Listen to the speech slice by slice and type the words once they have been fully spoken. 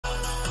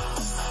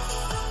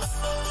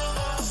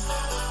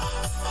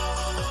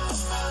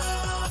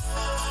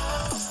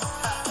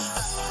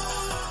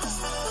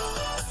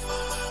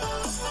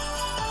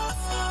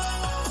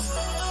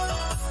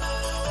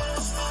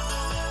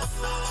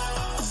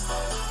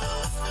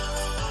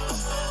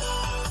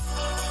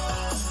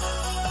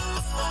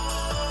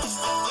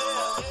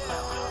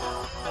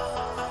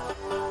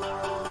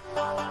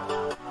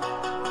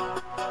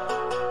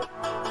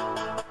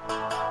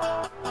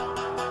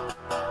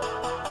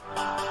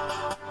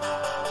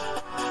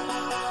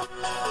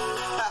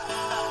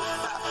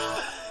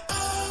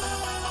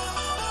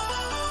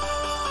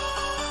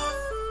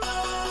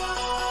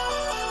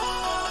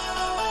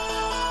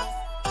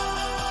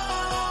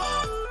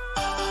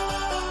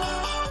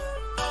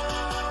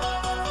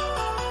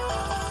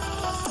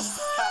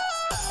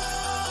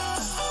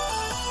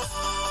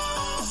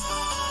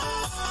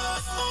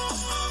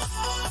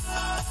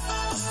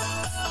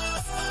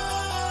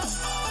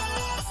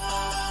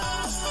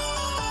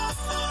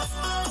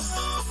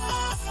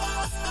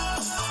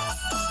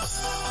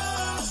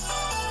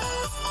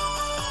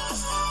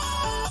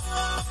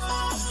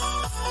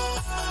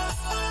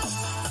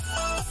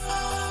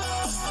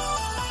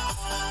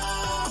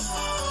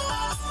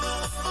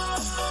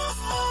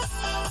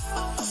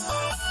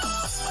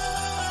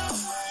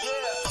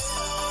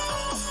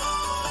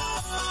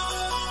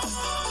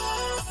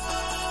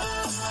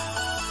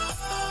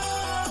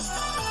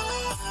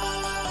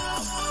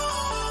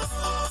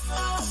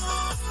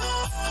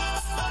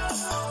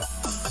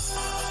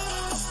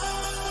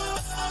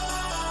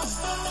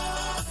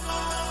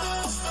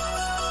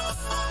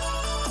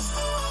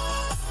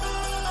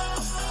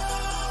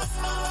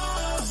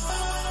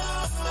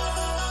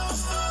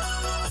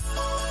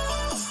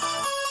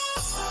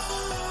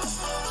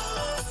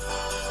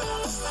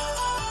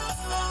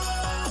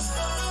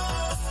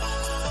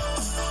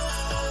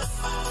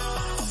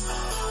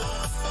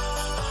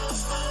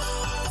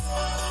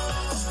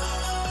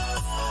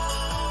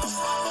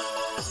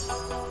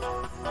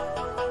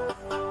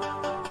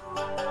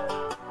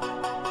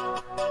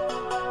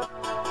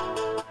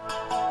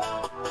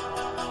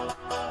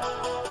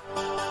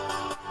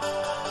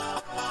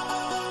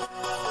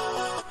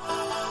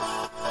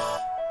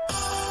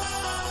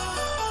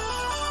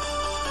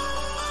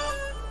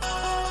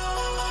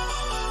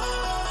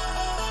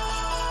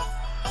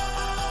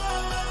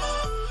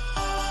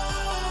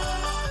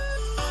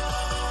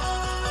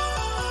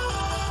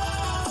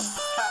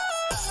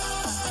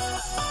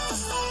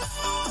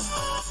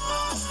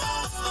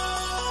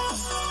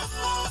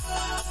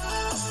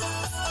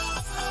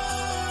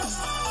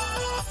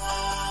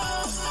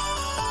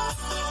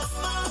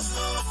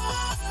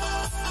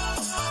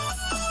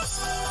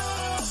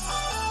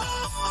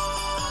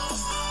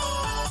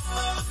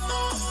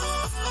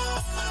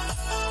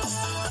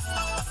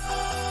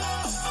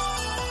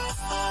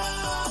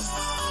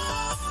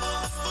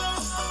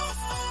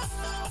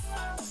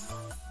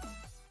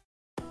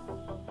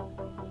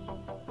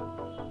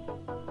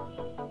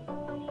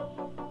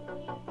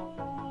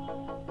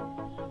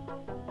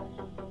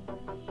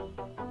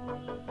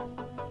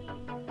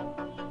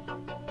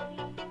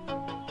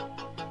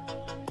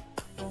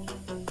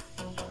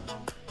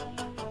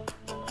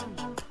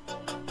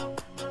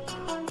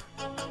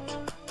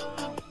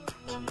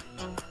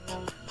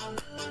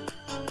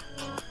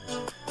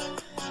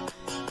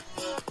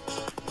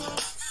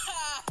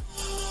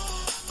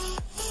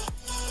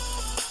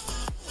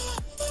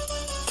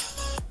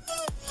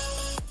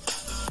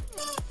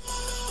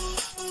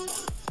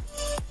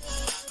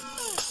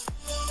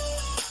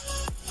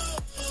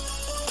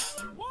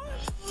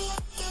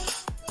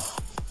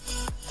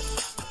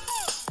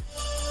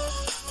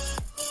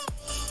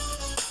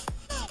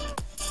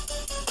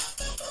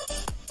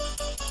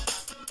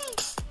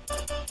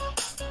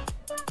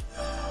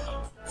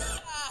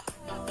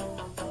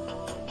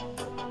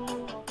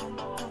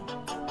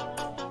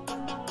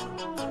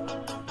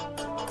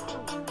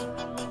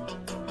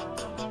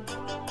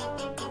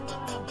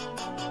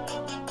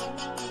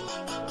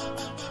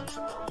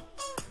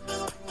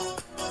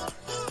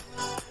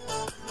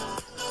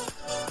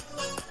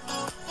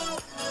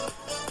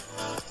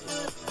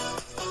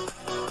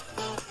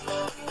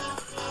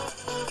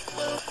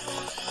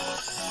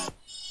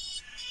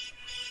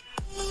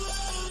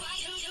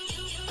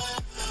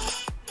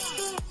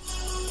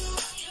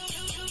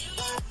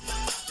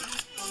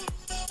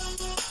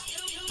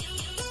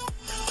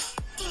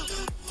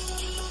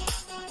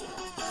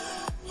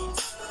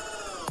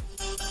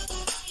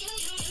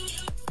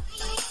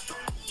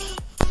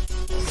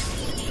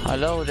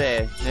Hello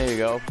there. There you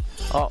go.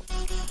 Oh,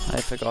 I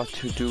forgot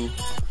to do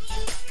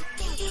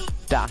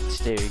that.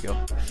 There you go.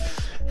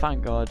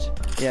 Thank God.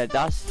 Yeah,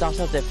 that's how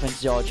different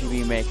the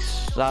RGB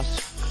makes.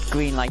 That's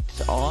green light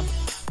on,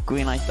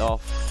 green light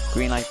off,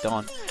 green light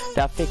on.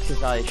 That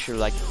fixes that issue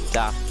like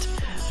that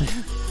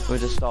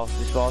with the starting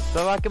spot.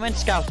 But recommend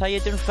Scout. How you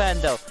doing,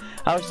 friend? Though?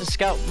 How's the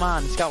Scout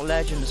man, Scout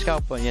legend, the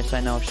Scout boy? Yes,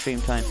 I know.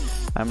 Stream time.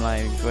 I'm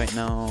live right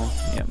now.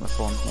 Yeah, my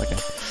phone. Okay.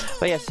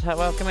 But yes,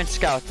 welcome in,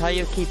 Scout. How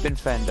you keeping,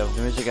 friend? Though?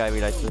 The music I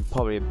realize is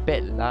probably a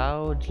bit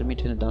loud. Let me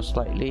turn it down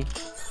slightly.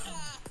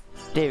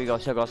 There we go.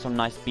 So I got some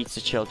nice beats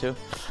to chill to.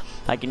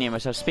 I can hear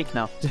myself speak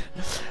now.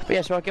 But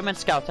yes, welcome in,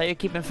 Scout. How you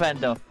keeping, friend?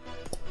 Though?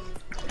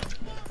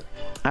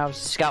 How's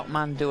Scout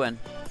man doing?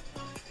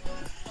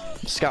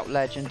 Scout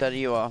legend that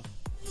you are.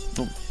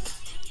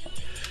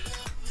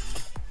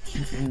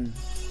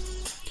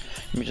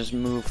 Let me just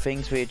move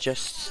things. We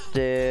adjust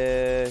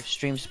the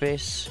stream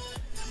space.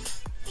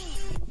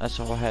 That's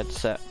our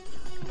headset.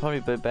 Probably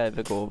a bit better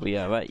to go over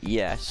here, right?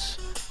 Yes.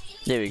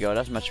 There we go.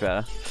 That's much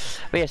better.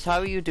 But yes, how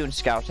are you doing,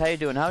 Scout? How you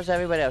doing? How's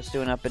everybody else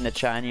doing up in the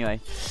chat anyway?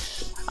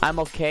 I'm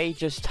okay,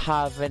 just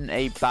having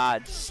a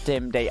bad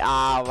stim day.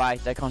 Ah, right.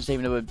 I can't say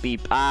even the word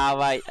beep. Ah,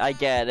 right. I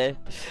get it.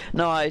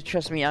 No,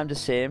 trust me, I'm the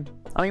same.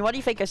 I mean, what do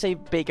you think I say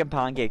bacon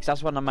pancakes?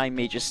 That's one of my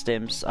major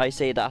stims. I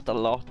say that a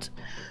lot.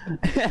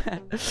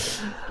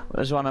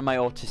 It's one of my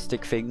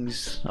autistic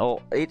things.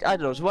 Or, I don't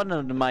know, it's one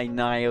of my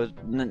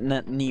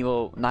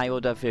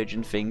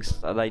neurodivergent things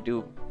that I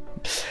do.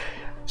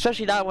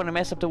 Especially that when I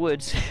mess up the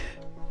words.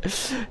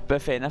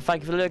 But fair enough,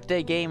 thank you for the look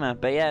day, gamer.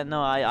 But yeah,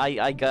 no,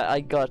 I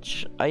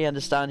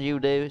understand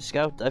you there,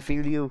 Scout. I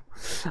feel you.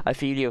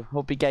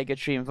 Hope you get a good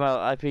stream. Well,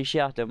 I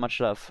appreciate it. Much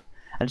love.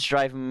 And it's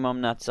driving my mum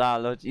nuts. Ah,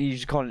 look, you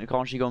just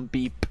constantly going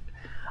beep.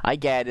 I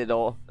get it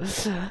all.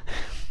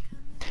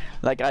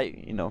 Like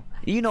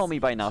you know me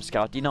by now,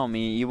 Scout. You know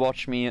me. You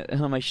watch me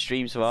on my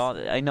streams. Well,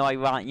 I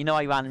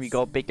randomly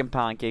go bacon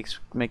pancakes,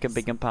 making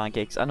bacon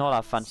pancakes, and all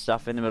that fun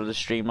stuff in the middle of the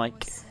stream.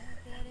 Like,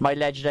 my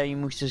legendary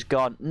moose is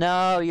gone.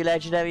 No, your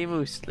legendary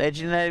moose.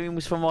 Legendary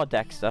moose from what,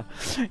 Dexter?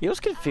 You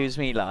always confuse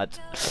me, lad.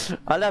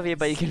 I love you,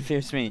 but you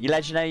confuse me. Your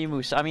legendary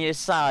moose. I mean, it's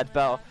sad,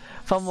 but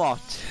from what?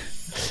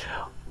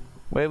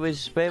 Where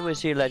was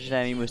your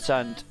legendary moose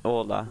and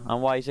all that?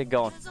 And why is it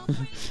gone?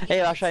 Hey,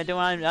 Ash,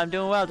 I'm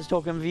doing well. Just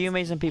talking with you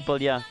amazing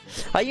people, yeah.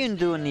 How you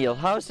doing, Neil?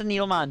 How's the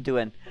Neil man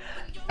doing?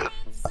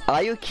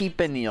 Are you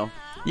keeping, Neil?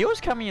 You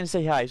always come in and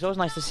say hi. It's always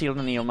nice to see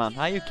the Neil man.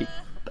 How you keep?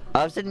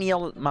 How's the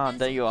Neil man?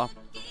 There you are.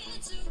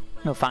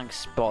 No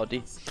thanks,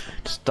 body.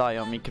 Just die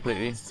on me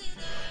completely.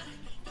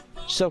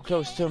 So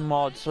close to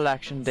mod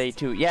selection day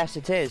 2. Yes,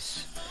 it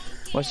is.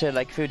 What's it,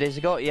 like a few days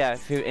ago? Yeah,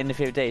 in a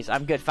few days.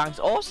 I'm good, thanks.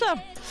 Awesome!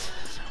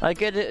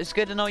 It's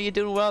good to know you're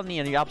doing well,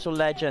 Neil. You're absolute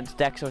legend.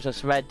 Dex was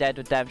just Red Dead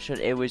Redemption.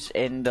 It was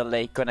in the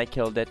lake when I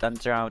killed it and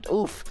drowned.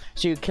 Oof!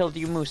 So you killed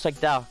your moose like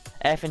that.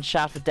 F and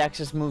chat for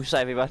Dex's moose,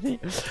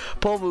 everybody.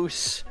 Poor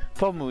moose.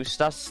 Poor moose.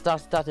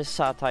 That is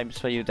sad times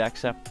for you,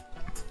 Dexter.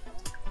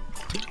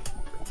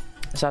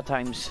 Sad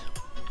times.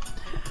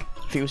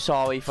 Feel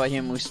sorry for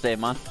him who's there,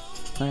 man.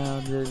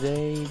 The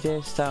day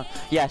this time.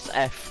 Yes,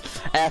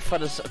 F. F for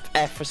Dexter's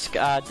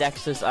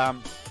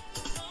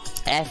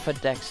F for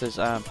Dexter's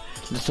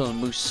little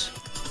moose.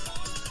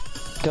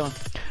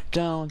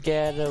 Don't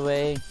get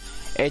away.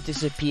 It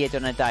disappeared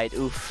when I died.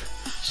 Oof.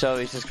 So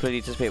it's just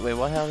clearly disappeared. Wait,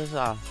 what the hell is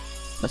that?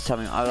 Let's tell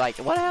me. I like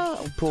what the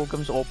hell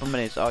programs open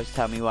when it's always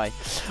tell me why.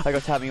 I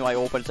got tell me why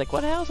open. It's like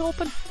what the hell's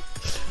open?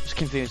 It's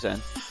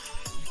confusing.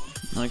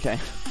 Okay.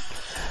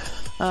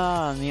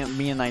 Ah,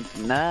 me and I.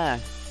 Nah.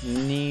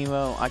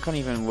 Nemo. I can't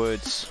even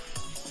words.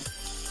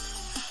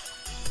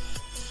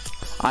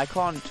 I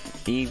can't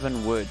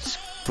even words.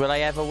 Will I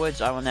ever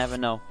words? I will never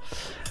know.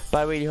 But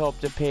I really hope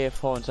the pair of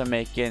horns are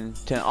making.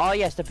 Oh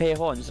yes, the pair of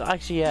horns.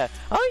 Actually, yeah.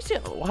 How's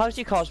your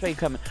cosplay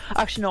coming?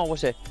 Actually, no.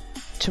 What's it?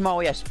 Tomorrow,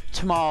 yes.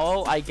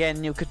 Tomorrow I get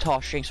new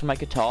guitar strings for my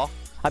guitar.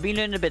 I've been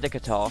learning a bit of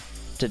guitar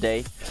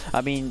today.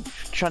 I've been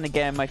trying to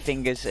get my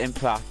fingers in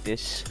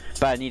practice,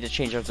 but I need to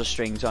change out the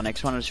strings on it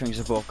because one of the strings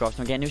are broke off.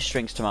 So I'm getting new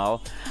strings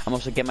tomorrow. I'm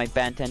also getting my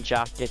Ben 10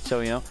 jacket, so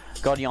you know,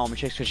 got the armor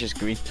chicks, which is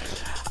green.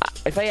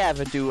 If I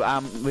ever do,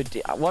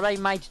 what I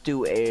might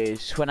do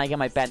is when I get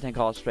my Ben 10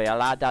 cosplay,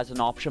 I'll add that as an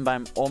option,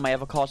 but all my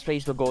other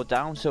cosplays will go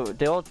down. So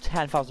they're all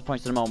 10,000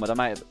 points at the moment. I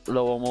might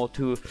lower more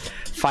to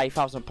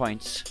 5,000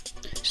 points.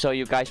 So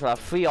you guys will have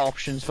 3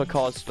 options for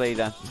cosplay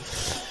then.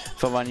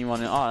 For when you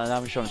want to. Oh, I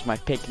haven't shown us my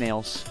pink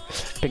nails.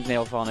 Pink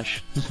nail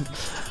varnish.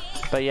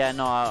 But yeah,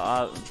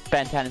 no,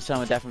 Ben 10 and Sun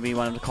would definitely be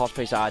one of the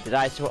cosplays I did.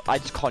 I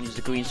just can't use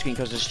the green screen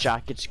because this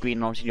jacket's green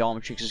and obviously the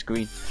armor tricks is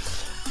green.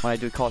 When I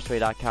do cosplay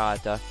that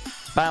character.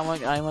 But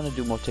I want to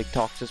do more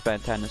TikToks as Ben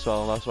 10 as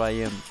well. That's why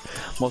I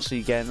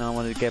mostly I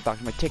want to get back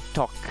to my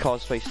TikTok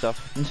cosplay stuff.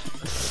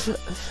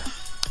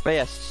 But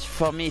yes,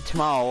 for me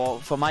tomorrow,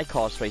 for my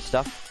cosplay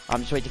stuff,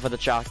 I'm just waiting for the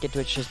jacket,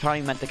 which is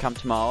probably meant to come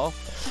tomorrow.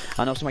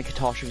 And also my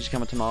guitar strings is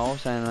coming tomorrow,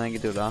 so then I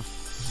can do that.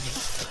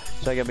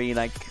 So I can be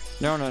like,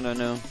 no.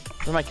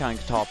 That's my kind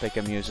of guitar pick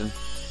I'm using.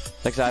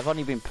 Like I said, I've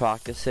only been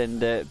practicing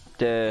the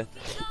the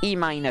E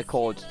minor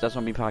chord. That's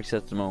what we practice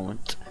at the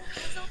moment.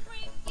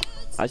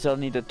 I still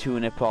need to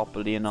tune it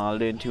properly and all,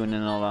 learn tuning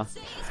and all that.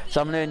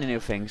 So I'm learning new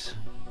things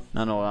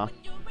and all that.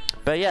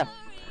 But yeah,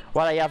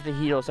 while I have the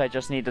heels, I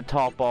just need to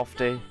top off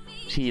the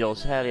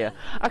heels. Hell yeah.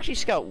 Actually,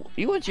 Scout,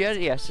 you were here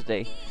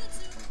yesterday.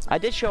 I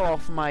did show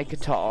off my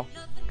guitar,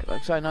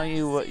 because I know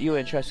you were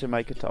interested in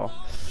my guitar.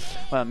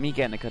 Well, me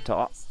getting a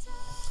guitar.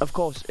 Of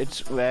course,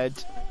 it's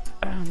red.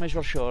 Might as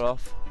well show it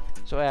off.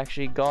 So I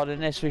actually got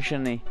in this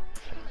recently.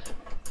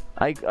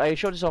 I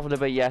showed this off a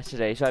little bit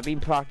yesterday, so I've been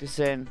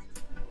practicing.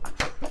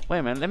 Wait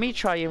a minute, let me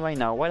try it right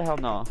now. Why the hell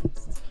not?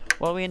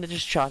 Well, we're in the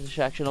just chat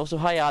section. Also,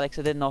 hi Alex,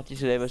 I didn't notice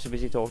today, I was so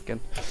busy talking.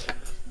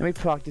 Let me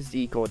practice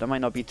the E chord. I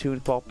might not be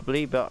tuned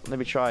properly, but let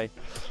me try.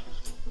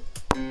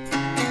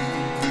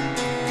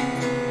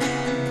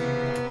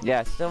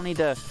 Yeah, still need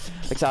to,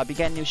 like I said, I'll be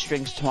getting new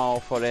strings tomorrow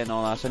for it and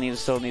all that, so I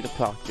still need to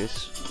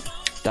practice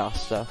that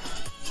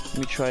stuff. Let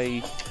me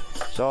try.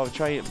 So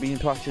I've been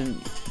practicing,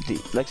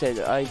 like I said,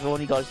 I've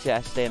only got it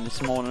yesterday, and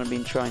this morning I've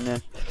been trying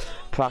to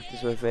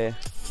practice with it.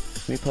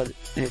 Let me put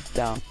it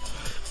down.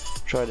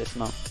 Try this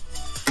now.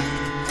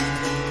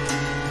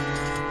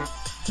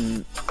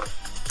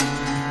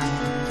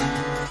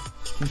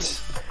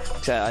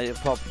 So I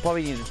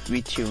probably need to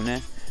retune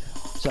it.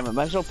 So I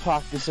might as well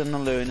practicing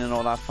and learning and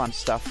all that fun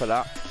stuff for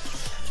that.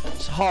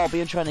 It's a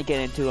hobby I'm trying to get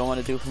into, I want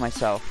to do for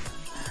myself.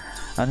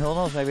 And who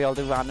knows, maybe I'll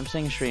do random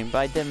sing stream. But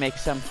I did make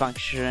some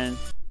function.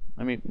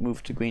 Let me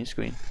move to green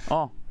screen.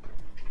 Oh,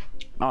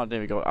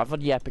 there we go. I thought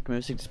the epic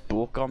music just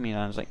broke on me and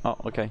I was like, oh,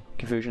 okay,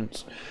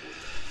 confusions.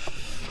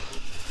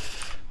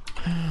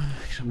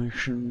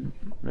 Exclamation,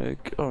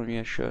 like, oh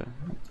yeah, sure.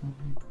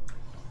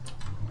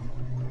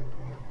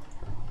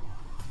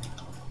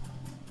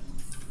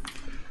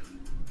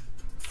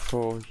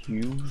 For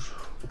use.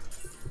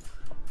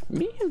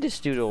 Me and this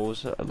dude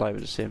always live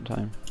at the same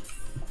time.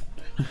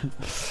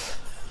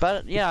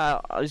 But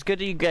yeah, it's good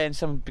that you're getting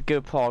some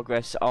good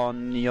progress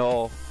on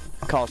your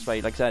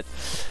cosplay. Like I said,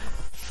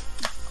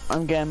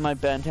 I'm getting my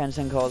Ben 10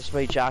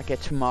 cosplay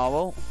jacket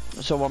tomorrow.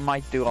 So what I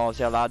might do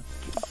also, I'm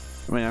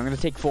going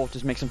to take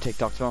photos, make some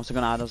TikToks, but I'm also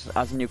going to add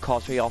as a new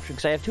cosplay option.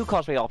 Because I have 2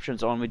 cosplay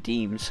options on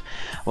redeems.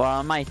 What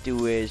I might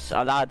do is,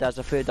 I'll add as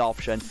a 3rd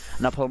option,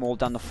 and I'll put them all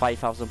down to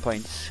 5,000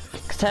 points.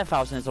 Because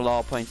 10,000 is a lot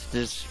of points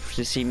to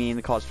see me in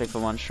the cosplay for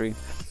one stream.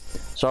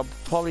 So I'll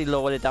probably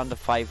lower it down to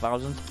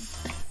 5,000.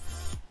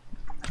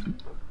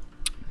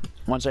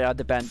 Once I add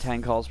the Ben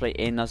 10 cosplay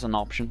in as an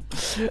option.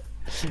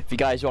 If you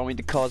guys want me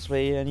to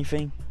cosplay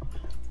anything.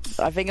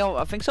 I think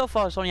so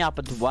far it's only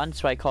happened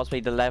once where I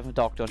cosplayed the 11th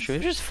Doctor on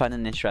stream. It was just fun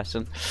and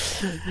interesting.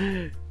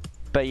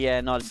 But yeah,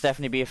 no, it's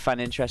definitely be a fun,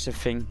 interesting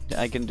thing that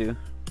I can do.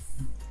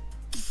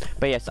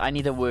 But yes, I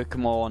need to work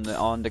more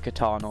on the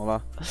guitar and all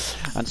that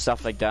and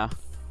stuff like that.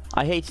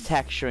 I hate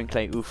texturing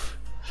clay. Oof.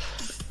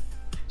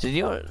 So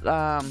you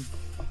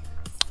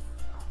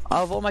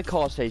out of all my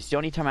cosplays, the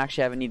only time I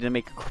actually ever needed to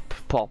make a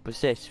pop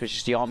was this, which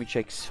is the Army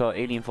Tricks for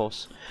Alien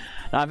Force.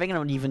 Now I'm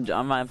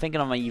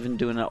thinking of even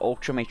doing an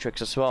Ultra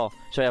Matrix as well.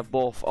 So I have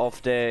both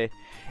of the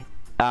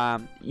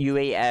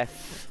UAF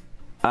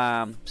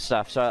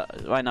stuff. So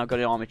right now I've got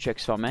the Army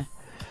Tricks for me.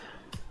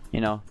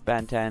 You know,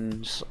 Ben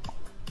 10's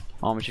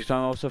Army Tricks. So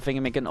I'm also thinking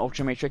of making an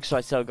Ultra Matrix. So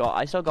I still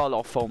got a lot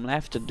of foam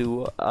left to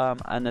do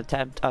an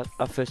attempt at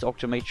a first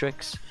Ultra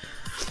Matrix.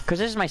 Because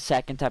this is my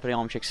second type of the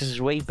Army Tricks. This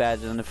is way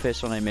better than the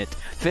first one I made. The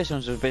first one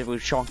was a bit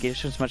chunky.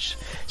 This one's much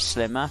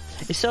slimmer.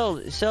 It's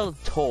still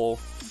tall.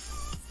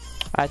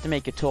 I had to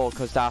make it tall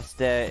because that's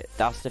the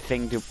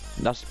thing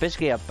that's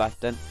basically a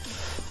button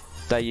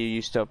that you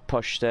used to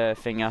push the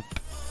thing up.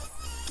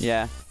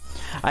 Yeah,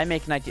 I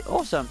make 90.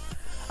 Awesome.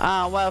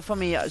 Well, for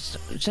me,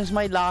 since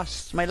my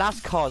last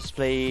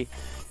cosplay,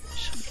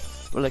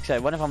 like I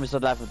said, one of them was the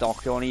 11th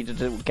Doctor. All I needed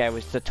to get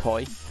was the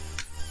toy.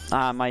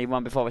 My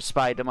one before was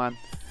Spider-Man.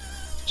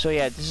 So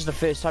yeah, this is the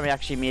first time I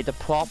actually made the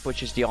prop,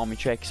 which is the Army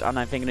Tricks, and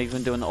I'm thinking of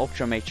even doing the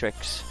Ultra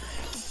Matrix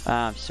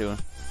soon.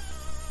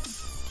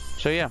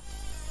 So yeah.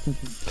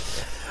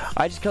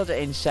 I just killed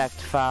the insect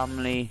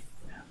family.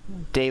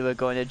 They were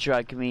going to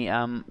drug me,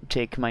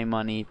 take my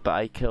money, but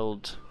I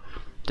killed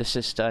the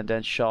sister and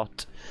then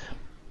shot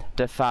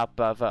the fat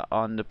brother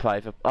on the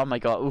private. Oh my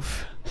god,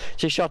 oof.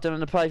 She shot him on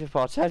the private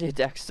part. Tell you,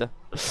 Dexter.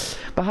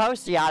 But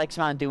how's the Alex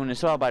man doing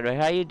as well, by the way?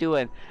 How you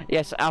doing?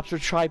 Yes,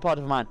 absolute tripod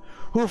of man.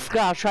 Oof,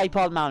 god,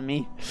 tripod man,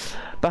 me.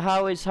 But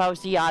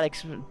how's the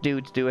Alex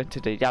dude doing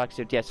today? The Alex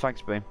dude, yes,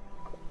 thanks, bro.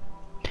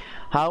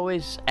 How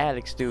is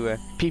Alex doing?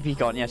 PP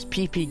gone, yes,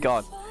 PP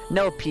gone.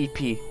 No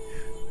PP.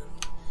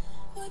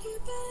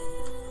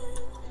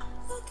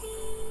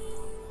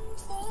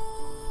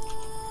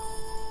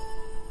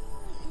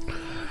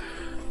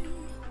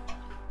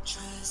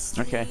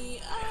 Okay.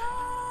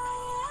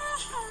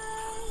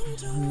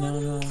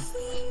 No.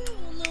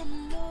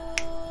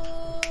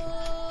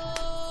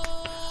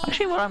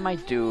 Actually, what I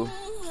might do.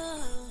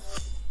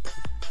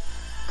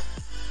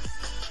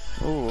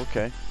 Oh,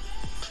 okay.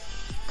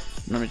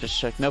 Let me just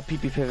check. No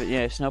PP pivot.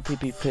 Yes, no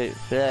PP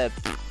pivot.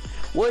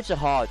 Words are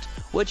hard.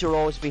 Words will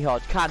always be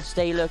hard. Can't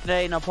stay looking.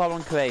 Hey, no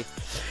problem, Cray.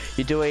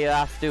 You do what you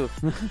have to.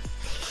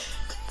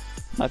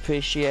 I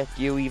appreciate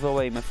you either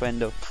way, my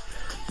friendo.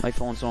 My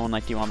phone's on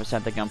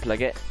 91%, I can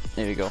unplug it.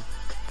 There we go.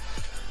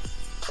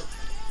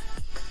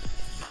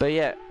 But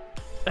yeah.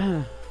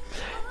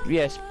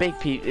 Yes, big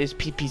P, his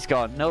PP-'s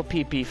gone. No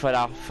PP for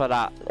that,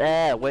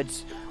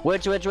 words.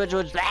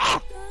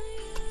 Ah!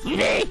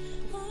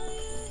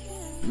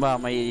 Well,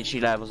 my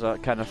ADHD levels are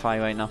kind of high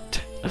right now.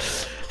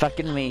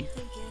 Fucking me.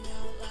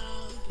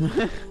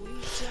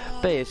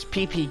 But it's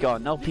PP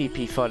gone, no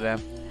PP for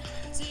them.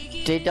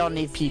 They don't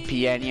need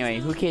PP anyway.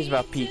 Who cares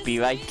about PP,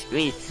 right?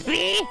 Me.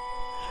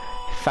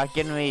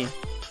 Fucking me.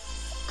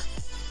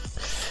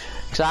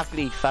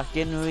 Exactly,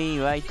 fucking me,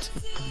 right?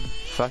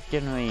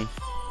 Fucking me.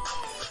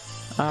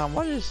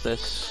 What is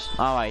this?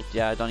 Alright,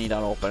 yeah, I don't need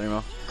that open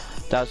anymore.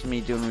 That's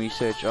me doing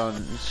research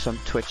on some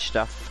Twitch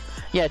stuff.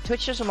 Yeah,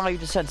 Twitch doesn't allow you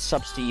to send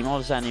subs to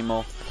emails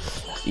anymore.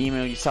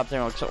 Email you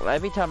something, so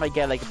every time I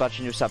get like a bunch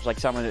of new subs, like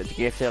someone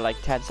gifted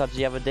like 10 subs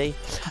the other day,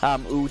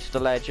 Ood the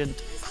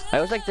legend. I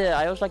always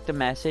like the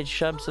message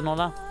subs and all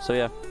that. So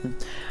yeah,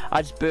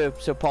 I just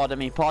burped, so pardon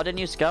me. Pardon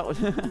you, Scout.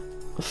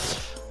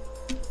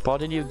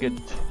 Pardon you,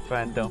 good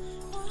friend, though.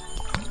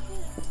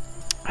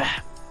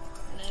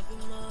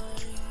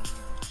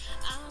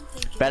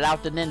 Better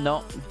out than in,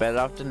 no. Better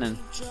out than in.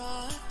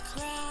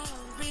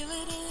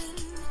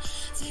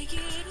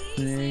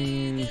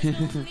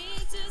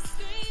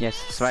 Yes,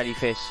 smiley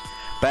face.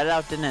 Better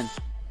out than in.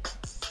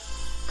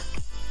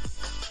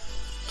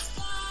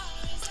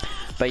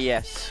 But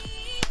yes.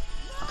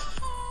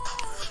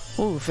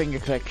 Ooh, finger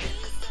click.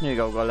 There you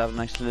go, got a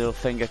nice little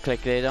finger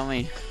click there, don't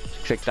we?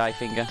 Click thy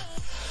finger.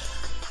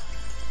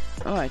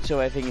 Alright, so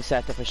everything is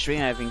set up for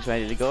stream, everything's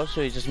ready to go, so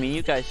it's just me and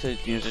you guys, so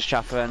you know, just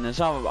chat around and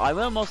so I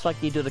will most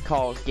likely do the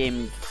call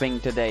game thing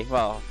today.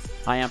 Well,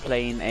 I am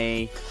playing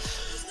a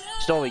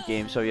story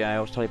game, so yeah, I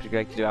always tell you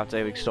to do after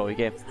every story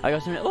game. I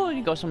got some, oh,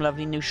 you got some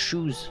lovely new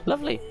shoes,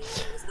 lovely.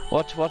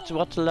 What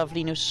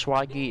lovely new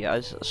swaggy,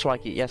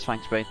 swaggy, yes,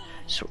 thanks, babe.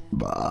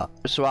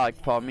 Swag,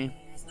 pardon me.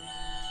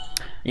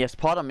 Yes,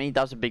 pardon me,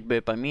 that was a big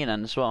burp by me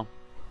then as well.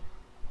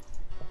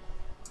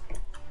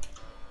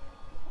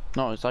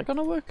 No, is that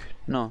gonna work?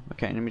 No,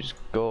 okay, let me just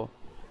go.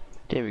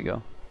 There we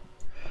go.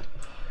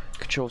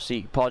 Control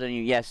C, pardon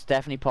you, yes,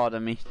 definitely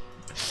pardon me.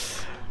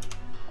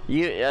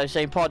 You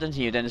say pardon to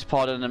you, then it's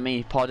pardon to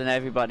me, pardon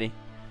everybody.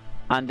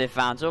 And their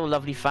fans, oh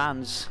lovely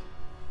fans.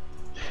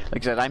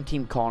 Like I said, I'm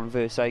team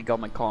Converse, I got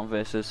my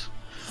Converses.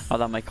 I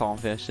love my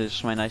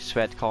Converses, my nice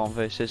sweat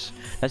Converses.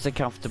 That's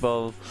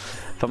comfortable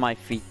for my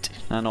feet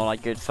and all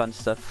that good fun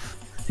stuff.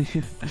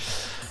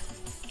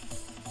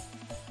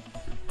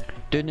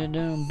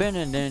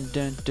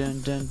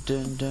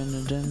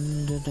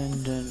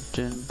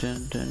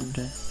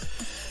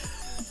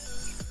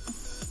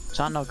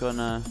 So I'm not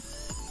gonna.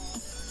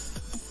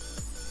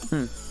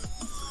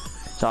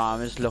 So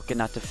I'm just looking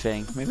at the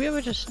thing. Maybe I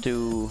would just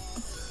do.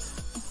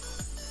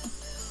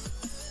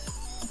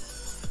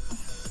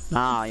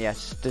 Ah,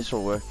 yes, this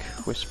will work.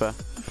 Whisper.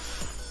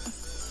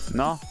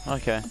 No?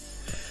 Okay.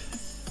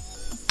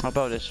 How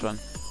about this one?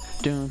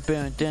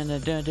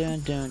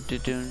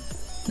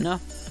 No?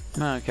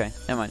 No, okay,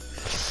 never mind.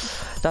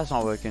 That's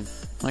not working.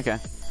 Okay.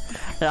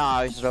 No,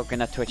 I was just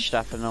looking at Twitch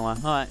stuff and all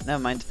that. Alright,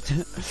 never mind.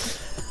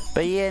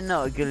 But yeah,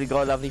 no, you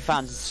got lovely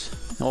fans.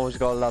 Always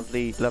got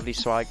lovely, lovely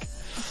swag.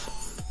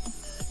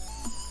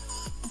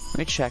 Let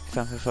me check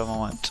something for a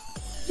moment.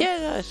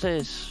 Yeah, this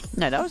is.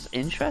 No, that was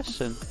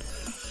interesting.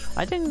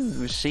 I didn't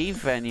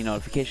receive any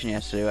notification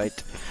yesterday,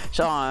 right?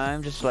 So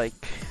I'm just like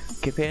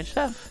comparing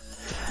stuff.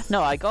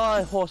 No, I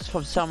got a horse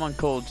from someone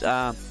called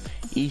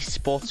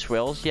Esports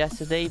Wills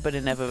yesterday, but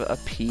it never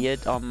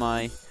appeared on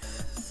my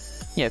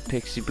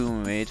Pixie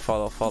Boom raid.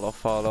 Follow.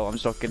 I'm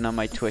just looking at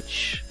my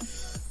Twitch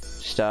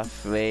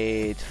stuff.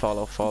 Raid,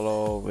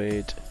 follow,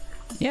 raid.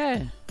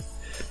 Yeah.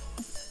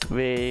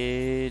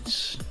 Raid.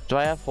 Do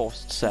I have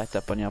host set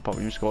up on your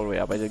probably scroll all the way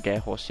up? I did get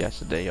a host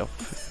yesterday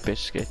off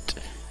Biscuit.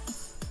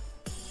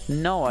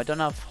 No, I don't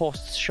have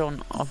hosts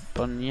shown up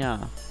on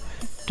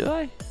Do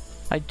I?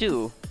 I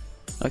do.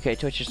 Okay,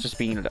 Twitch is just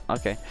being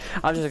okay.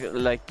 I'm just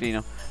like doing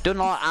a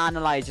lot of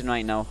analyzing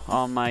right now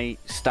on my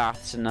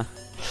stats and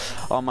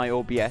on my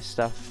OBS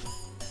stuff.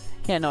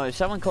 Yeah, no, if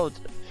someone called,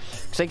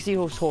 because I can see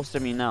who's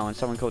hosting me now, and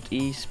someone called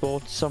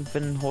Esports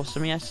something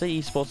hosted me yesterday,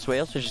 Esports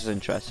Wales, which is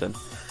interesting.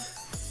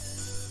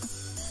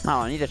 No,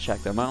 I need to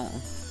check them out.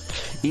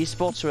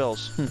 Esports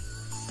Wales.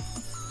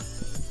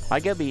 I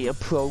gotta be a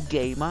pro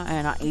gamer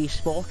and an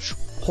esports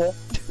hot.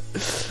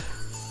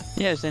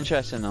 Yeah, it's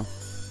interesting though.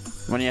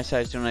 When yes, I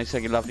was doing like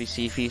a lovely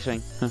CF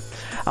thing.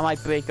 I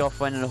might break off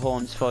one of the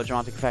horns for a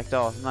dramatic effect.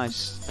 Oh,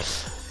 nice.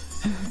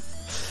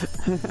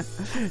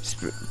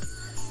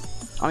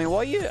 I mean,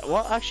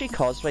 what actually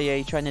cosplay are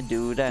you trying to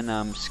do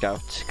then,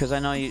 Scout? Because I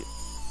know you.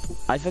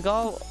 I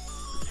forgot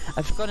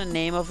the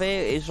name of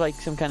it. It's like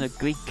some kind of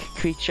Greek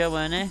creature,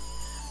 wasn't it?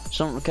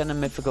 Some kind of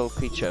mythical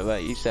creature,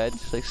 right? You said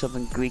it's like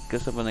something Greek or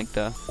something like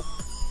that.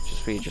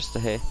 Just for you, just to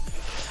hear.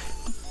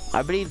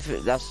 I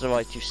believe that's the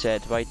right you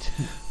said, right?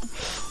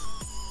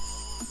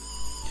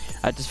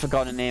 I just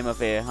forgot the name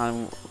of it.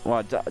 And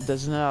what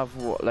doesn't it have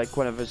like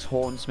one of his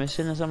horns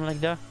missing or something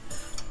like that?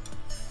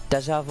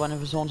 Does it have one of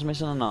his horns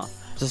missing or not?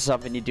 Just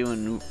something you're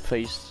doing for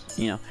you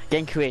know,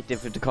 getting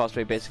creative with the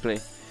cosplay basically.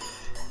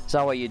 Is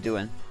that what you're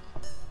doing?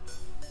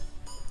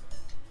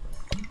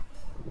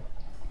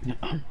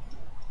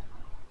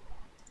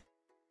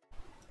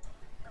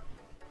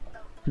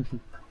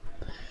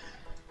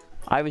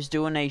 I was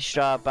doing a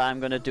straw, but I'm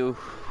gonna do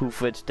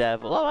Hoofed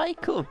Devil. Alright,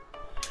 cool.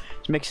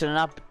 Just mixing it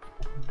up.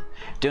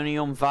 Doing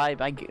your own vibe.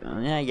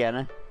 Yeah, I get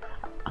it.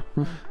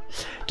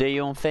 Do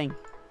your own thing.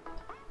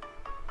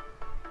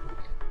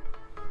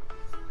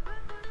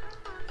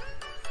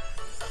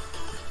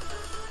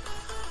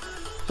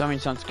 I mean,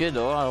 sounds good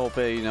though. I hope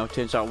it, you know,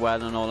 turns out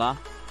well and all that.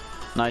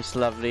 Nice,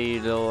 lovely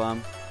little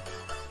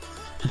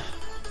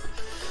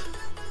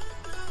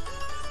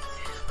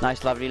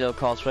nice, lovely little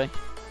cosplay.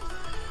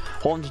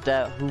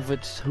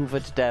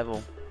 Hoovered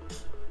Devil.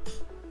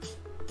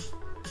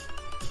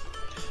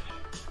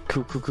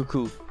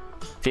 Cool.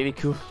 Very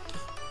cool.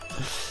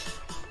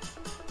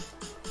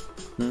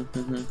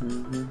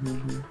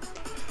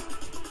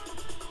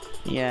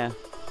 Yeah.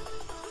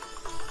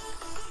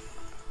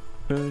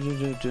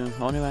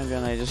 Only one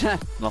gonna just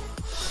no.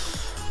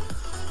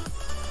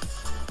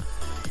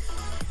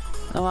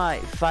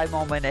 Alright, 5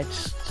 more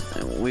minutes.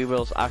 We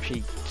will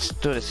actually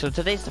do this. So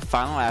today's the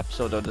final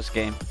episode of this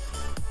game.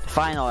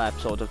 Final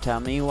episode of Tell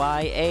Me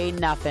Why Ain't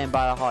Nothing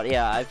But a Heartache.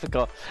 Yeah, I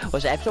forgot.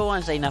 Was episode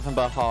 1 Ain't Nothing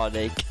But a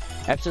Heartache.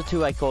 Episode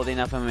 2 I called Ain't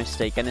Nothing But a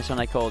Mistake. And this one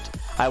I called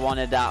I Want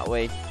It That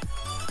Way.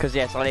 Because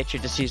yes, I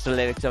literally just used the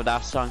lyrics of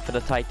that song for the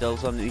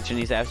titles on each of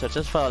these episodes.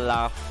 Just for a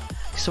laugh.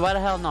 So why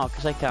the hell not?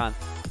 Because I can.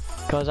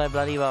 Because I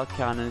bloody well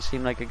can, and it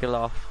seemed like a good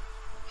laugh.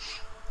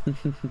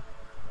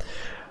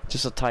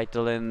 Just a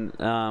title in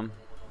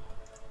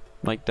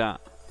like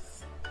that.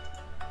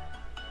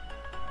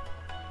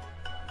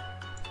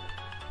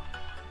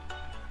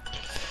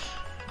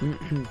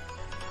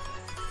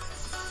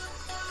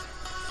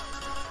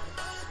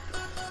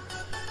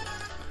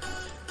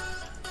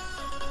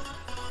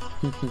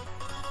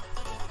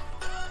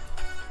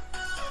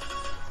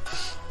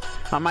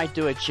 I might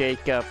do a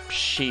Jacob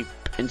Sheep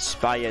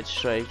inspired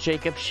stray.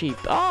 Jacob Sheep.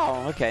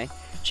 Oh, okay.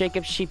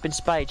 Jacob Sheep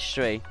inspired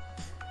stray.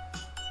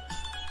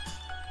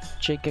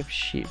 Jacob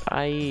Sheep.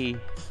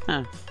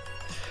 Huh.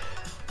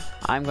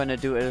 I'm gonna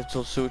do a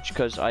little search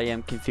because I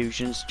am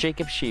confusions.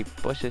 Jacob Sheep.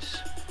 What's this?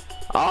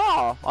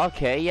 Oh,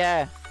 okay,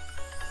 yeah.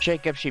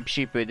 Jacob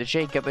Sheep breed. The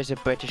Jacob is a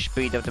British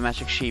breed of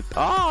domestic sheep.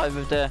 Oh,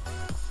 with the.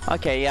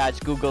 Okay, yeah, it's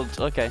googled.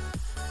 Okay.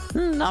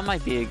 That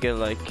might be a good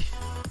like.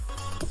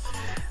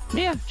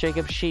 Yeah,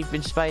 Jacob Sheep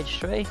inspired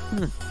stray.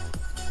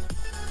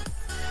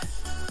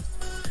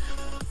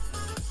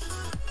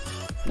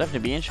 Definitely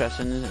be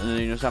interesting,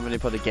 you know, something they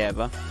put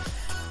together.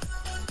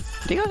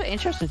 They got an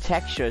interesting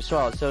texture as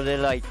well. So they're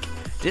like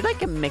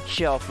a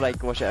mixture of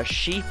like what's it, a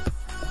sheep,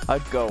 a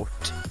goat,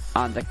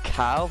 and a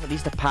cow. At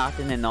least the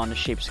patterning on the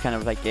sheep is kind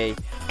of like a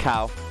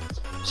cow.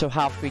 So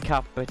half Greek,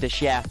 half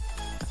British. Yeah.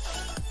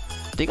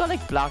 They got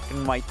like black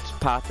and white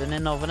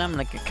patterning over them,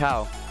 like a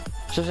cow.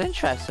 So it's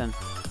interesting.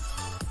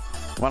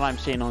 What I'm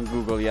seeing on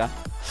Google, yeah.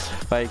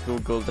 If I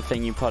Google the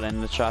thing you put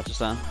in the chat just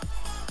then.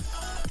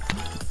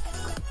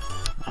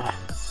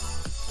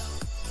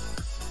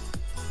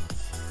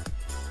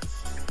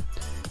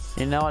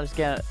 You know, let's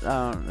get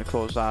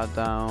close that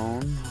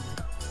down.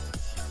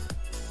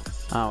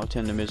 I'll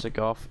turn the music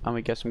off and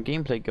we get some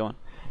gameplay going.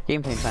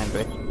 Gameplay time,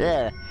 bro.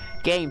 Yeah,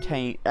 game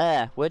time.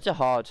 Words are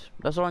hard.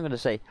 That's all I'm gonna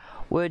say.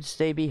 Words,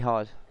 they be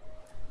hard.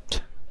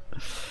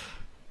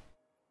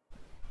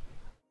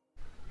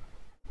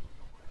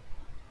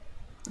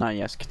 Ah,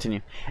 yes,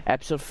 continue.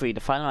 Episode 3, the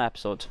final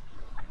episode.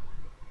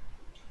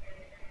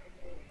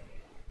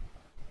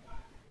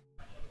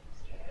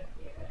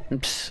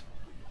 Psst.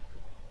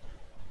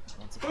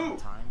 Once upon a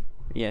time,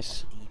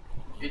 yes.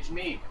 It's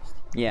me.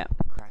 Yeah.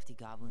 crafty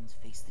goblins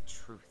faced the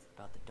truth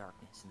about the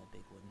darkness in the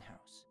big wooden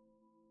house.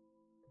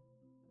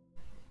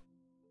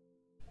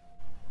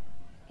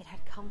 It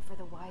had come for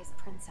the wise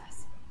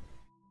princess,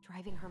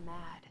 driving her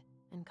mad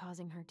and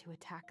causing her to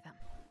attack them.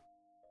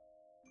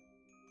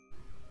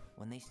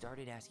 When they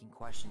started asking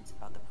questions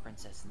about the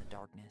princess in the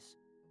darkness,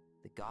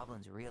 the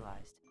goblins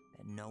realized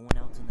that no one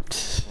else in the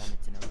forest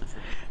wanted to know the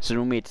truth. So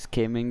roommates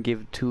came and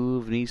gave 2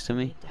 of these to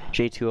me.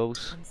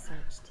 J2Os.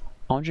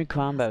 Orange and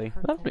cranberry.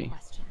 Lovely.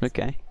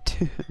 Okay.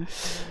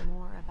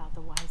 More about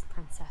the wise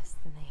princess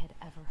than they had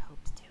ever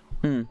hoped to.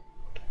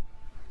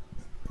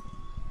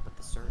 But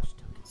the search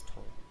took its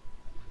toll.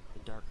 The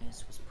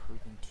darkness was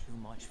proving too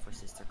much for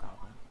Sister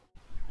Goblin,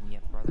 and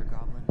yet Brother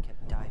Goblin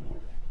kept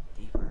diving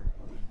deeper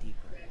and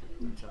deeper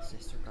until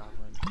Sister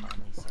Goblin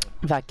finally said,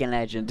 Fucking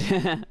legend.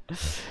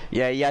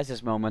 Yeah, he has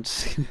his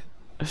moments.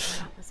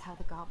 That was how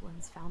the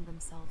goblins found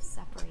themselves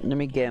separated. Let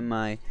me get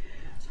my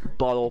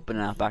bottle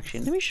opener up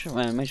actually. Let me show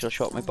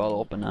up my bottle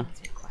opener.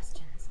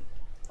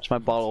 It's my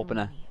bottle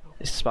opener.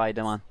 It's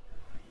Spider-Man.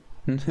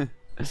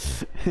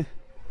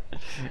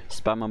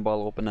 Spider-Man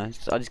bottle opener.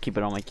 I'll just keep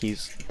it on my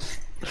keys.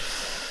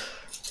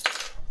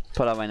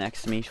 Put that right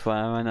next to me for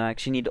when I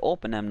actually need to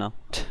open them now.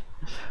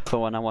 for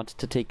when I wanted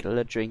to take a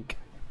little drink.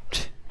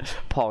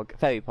 Pog,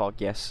 very pog,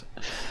 yes.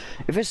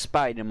 If it's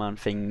Spider-Man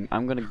thing,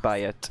 I'm gonna buy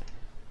it.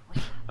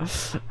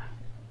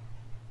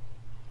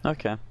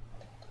 Okay.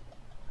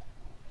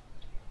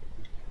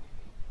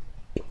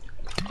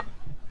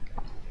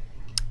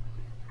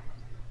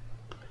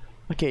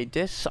 Okay,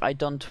 this I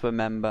don't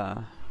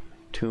remember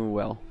too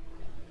well.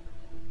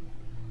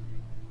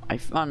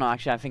 Oh no,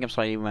 actually I think I'm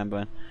slightly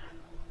remembering.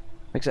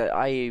 Because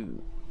I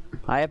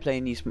had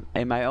played these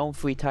in my own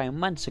free time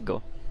months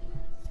ago.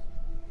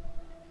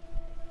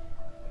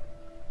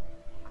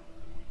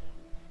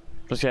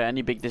 So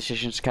any big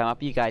decisions come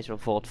up, you guys will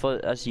vote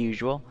for as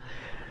usual.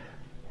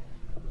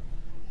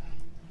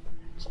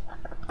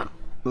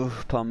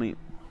 Oof, pardon me.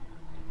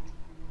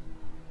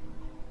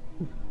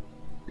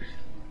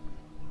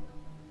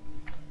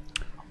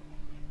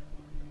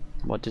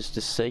 What does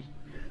this say?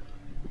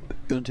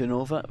 Don't turn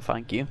over,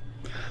 thank you.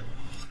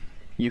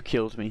 You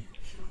killed me.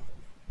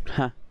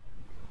 Huh.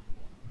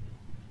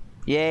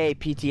 Yay,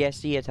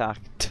 PTSD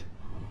attacked.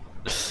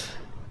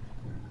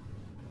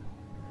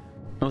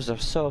 Those are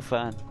so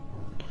fun.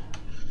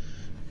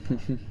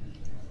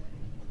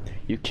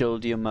 You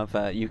killed your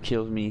mother, you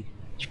killed me,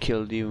 you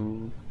killed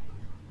you.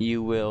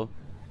 You will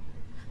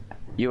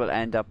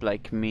end up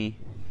like me.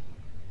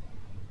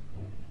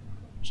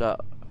 So,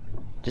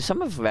 there's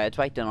some of red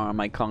writing on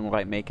my Kong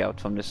right make out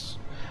from this.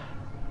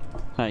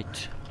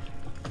 Right.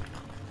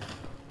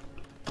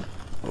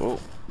 Oh,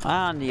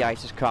 and the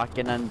ice is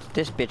cracking and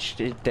this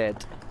bitch is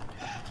dead.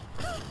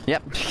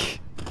 Yep.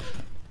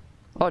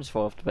 Oh, just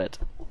fall off the bed.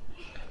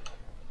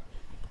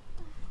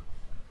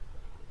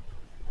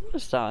 What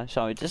is that?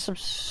 Sorry, there's some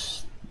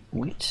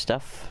weird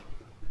stuff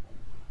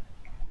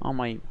on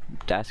my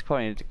desk.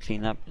 Probably need to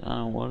clean up. I don't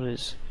know what it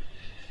is.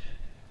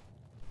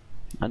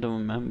 I don't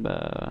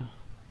remember.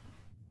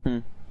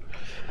 I'll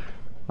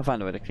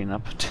find a way to clean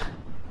up.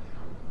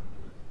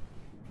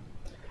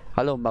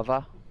 Hello,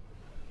 mother.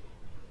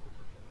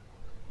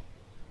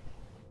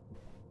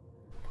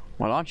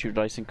 Well, aren't you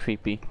nice and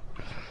creepy?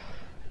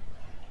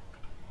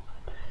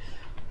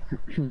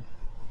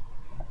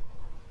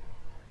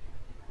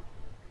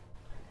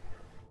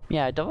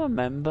 Yeah, I don't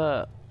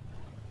remember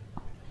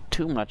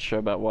too much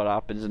about what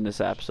happens in this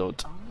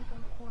episode.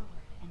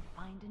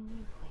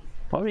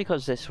 Probably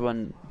because this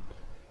one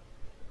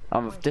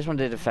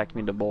did affect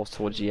me the most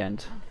towards the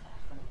end.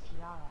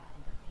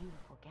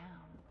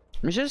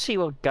 We should see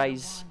what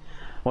path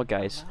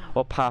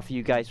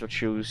you guys will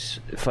choose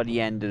for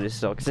the end of this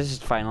though, because this is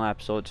the final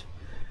episode.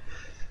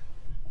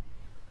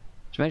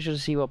 So make sure to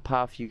see what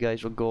path you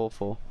guys will go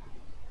for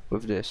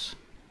with this.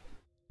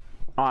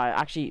 Oh,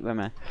 actually, wait a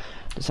minute.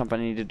 There's something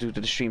I need to do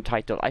to the stream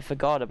title. I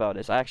forgot about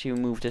this. I actually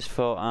removed this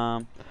for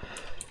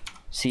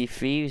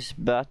C3s,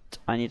 but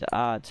I need to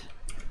add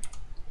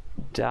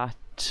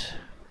that.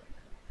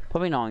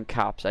 Probably not in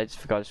caps. I just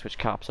forgot to switch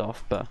caps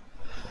off, but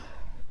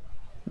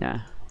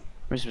yeah.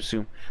 Let's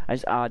assume I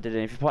just added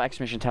it. If you put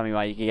exclamation, tell me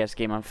why, you can get this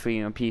game on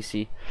free on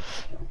PC.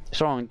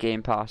 It's all on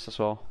Game Pass as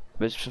well,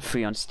 but it's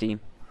free on Steam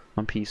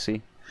on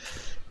PC.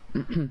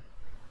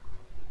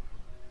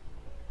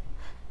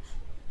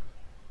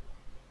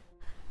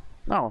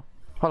 Oh,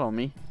 hello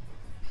me.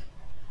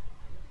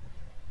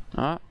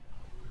 Huh?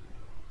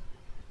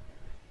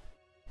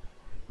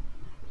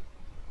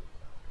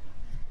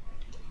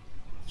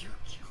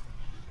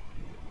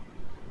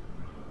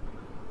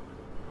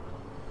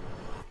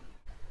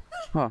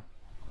 Huh.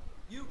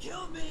 You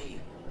killed me.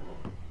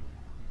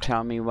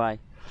 Tell me why.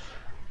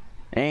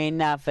 Ain't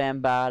nothing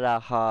but a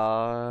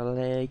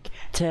heartache.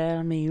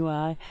 Tell me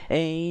why.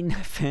 Ain't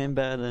nothing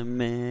but a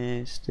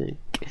mistake.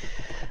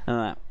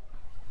 Alright.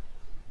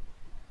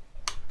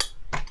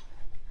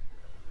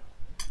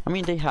 I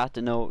mean, they had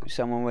to know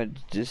someone would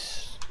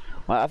just.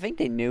 Well, I think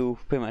they knew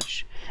pretty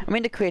much. I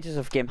mean, the creators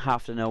of the game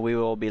have to know we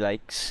will all be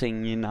like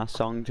singing that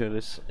song to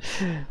this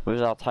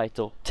with our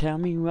title. Tell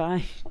me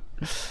why.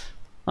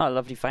 Oh,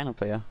 lovely final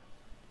player.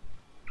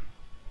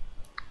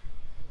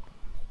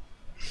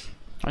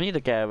 I need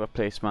to get a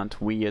replacement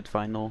weird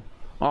final.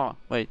 Oh,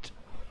 wait.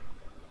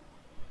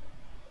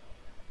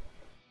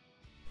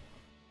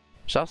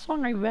 Is that a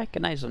song I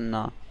recognize or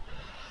not?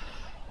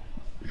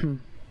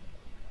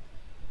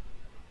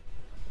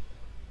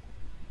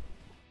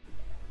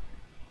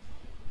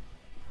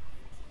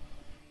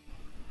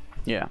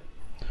 Yeah.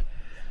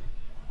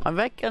 I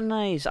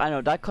recognize, I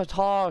know, that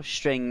guitar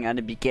string at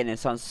the beginning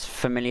sounds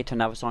familiar to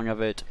another song I've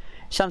heard.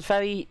 It sounds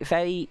very,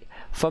 very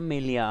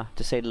familiar,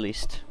 to say the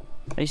least.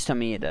 At least to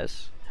me it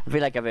does. I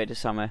feel like I've heard it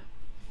somewhere.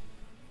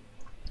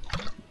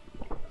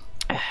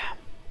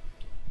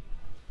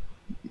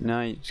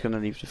 No, he's gonna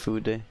leave the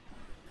food there.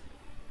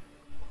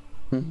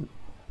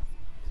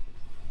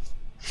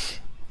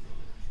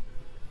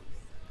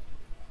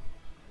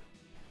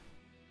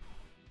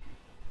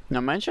 Now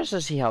I'm interested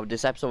to see how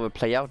this episode will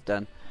play out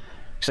then.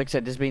 Because like I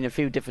said, there's been a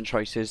few different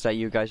choices that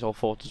you guys all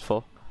voted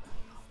for.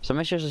 So I'm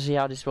interested to see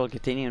how this will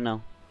continue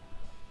now.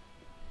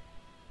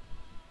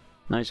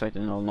 Nice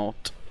writing a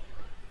note.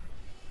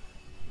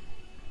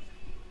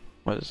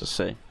 What does it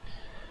say?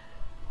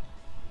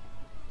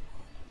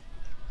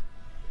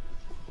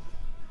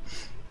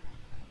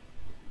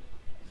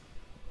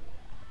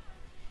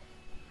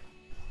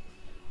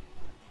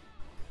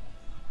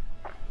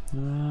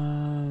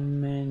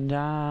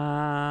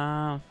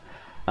 down.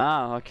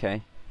 Ah,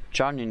 okay.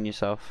 Drowning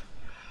yourself.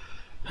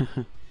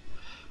 There's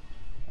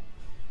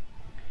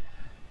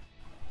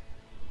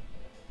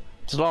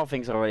a lot of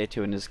things I relate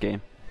to in this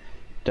game,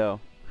 though.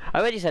 I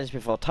already said this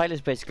before,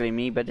 Tyler's basically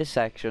me, but this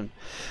section...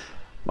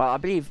 Well, I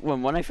believe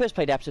when I first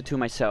played episode 2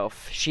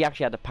 myself, she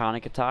actually had a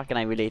panic attack, and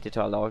I related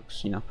to her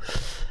logs, you know.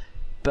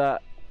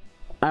 But,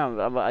 I don't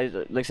know,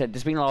 like I said,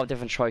 there's been a lot of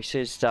different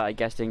choices that I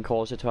guess didn't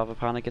cause her to have a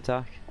panic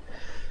attack.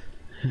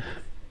 At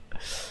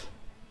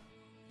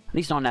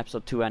least not in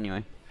episode 2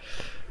 anyway.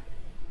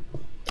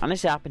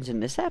 Unless it happens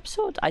in this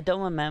episode, I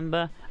don't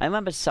remember. I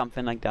remember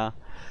something like that.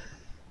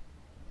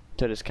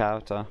 To this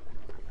character.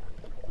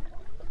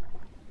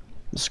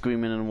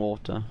 Screaming in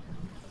water.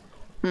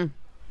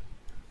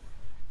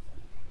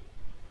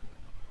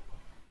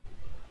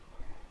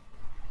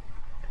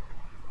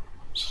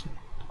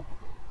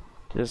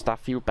 Does that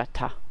feel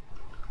better?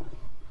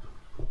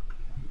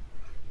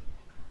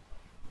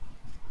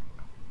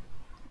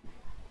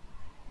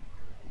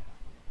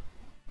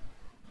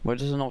 What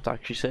does the note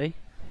actually say?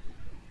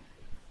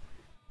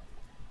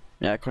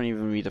 Yeah, I couldn't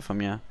even read it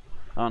from here.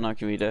 Oh no, I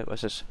can read it.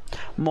 What's this?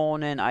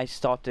 Morning, I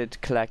started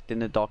collecting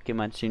the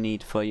documents you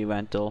need for your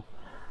rental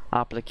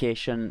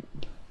application.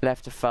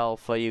 Left a file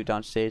for you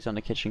downstairs on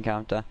the kitchen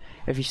counter.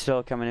 If you're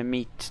still coming to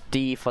meet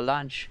Dee for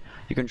lunch,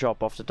 you can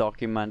drop off the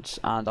documents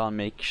and I'll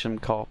make some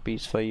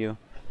copies for you.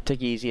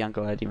 Take it easy,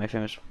 Uncle Eddie, my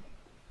famous.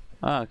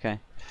 Oh, okay.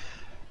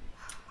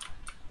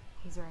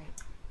 He's right.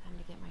 Time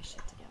to get my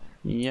shit together.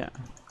 Yeah.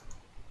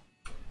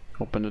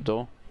 Open the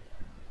door.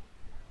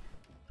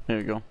 There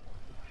we go.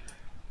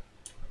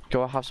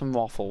 Go have some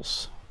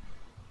waffles.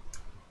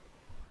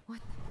 What?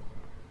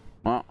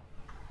 What?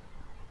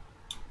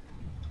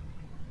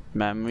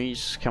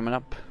 Memories coming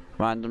up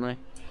randomly.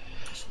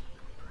 I should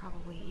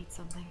probably eat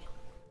something.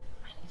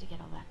 I need to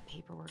get all that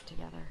paperwork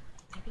together.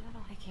 Maybe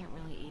that'll... I can't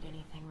really eat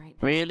anything right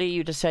now. Really?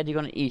 You just said you're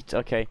gonna eat?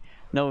 Okay.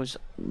 No,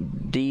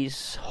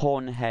 these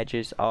horn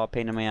hedges are a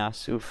pain in my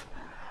ass. Oof.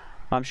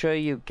 I'm sure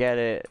you get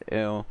it, you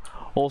know,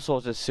 all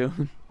sorts of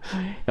soon.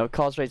 You know,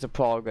 cause rates of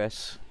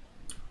progress.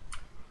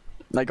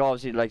 Like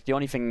obviously, like the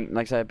only thing,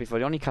 like I said before,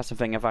 the only custom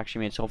thing I've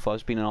actually made so far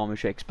has been an armor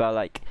tricks. But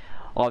like,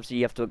 obviously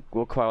you have to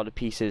acquire all the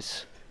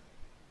pieces.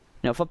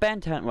 You know, for Ben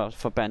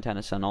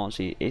Tennyson,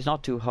 honestly, it's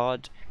not too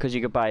hard because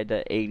you could buy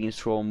the Aliens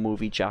Throne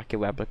movie jacket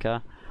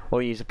replica,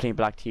 or use a plain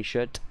black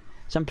T-shirt,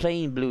 some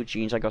plain blue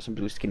jeans. I got some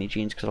blue skinny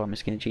jeans because I like my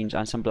skinny jeans,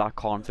 and some black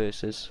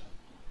Converses.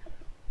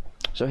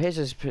 So his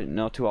is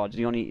not too hard.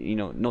 The only, you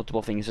know,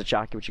 notable thing is a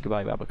jacket which you could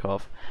buy a replica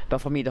of. But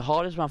for me, the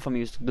hardest one for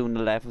me was doing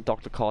the level of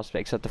Dr. Cosplay,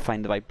 except to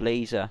find the right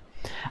blazer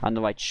and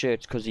the right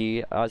shirts, because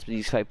he has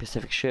these very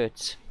specific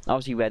shirts.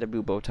 Obviously, red and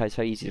blue bow ties,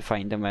 very easy to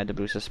find them. Red and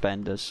blue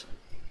suspenders.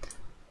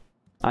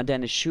 And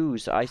then the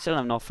shoes. I still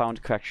have not found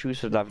the correct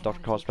shoes for the level of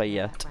Dr. Cosplay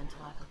yet.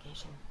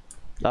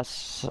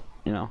 That's,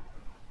 you know,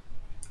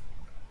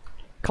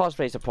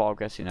 cosplay's a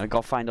progress. You know,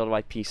 gotta find all the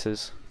right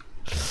pieces.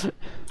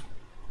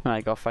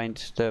 I gotta find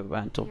the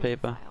rental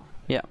paper.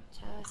 Yeah.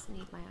 Just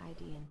need my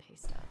ID and pay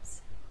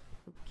stubs.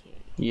 Okay.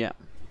 Yeah.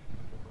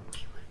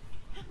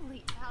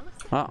 Emily,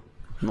 Allison. Oh,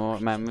 more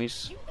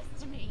memories. You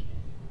listen to me.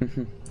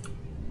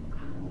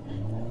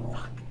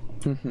 Fuck.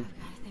 I've gotta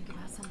think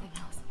about something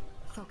else.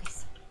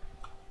 Focus.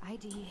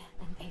 ID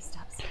and pay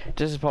stubs.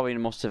 This is probably the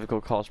most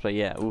difficult cosplay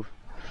yet. Ooh.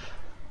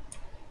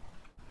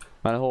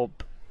 But I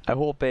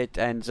hope it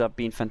ends up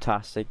being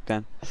fantastic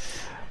then.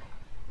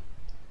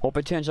 Hope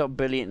it turns out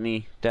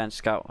brilliantly then,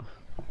 Scout.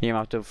 The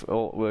amount of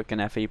work and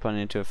effort you put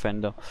into a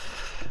fender.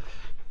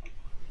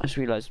 I just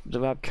realised the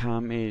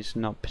webcam is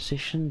not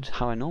positioned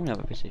how I normally have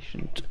it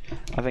positioned.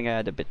 I think I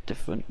had a bit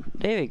different.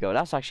 There we go,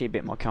 that's actually a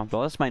bit more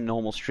comfortable. That's my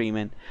normal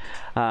streaming.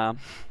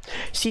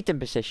 Seating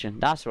position,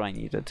 that's what I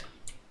needed.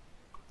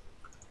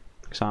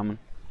 Examine.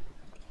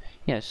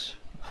 Yes,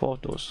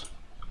 photos.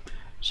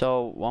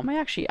 So, what am I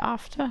actually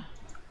after? I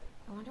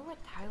wonder what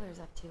Tyler's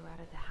up to out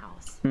of the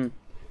house.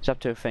 It's up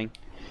to a thing.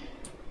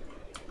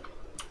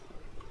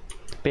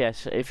 But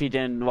yes, if you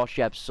didn't watch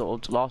the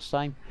episode last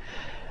time,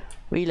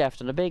 we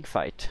left on a big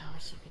fight. I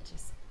wish you could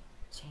just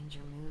change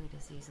your mood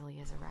as easily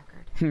as a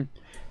record.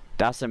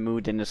 That's a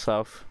mood in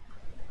itself.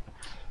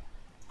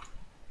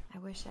 I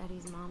wish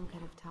Eddie's mom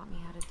could have taught me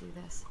how to do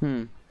this.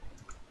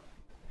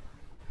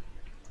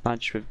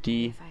 Lunch with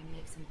D. If I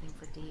make something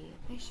for D,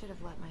 I should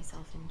have let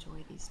myself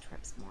enjoy these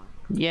trips more.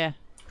 Yeah.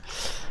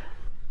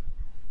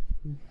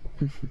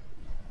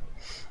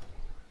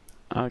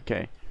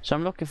 Okay, so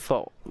I'm looking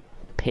for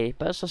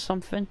papers or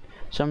something.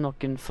 So I'm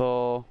looking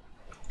for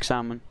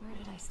examine. Where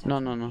did I stuff No.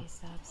 my pay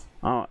stubs?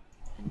 Oh,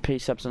 pay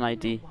stubs and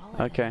ID.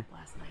 Okay.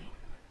 Last night.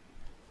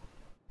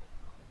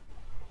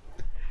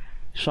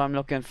 So I'm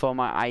looking for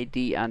my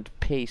ID and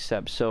pay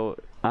stubs. So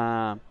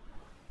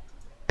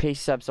pay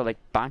stubs are like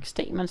bank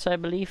statements, I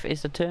believe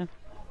is the term.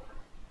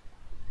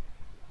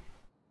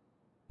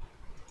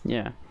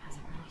 Yeah.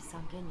 Hasn't really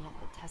sunk in yet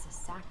that Tessa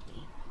sacked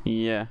me.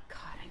 Yeah.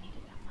 God, I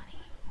needed that money.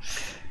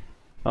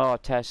 Oh,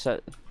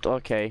 Tessa.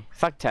 Okay.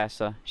 Fuck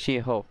Tessa. She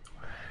a hoe.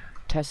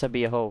 Tessa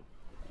be a hoe.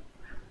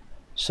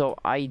 So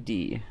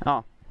ID.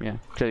 Oh, Yeah,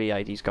 clearly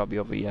ID's gotta be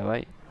over here,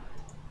 right?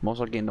 Most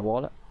likely in the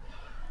wallet.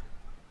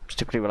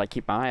 Particularly where I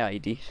keep my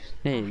ID.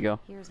 There you go.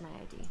 Here's my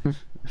ID.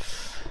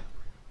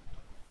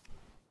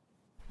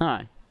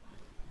 Alright.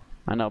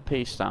 I know,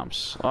 P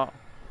stamps. Oh.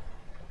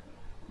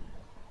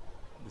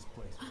 This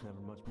place was never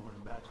much more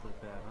than bachelor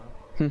pad,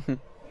 huh?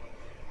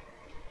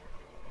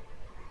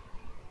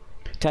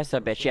 Tessa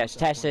a bitch, yes,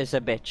 Tessa is a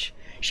bitch.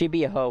 She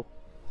be a hoe.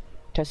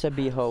 Tessa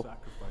be a hoe.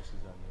 Sacrifices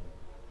I made.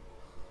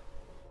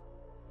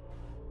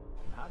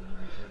 How do you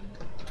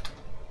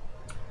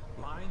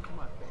even lying to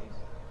my face?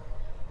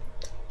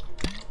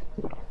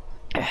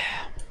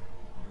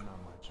 You're not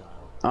my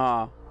child.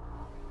 Ah.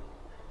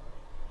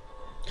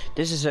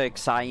 This is her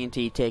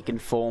anxiety taking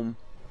form.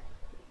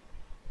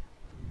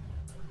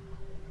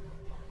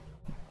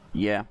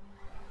 Yeah.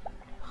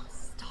 Oh,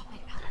 stop it,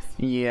 Alice.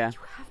 Yeah. You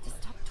have to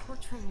stop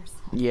torturing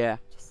yourself. Yeah.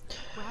 Just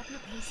grab your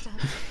pay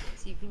stubs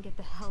so you can get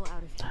the hell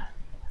out of here.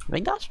 I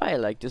think that's why I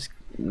like this.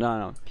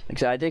 No.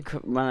 Like I did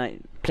when I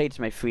played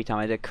to my free time.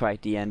 I did cry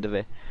at the end of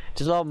it.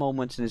 There's a lot of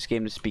moments in this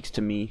game that speaks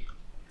to me.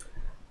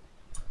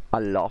 A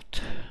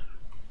lot.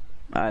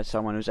 As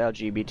someone who's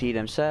LGBT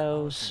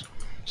themselves,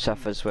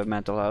 suffers with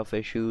mental health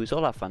issues,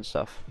 all that fun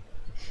stuff.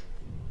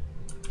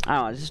 I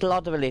don't know. There's a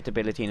lot of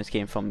relatability in this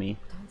game from me.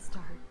 Don't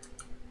start.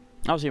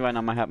 Obviously, right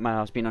now my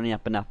health's been on the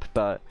up and up,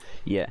 but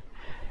yeah.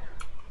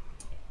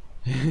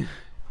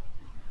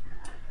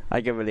 I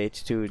can relate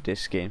to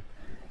this game.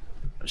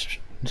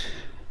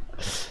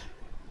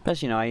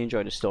 Plus, you know, I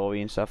enjoy the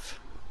story and stuff.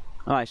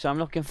 Alright, so I'm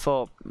looking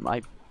for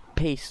my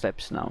pay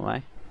slips now,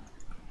 right?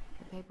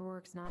 The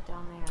paperwork's not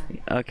down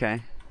there.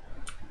 Okay.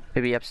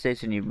 Maybe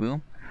upstairs in your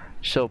room.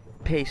 So,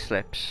 pay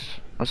slips.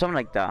 Or something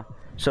like that.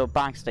 So,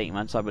 bank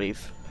statements, I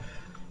believe.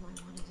 I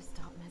wanted to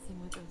stop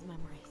messing with those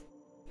memories,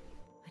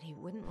 but he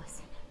wouldn't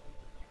listen.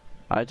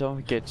 I don't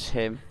think it's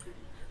him.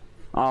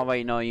 Oh,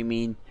 wait, no, you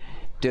mean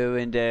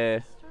doing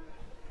the...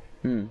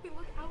 We look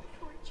out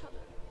for each other.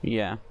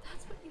 Yeah.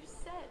 That's what you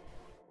said.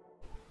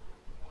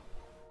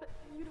 But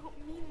you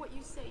don't mean what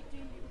you say, do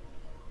you?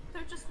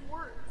 They're just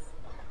words.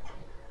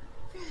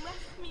 You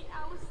left me,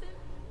 Allison,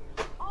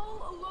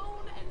 all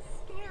alone and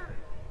scared.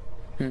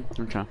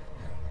 Okay.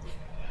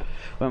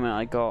 Wait a minute,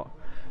 I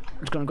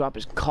was gonna grab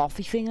this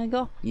coffee thing I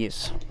got?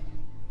 Yes.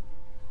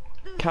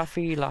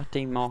 Cafe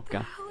latte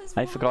mocha.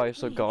 I forgot I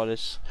also got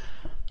this.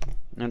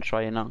 I'm gonna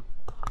try it now.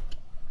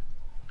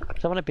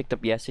 Someone I picked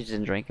up yesterday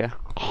didn't drink it.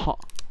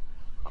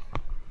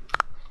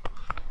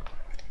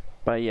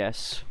 But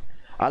yes.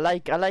 I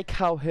like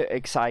how her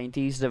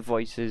anxieties, the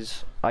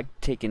voices are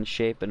taking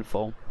shape and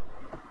form.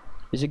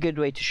 It's a good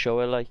way to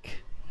show it,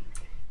 like.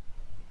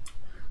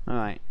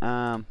 Alright,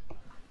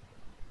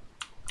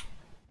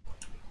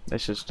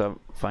 this is the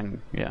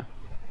thing, yeah.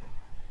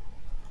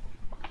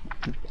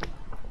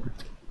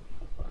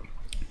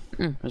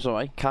 It's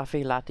alright.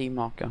 Cafe latte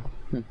mocha.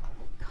 God,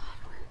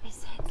 where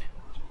is it?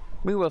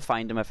 We will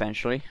find him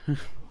eventually.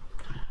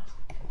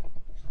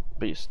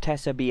 Please,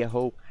 Tessa be a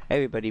hoe.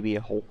 Everybody be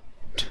a hoe.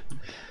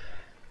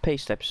 Pay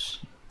slips.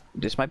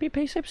 This might be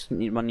pay slips.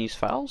 Need one of these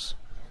files.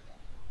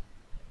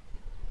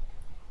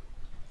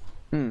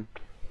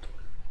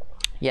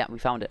 Yeah, we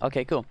found it.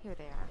 Okay, cool. Here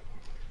they are.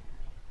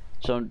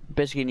 So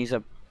basically, needs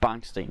a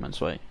bank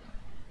statements, right?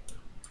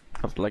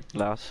 Of like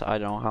last, I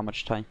don't know how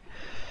much time.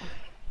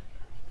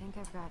 I think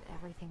I've got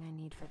everything I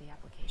need for the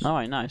application.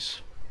 Alright,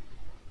 nice.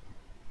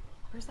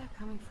 Where's that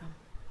coming from?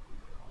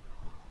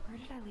 Where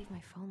did I leave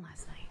my phone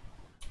last night?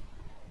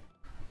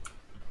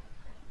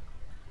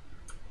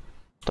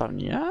 Done,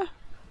 yeah?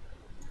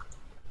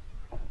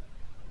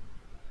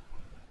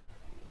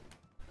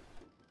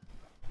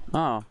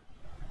 Oh.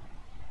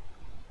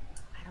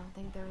 I don't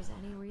think there was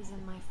any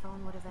reason my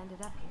phone would have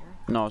ended up here.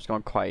 No, it's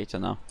gone quieter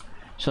now.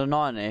 So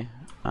not in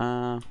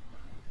here.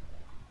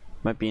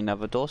 Might be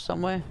another door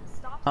somewhere.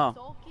 Stop Oh.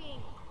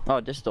 sulking.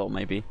 Oh, this door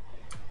maybe.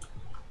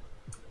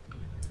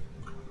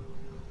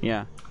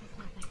 Yeah.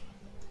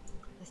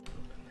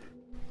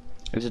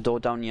 There's a door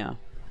down here.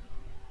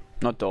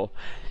 Not door.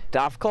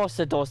 Of course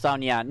the door's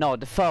down here. No,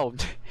 the phone.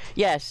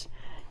 Yes.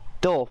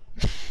 Door.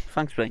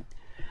 Thanks, Blaine.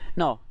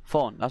 No,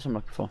 phone. That's what I'm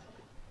looking for.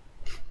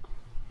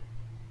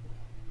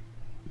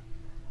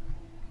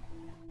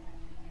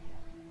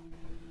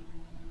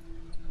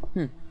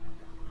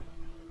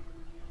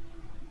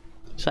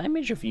 So I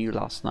image of you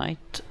last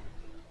night.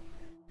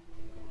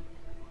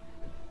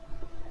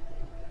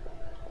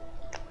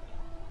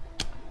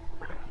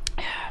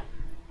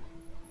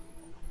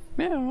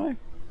 Yeah, alright.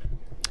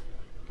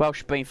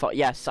 Welsh brain thought.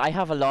 Yes, I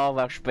have a lot of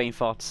Welsh brain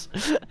thoughts.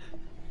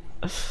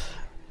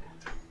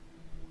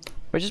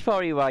 Which is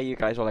probably why you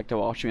guys will like to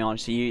watch me,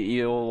 honestly.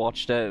 You'll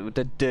watch the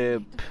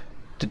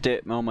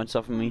derp moments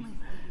of me.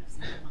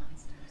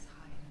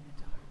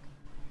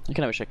 I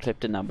kinda wish I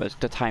clipped it now, but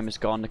the time is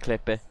gone to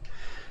clip it.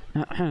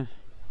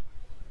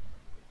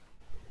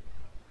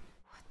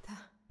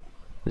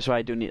 This is why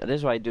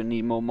I do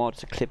need more mods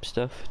to clip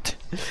stuff.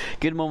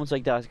 Good moments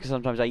like that, because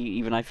sometimes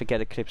I forget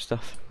to clip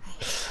stuff.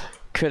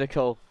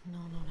 Critical. No.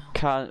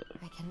 Can't.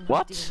 I cannot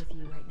What? deal with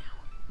you right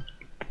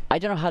now. I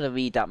don't know how to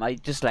read that. My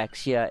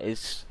dyslexia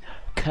is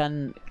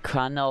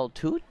Canal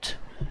Toot?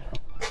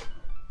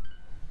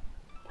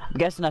 I'm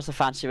guessing that's a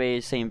fancy way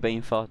of saying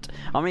bean fart.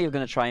 I'm not even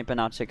gonna try and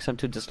pronounce it because I'm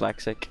too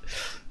dyslexic.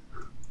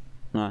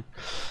 No.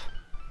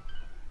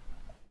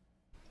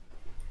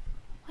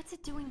 What's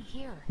it doing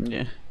here?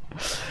 Yeah.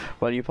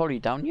 Well, you're probably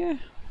down here.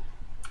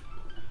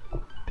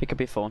 Pick up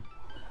your phone.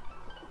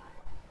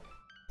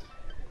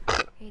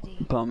 Hey, Dee.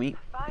 Bummy.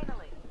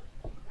 Finally.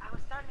 I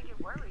was starting to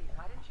get worried.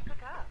 Why didn't you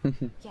pick up?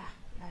 Yeah,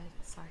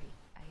 sorry.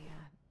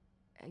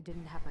 I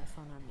didn't have my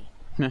phone on me.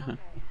 Okay.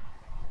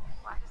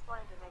 Well, I just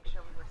wanted to make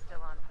sure we were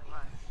still on for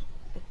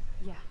lunch.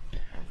 Yeah,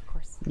 of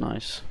course.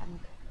 Nice. I'm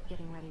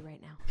getting ready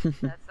right now.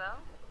 That's so?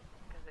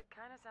 Because it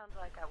kind of sounds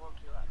like I woke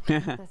you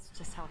up. That's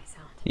just how I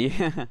sound.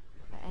 Yeah.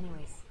 But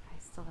anyways, I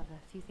still have a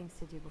few things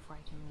to do before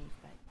I can leave,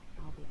 but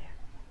I'll be there.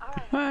 All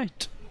right.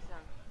 Right. See you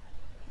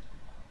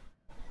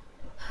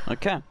soon.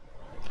 Okay.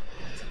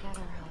 Get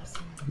together,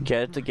 Allison.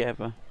 Get it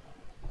together.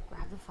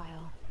 Grab the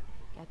file,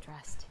 get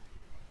dressed,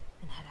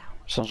 and head out.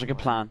 Sounds like a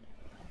plan.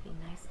 It'd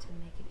be nice to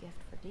make a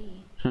gift for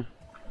Dee. Huh.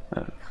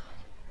 God,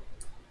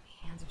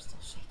 my hands are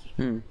still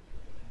shaking.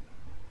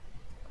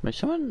 May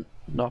someone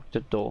knock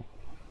the door?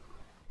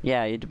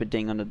 Yeah, you did a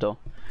ding on the door.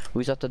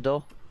 Who's at the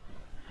door?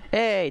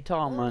 Hey,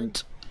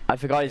 Torment. I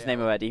forgot his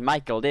name already.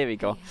 Michael, there we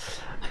go.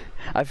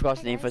 I forgot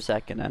his name for a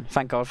second then.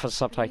 Thank God for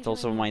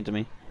subtitles reminding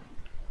me.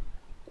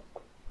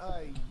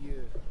 I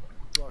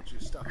brought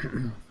your stuff in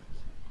the office.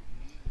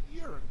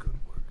 You're a good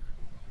worker.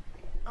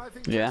 I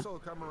think Tessa will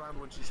come around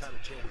when she's had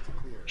a chance to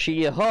clear it.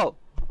 She a hoe.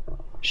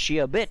 She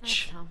a Thanks,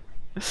 bitch. Tom.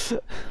 Thanks.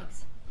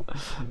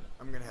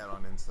 I'm gonna head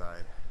on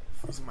inside.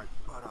 Freezing my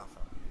butt off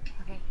out here.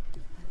 Okay,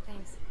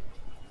 thanks.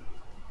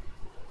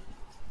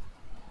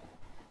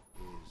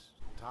 Is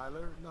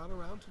Tyler not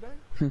around today?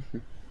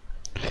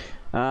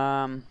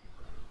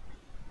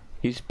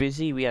 He's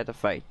busy. We had a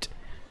fight.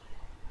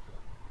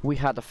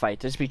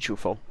 Let's be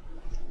truthful.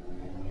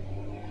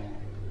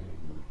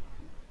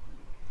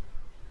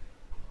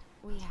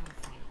 We had a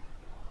fight.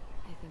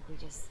 I think we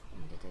just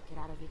needed to get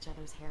out of each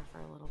other's hair for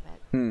a little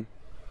bit.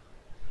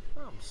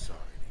 I'm sorry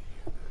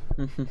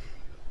to hear that.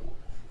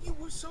 You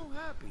were so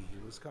happy he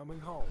was coming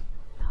home.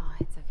 Oh,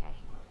 it's okay.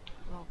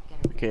 We'll get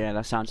it. Okay, yeah,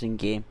 that sounds in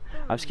game.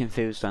 I was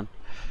confused then.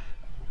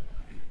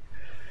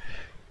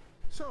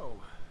 So,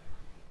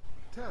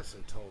 Tessa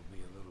told me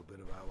a little bit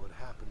about what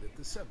happened at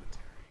the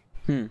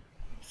cemetery.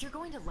 If you're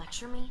going to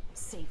lecture me,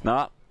 save it.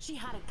 No, She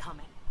had it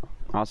coming.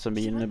 also She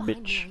being a went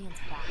behind bitch. Marion's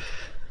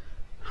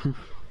back.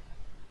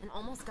 And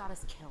almost got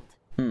us killed.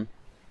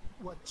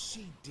 What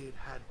she did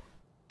had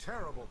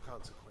terrible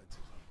consequences.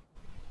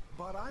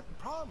 But I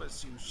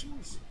promise you, she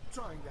was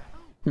trying to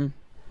help.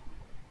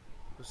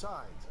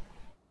 Besides,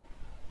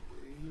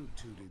 you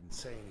two didn't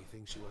say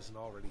anything she wasn't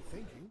already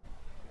thinking.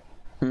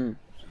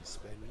 She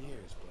spent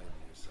years blaming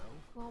herself.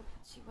 Well,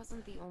 she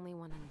wasn't the only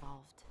one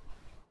involved.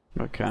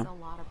 Okay. There's a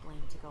lot of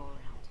blame to go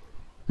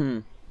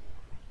around.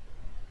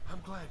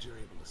 I'm glad you're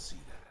able to see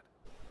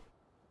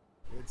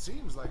that. It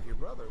seems like your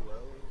brother,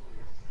 well,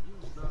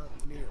 he's not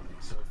nearly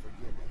so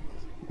forgiving,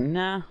 is he?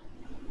 Nah.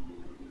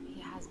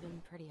 He has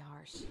been pretty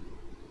harsh.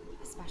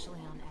 Especially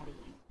on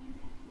Eddie.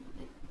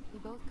 But we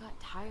both got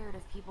tired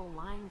of people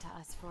lying to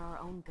us for our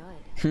own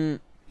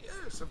good.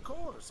 Yes, of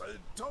course.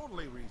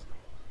 Totally reasonable.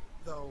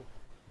 Though,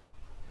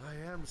 I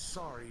am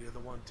sorry you're the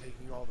one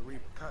taking all the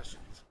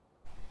repercussions.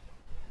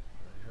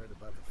 I heard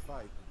about the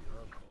fight with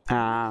your uncle.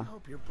 I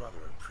hope your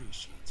brother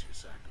appreciates your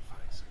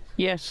sacrifices.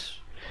 Yes.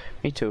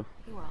 Me too.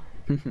 He will.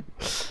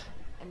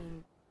 I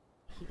mean,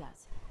 he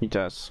does. He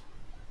does.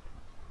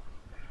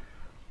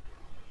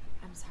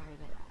 I'm sorry,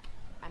 but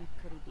I'm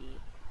pretty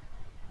beat.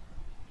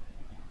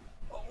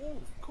 Oh,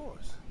 of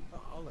course.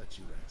 I'll let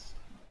you rest.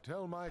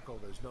 Tell Michael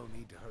there's no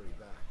need to hurry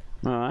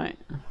back. Alright.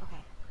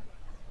 Okay.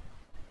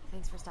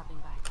 Thanks for stopping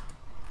by.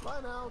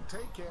 Bye now.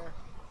 Take care.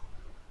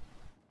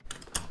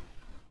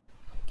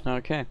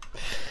 Okay.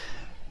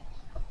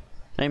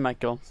 Hey,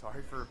 Michael.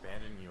 Sorry for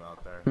abandoning you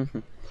out there.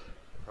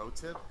 Pro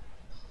tip,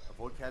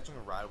 avoid catching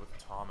a ride with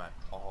Tom at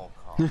all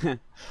costs.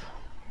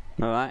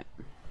 Alright.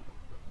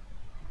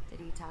 Did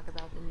he talk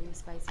about the new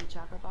spicy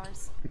chocolate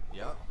bars?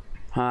 Yep.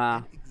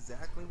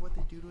 Exactly what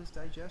they do to his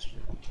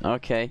digestion.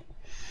 Okay.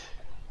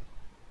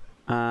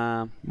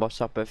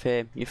 What's up with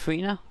him? You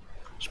free now?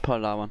 Just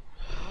pull that one.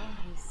 Well,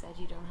 he said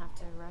you don't have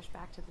to rush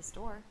back to the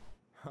store.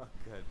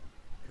 Good.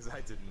 Because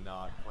I did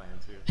not plan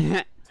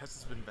to.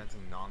 Tessa's been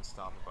venting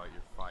non-stop about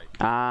your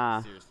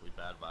fight. Seriously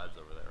bad vibes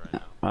over there right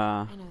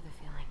now. I know the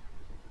feeling.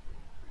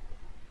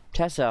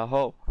 Tessa a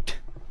hoe.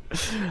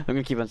 I'm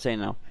gonna keep on saying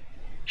now.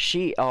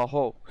 She a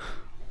hoe.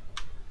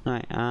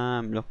 Right,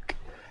 look.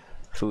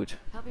 Food.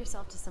 Help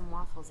yourself to some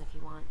waffles if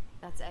you want.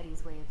 That's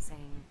Eddie's way of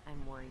saying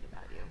I'm worried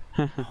about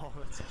you. Oh,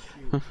 that's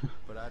cute.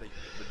 But I had a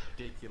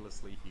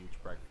ridiculously huge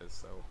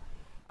breakfast, so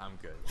I'm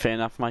good. Fair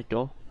enough,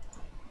 Michael.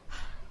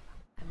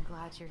 I'm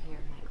glad you're here,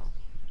 Michael.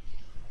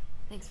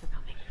 Thanks for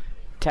coming.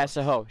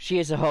 Tessa a hoe. She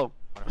is a hoe.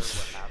 I heard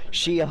what happened.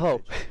 She a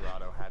hoe.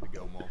 Grotto had to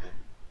go mobile.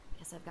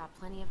 Yes, Plus, I've got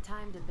plenty of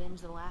time to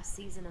binge the last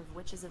season of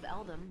Witches of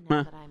Eldom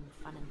now that I'm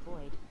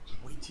unemployed.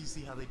 Wait till you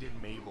see how they did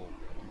Mabel.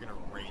 You're gonna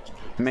rage.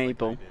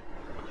 Mabel.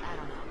 I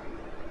don't know.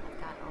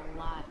 I've got a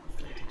lot of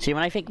free time. See,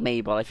 when I think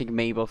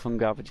Mabel from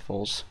Gravity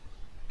Falls.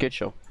 Good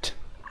show.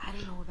 I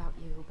don't know about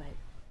you, but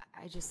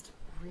I just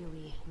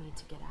really need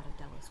to get out of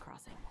Delos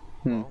Crossing.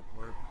 Well,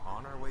 we're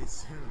on our way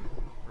soon,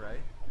 right?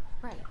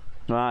 Right.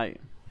 Right.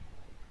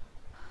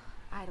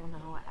 I don't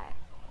know.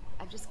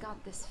 I've just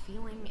got this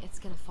feeling it's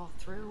gonna fall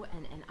through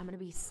and I'm gonna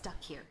be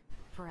stuck here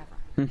forever.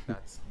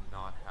 That's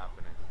not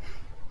happening.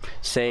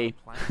 Say.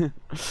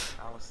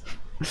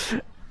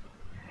 Allison.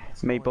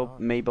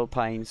 Mabel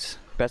Pines,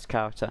 best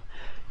character.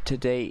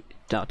 Today,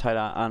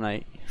 Tyler and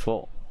I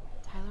thought.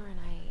 Tyler and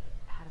I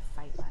had a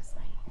fight last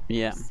night.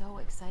 Yeah. I was so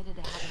excited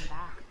to have him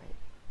back, but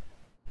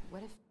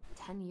what if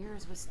 10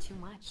 years was too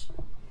much?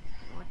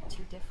 Or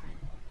too different?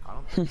 I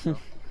don't think so.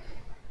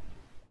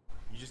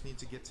 You just need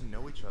to get to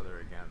know each other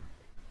again.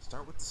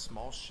 Start with the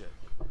small shit.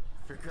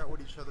 Figure out what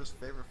each other's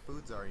favorite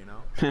foods are, you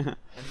know? And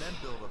then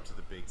build up to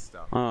the big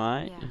stuff.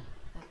 Alright. Yeah,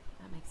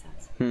 that makes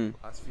sense.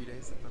 Last few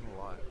days have been a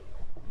lot.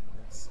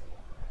 It's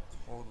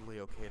totally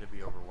okay to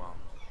be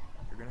overwhelmed.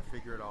 You're gonna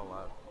figure it all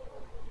out.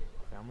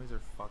 Families are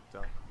fucked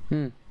up.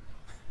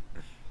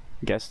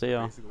 Guess they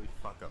are. Basically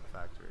fuck up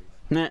factories.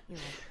 Nah. You're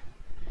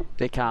right.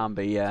 They can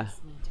be, yeah.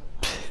 Just need to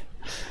relax.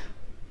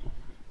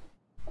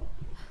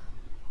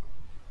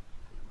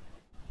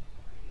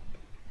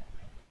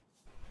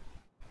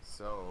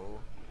 So,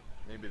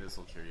 maybe this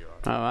will cheer you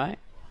up. Alright.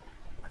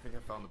 I think I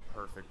found the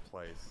perfect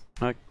place.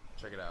 Okay.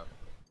 Check it out.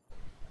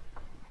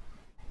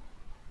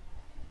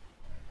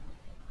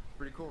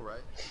 Pretty cool,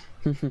 right?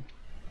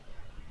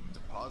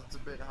 Deposit's a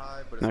bit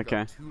high, but it's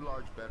got 2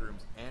 large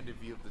bedrooms and a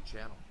view of the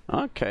channel.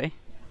 Okay.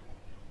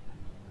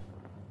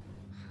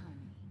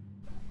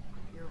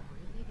 You're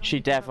really She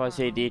going to definitely has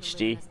our home to live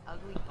ADHD. in this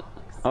ugly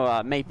box?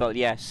 Oh, Maple,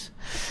 yes.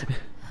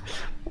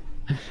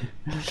 Oh,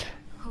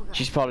 God.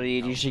 She's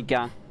probably ADHD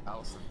gang.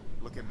 Allison,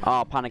 look at me.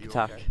 Oh, panic You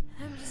attack. okay?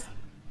 I'm just,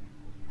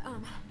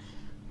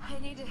 I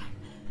need to,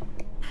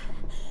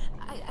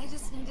 I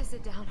just need to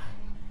sit down.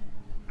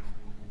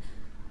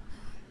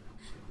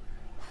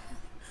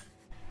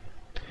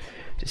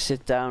 Just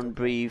sit down,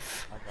 breathe,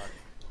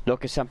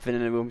 look at something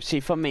in the room. See,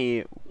 for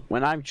me,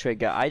 when I'm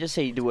triggered, I just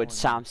say the word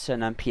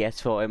Samsung and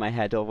PS4 in my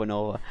head over and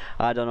over.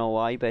 I don't know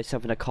why, but it's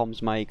something that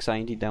calms my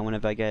anxiety down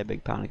whenever I get a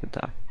big panic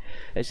attack.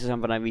 This is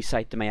something I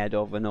recite in my head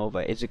over and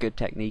over. It's a good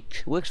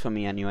technique. Works for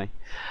me anyway.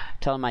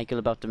 Tell Michael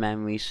about the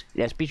memories.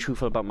 Yes, be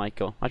truthful about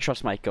Michael. I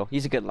trust Michael.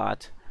 He's a good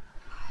lad.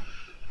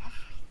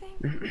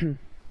 Everything.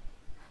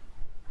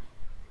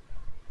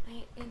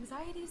 My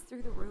anxiety's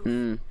through the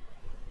roof.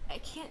 I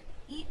can't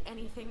eat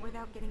anything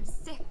without getting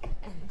sick,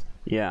 and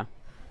Yeah.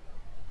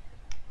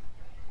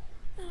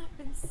 I've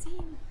been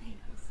seeing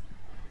things.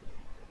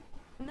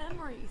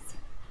 Memories.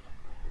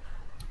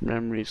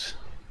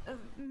 Of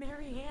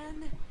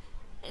Marianne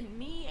and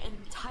me and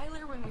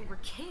Tyler when we were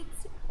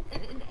kids,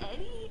 and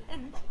Eddie,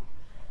 and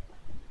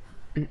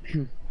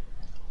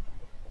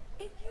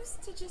it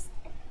used to just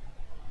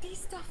be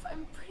stuff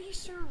I'm pretty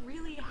sure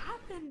really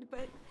happened,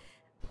 but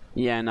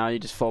Yeah, now you're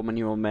just forming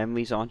your own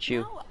memories, aren't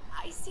you? now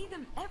I see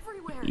them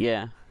everywhere.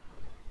 Yeah.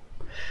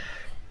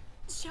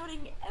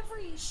 Shouting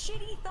every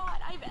shitty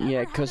thought I've ever Yeah,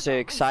 had because the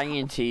about myself.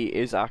 anxiety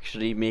is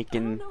actually I don't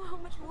making know how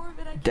much more of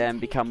it I can them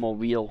take. become more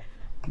real.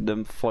 The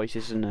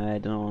voices in their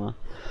head and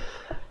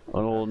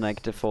all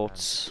negative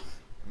thoughts.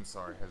 I'm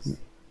sorry, has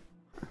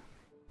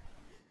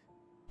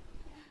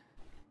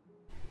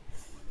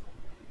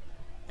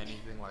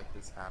anything like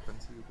this happened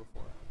to you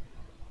before?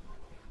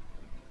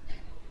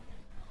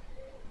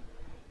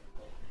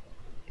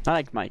 I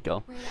like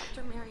Michael. Right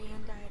after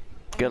Marianne died,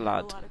 I Good had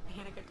lad. a lot of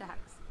panic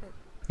attacks, but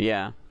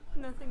Yeah.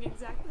 nothing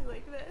exactly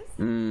like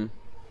this.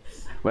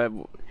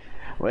 Well,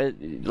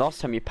 last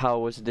time your power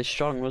was this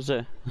strong, was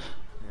it? Here,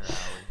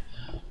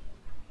 Allie.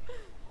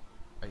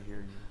 I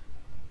hear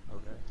you.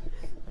 Okay.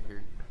 I hear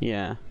you.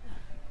 Yeah.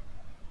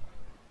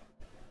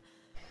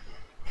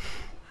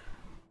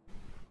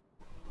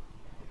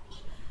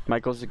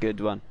 Michael's a good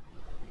one.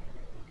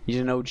 He's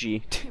an OG.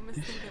 You must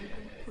think I'm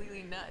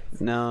completely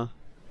nuts. No. No.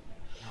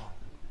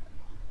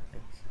 I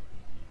think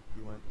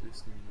you went through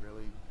some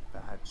really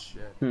bad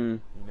shit. You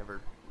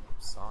never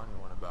saw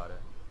anyone about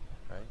it,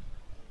 right?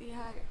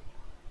 Yeah,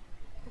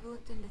 I've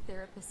looked into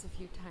therapists a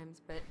few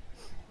times, but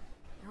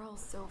they're all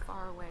so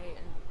far away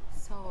and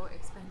so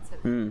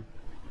expensive.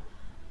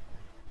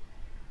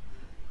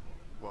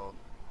 Well,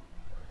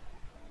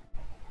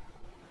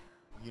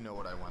 you know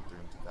what I went through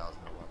in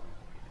 2011.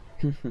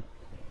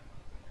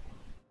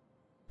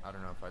 I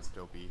don't know if I'd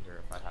still be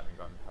here if I hadn't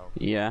gotten help.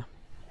 Yeah.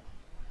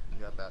 You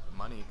got that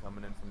money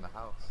coming in from the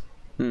house.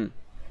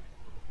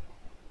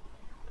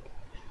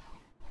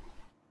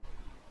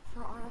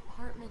 For our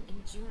apartment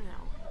in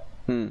Juneau.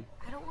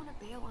 I don't want to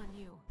bail on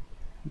you.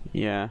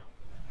 Yeah.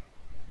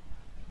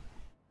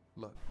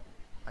 Look,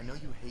 I know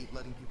you hate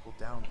letting people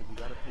down, but you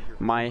gotta put your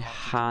My own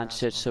oxygen hand mask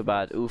sits on so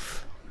bad. first.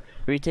 Oof.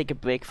 We take a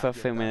break for a I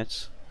get few that.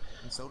 minutes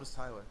And so does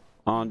Tyler.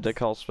 on the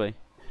cosplay.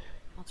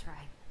 I'll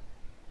try.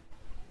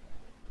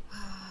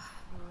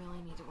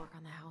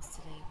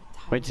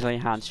 Wait till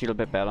your hands feel a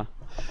bit better.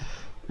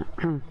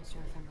 I'm not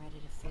sure if I'm ready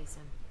to face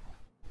him.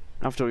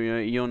 After all,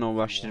 you're no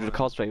rush to do the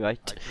cosplay,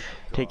 right?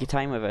 Take your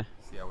time with it.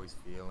 See how he's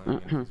feeling and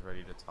if he's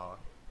ready to talk.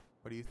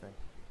 What do you think?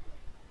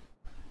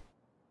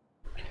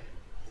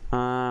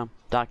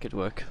 That could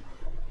work.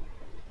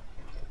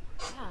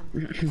 Yeah,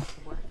 that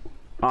could work.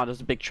 Oh,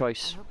 there's a big I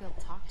choice. hope he'll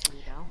talk to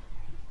you, though.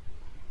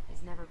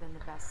 He's never been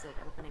the best at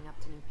opening up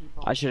to new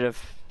people. I should have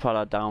put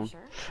that down. Sure?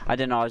 I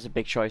didn't know it was a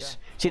big choice.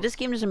 See, this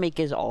game doesn't make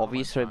it as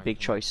obvious for big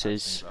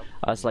choices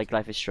as like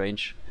Life is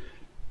Strange.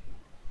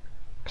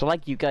 Cause I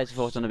like you guys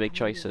vote on the big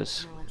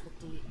choices.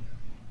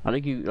 I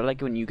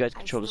like when you guys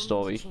control the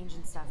story. Change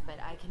and stuff, but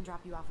I can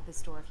drop you off at the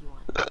store if you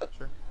want.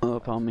 Sure. Oh,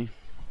 pardon me.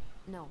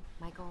 No,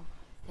 Michael,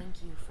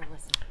 thank you for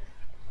listening.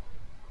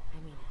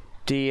 I mean it.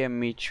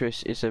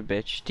 Demetris is a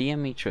bitch.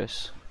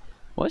 Demetris.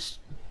 What's...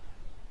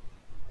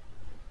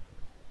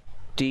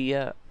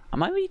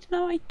 am I reading that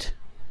right?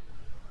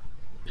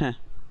 Huh.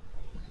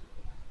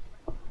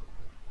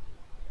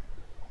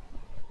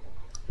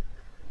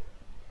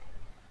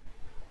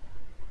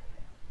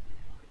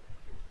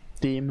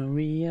 Dear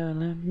Maria,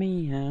 let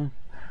me out.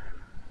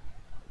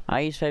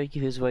 I is very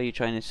confused what you're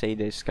trying to say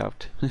there,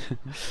 Scout.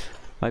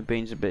 My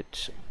brain's a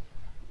bit...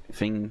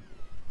 thing.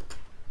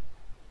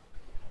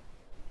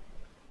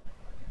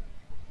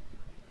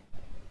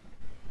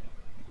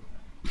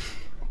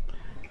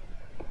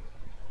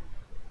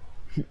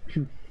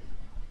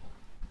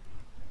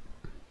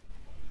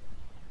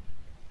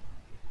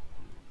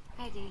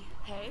 Hi, Dee.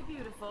 Hey,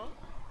 beautiful.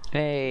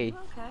 Hey. You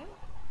okay?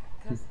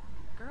 Cause,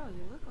 girl,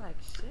 you look like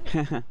shit.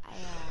 I,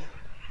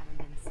 haven't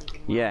been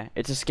sleeping well. Yeah,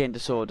 it's a skin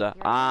disorder.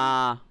 You're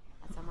Ah.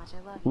 That's how much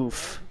I love you.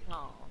 Oof.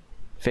 Oh.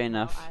 Fair Well,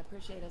 enough. I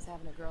appreciate us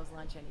having a girls'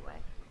 lunch anyway.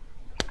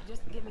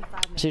 Just give me 5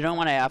 minutes. So you know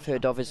what I have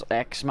heard of is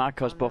eczema,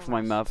 because both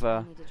my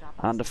mother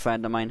and a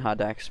friend of mine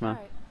had eczema.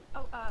 Alright.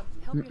 Oh,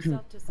 help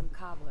yourself to some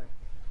cobbler.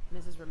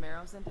 Mrs.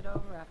 Romero sent it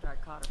over after I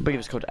caught her. I believe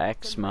it's flat. called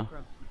It's in the eczema. break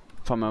room.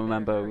 From I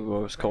remember Better hurry. what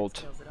it was Rex called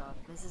kills it off.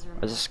 Mrs. as a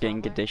Romero skin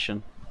Cobbler?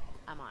 condition.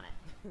 I'm on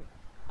it.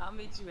 I'll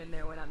meet you in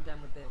there when I'm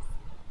done with this.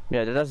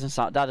 Yeah, that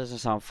doesn't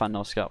sound fun,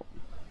 no, Scout.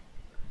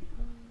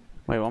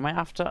 Wait, what am I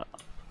after?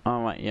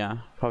 Oh right, yeah,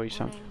 probably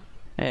some. Morning.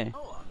 Hey,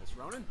 Oh, Miss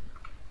Ronan.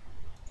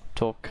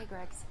 talk. Hey,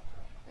 Gregs.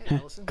 Hey,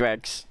 Allison.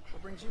 Greg's.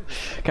 What brings you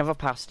here? Can I have a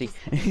pasty?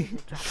 Needed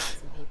to drop off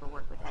some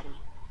paperwork with Eddie.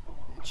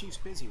 The chief's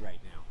busy right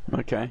now.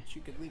 Okay, She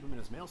could leave him in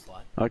his mail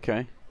slot.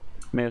 okay.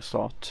 Mail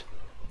slot.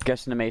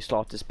 Guessing the mail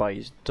slot is by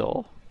his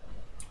door.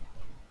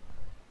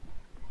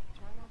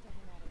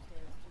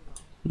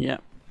 Yeah.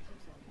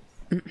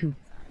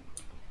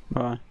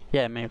 Alright.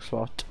 Yeah, mail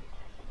slot.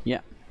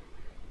 Yeah.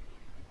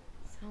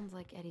 Sounds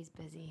like Eddie's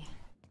busy.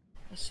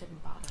 I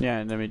shouldn't bother.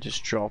 Yeah, let me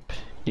just drop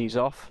these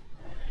off.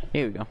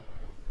 Here we go.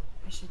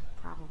 I should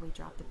probably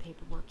drop the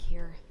paperwork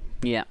here.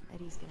 Yeah.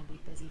 Eddie's gonna be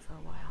busy for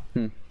a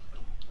while.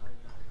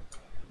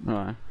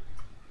 Alright.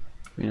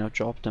 We now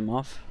drop them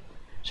off.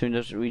 Soon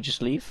as we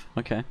just leave?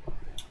 Okay.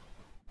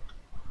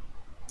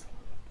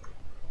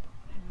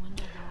 I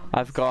wonder how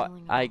I've he's got,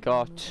 feeling I about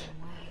got moving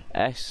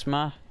away.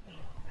 asthma,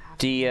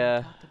 Haven't really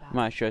talked about it.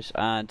 mattress,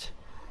 and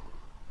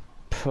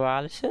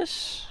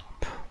paralysis?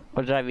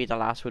 Or did I read the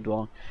last word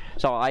wrong?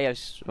 So I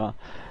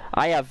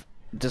have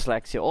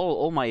dyslexia.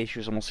 All my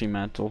issues are mostly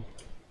mental.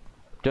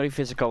 The only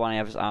physical one I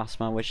have is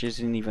asthma, which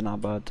isn't even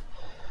that bad.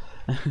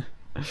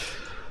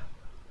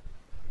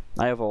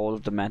 I have all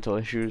of the mental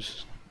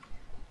issues.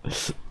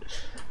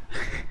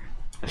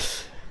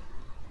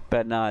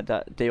 But nah,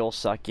 they all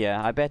suck,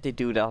 yeah. I bet they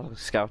do that,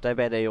 Scout. I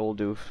bet they all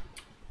do.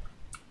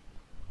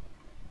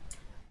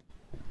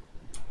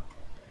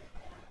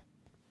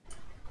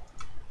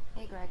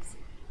 Hey, Gregs.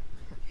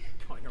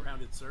 Going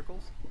around in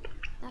circles?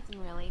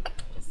 Nothing really.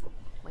 Just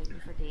waiting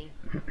for Dee.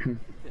 Then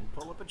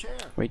pull up a chair.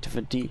 Wait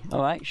for D.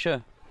 Alright,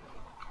 sure.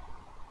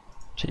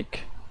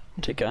 Take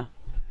her.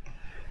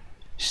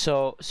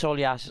 So,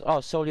 psoriasis. Oh,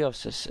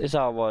 scoliosis. Is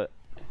that what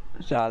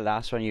that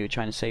last one you were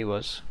trying to say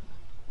was?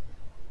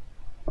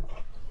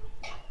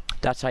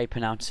 That's how you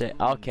pronounce it.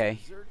 Okay.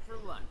 Dessert for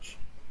lunch.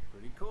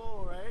 Pretty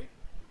cool, right?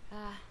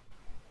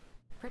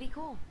 Pretty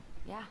cool.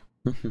 Yeah.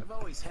 I've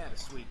always had a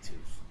sweet tooth.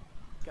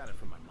 Got it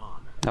from my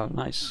mom. Oh,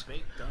 nice.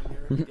 Baked darn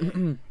near every day.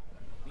 Means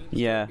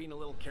Yeah. being a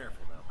little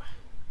careful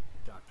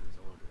though. Doctor's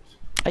orders.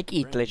 I can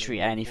eat literally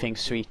anything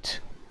sweet.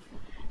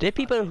 There are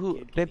people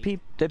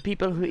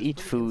who eat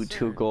food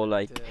who go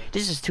like,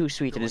 this is too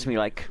sweet, and it's me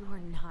like, You are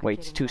not wait,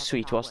 getting too that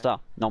sweet. without What's it. that?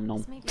 Nom nom.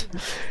 This may be the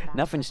most bad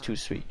Nothing's one. too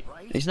sweet.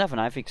 There's nothing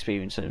I've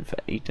experienced in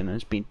eating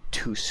has been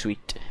too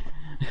sweet.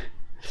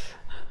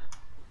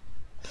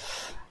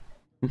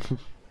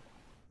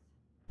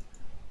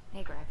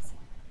 Hey, Gregs.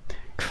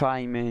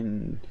 Crime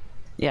in...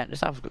 Yeah,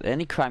 there's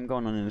any crime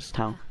going on in this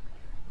town.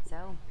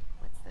 So,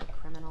 what's the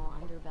criminal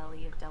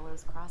underbelly of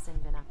Delos Crossing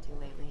been up to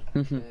lately?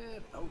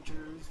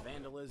 Poachers,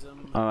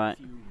 vandalism, Alright. a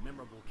few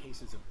memorable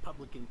cases of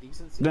public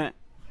indecency. But,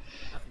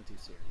 Nothing too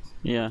serious.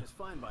 yeah. Just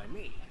fine by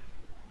me.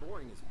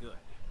 Boring is good.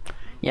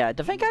 Yeah, I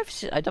don't think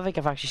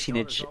I've actually seen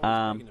Daughter's it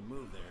always begging to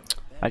move there,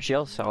 but that a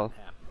jail does cell not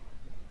happen.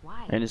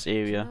 Why? in this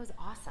area. Juneau's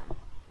awesome.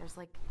 There's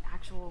like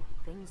actual actual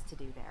things to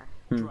do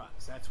there.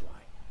 Drugs, that's why.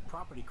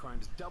 Property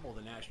crime's double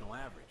the national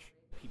average.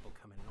 People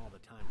coming in all the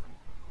time from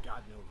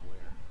God knows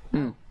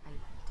where. I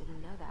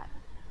didn't know that.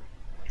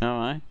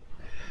 Alright.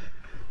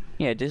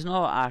 Yeah, there's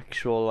no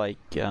actual, like,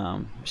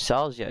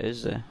 cells yet,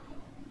 is there?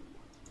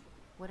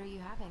 What are you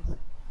having?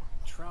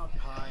 Trout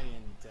pie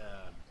and,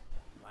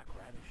 black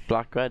radish.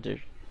 Black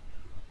radish.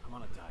 I'm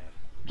on a diet.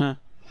 Huh.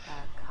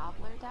 A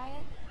cobbler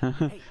diet?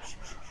 Hey, shh,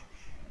 shh, shh.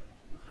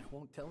 I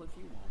won't tell if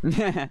you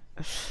won't.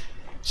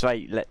 That's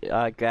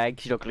right,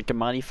 Greg, you look like a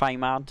mighty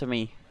man to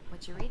me.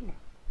 What you reading?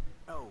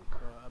 Oh,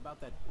 about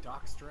that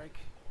dock strike?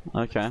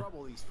 Okay. The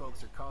trouble these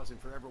folks are causing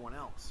for everyone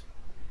else.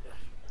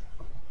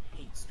 Ugh.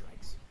 Hate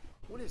strikes.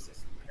 What is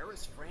this,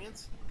 Paris,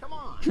 France? Come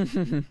on! It's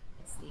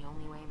the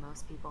only way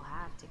most people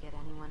have to get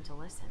anyone to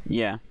listen.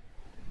 Yeah.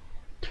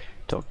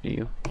 Talk to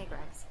you. Hey,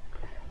 Gregs.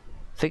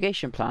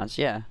 Vacation plans,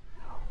 yeah.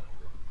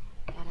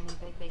 Got any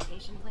big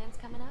vacation plans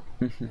coming up?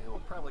 Yeah, we'll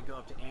probably go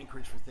up to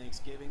Anchorage for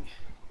Thanksgiving.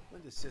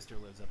 Linda's sister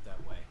lives up that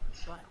way.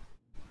 But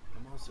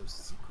I'm also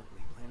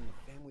secretly planning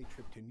a family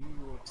trip to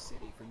New York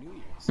City for New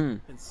Year's.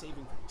 Been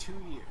saving for 2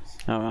 years.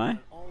 Alright.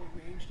 All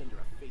arranged under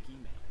a fake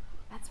email.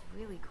 That's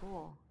really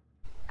cool.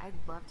 I'd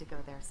love to go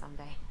there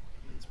someday.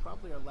 It's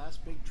probably our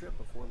last big trip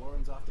before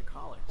Lauren's off to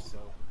college,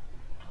 so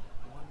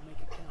I want to make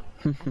it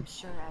count. I'm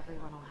sure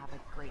everyone will have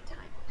a great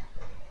time.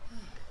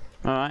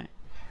 Alright.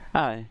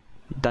 Alright.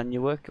 Done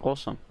your work?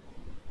 Awesome.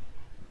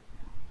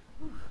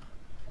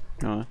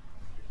 Alright.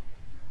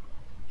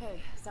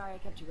 Hey, sorry I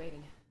kept you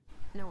waiting.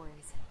 No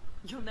worries.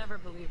 You'll never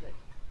believe it.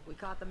 We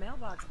caught the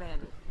mailbox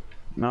bandit.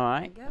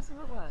 Alright. And guess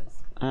who it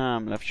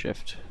was? Left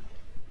shift.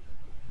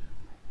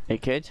 Hey,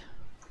 kid.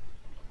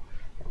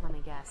 Let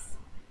me guess.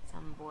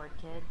 Some bored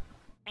kid?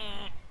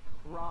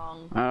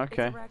 Wrong.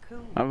 Okay. It's a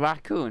raccoon. A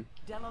raccoon.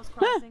 Delos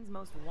Crossing's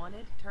most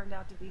wanted turned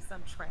out to be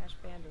some trash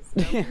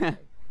bandit.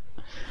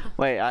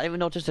 Wait, I even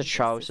noticed the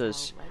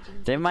trousers. how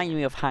legends They remind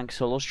me of Hank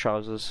Solo's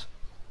trousers.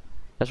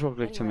 That's what it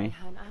looked to me.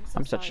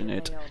 I'm such a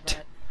nerd.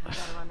 But I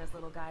gotta run this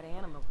little guy to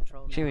Animal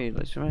Control now. Jimmy,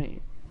 that's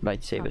right.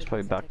 Lightsaber's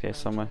probably back there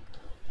somewhere.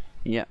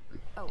 Yeah.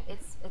 Oh,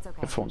 it's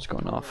okay. The phone's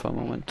going off for a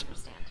moment. I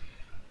understand.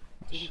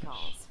 Duty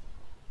calls.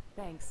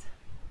 Thanks.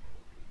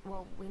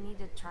 Well, we need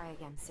to try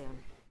again soon.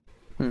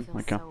 I feel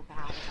okay. so bad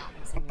about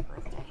missing your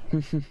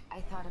birthday.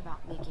 I thought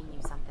about making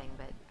you something,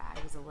 but I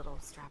was a little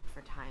strapped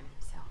for time,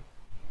 so...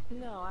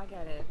 No, I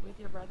get it. With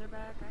your brother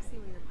back, I see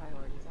what your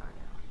priorities are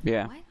now.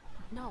 Yeah. What?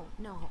 No,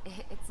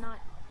 it's not...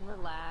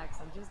 Relax,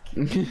 I'm just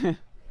kidding.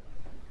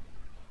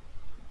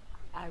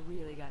 I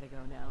really gotta go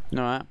now.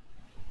 Alright.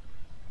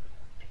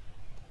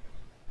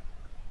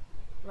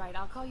 Right,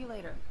 I'll call you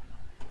later.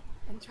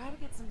 And try to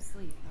get some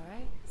sleep,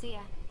 alright? See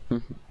ya.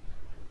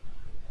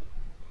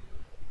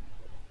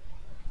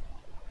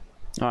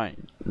 Alright,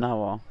 now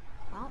what?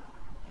 Well,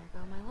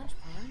 there go my lunch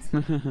plans.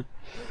 Wait, your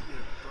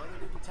brother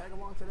didn't tag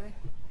along today?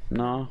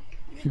 No.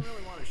 He didn't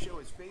really want to show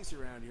his face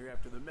around here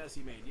after the mess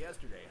he made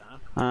yesterday,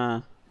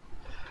 huh?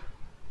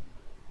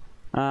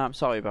 I'm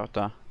sorry about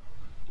that.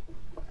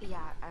 Yeah,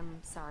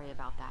 I'm sorry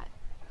about that.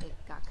 It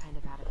got kind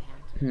of out of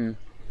hand.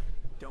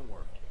 Don't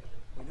worry.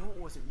 We know it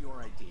wasn't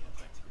your idea,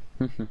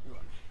 but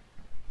look,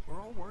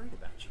 we're all worried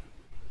about you.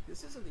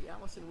 This isn't the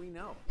Allison we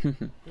know.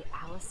 The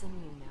Allison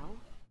you know?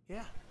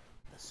 Yeah,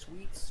 the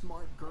sweet,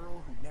 smart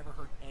girl who never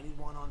hurt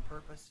anyone on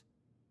purpose.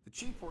 The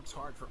chief works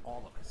hard for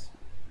all of us.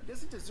 He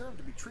doesn't deserve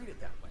to be treated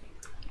that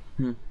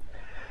way.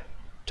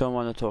 Don't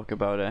want to talk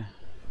about it.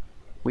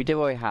 We did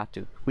what we had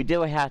to. We did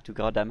what we had to,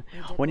 goddamn.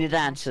 We need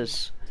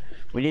answers.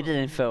 We needed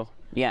info.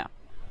 Yeah.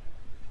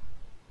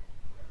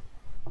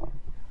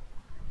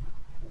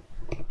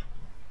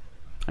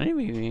 I didn't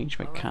rearrange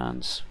my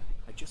cans.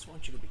 I just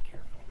want you to be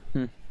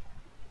careful.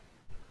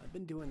 I've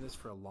been doing this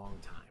for a long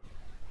time.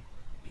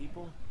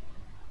 People,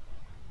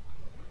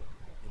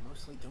 they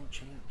mostly don't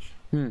change.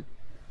 Even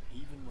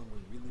when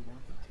we really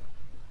want them to.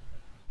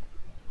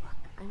 Look,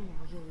 I'm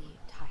really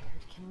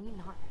tired. Can we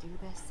not do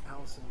this?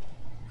 Allison,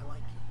 I like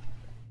you.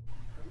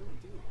 I really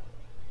do.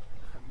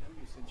 I've known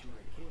you since you were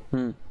a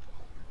kid.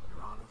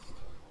 You're honest,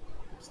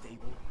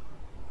 stable,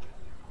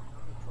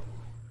 not a trouble.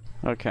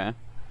 Okay.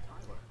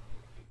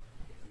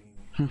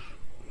 Tyler.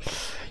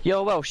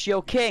 Yo, Welsh,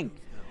 yo, King.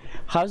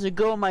 How's it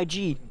going, my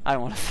G? I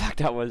don't want to fuck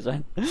that was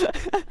then.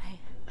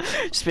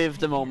 Spit of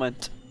the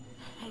moment.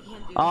 I can't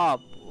do Ah,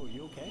 Oh,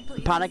 you okay?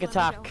 Please panic let me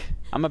attack. go.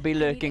 I'm gonna be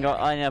lurking.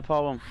 I need a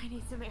problem. I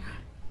need some air.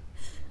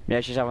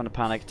 Yeah, she's having a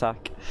panic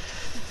attack.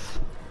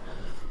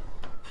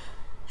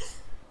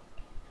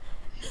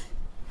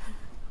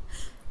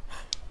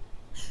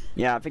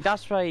 Yeah, I think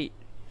that's right.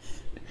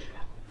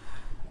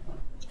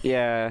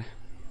 Yeah.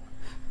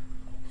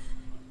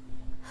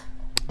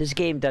 This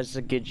game does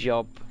a good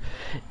job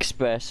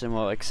expressing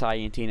what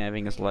exciting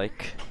everything is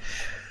like.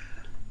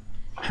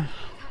 Tyler?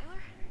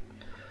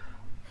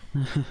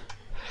 Answer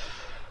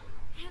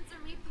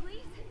me,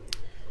 please.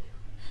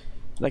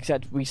 Like I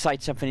said,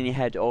 recite something in your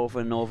head over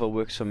and over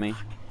works for me.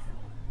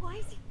 Why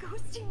is he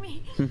ghosting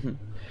me? God.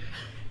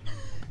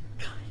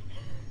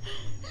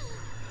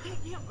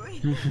 I can't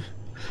breathe.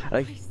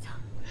 Like, Please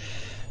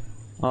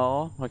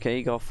Oh, okay,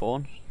 you got a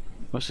phone.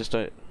 What's this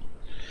do?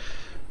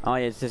 Oh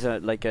yeah, this is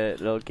like a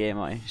little game,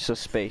 right? So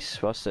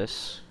space, what's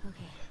this?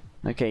 Okay,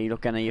 Okay, you're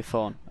looking at your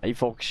phone. Are you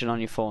focusing on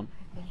your phone?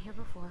 I've been here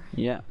before.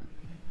 Yeah.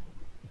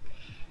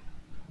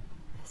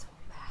 This will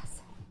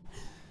pass.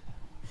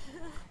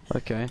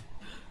 Okay.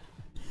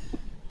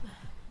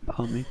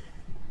 On me.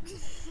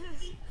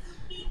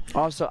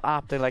 Also,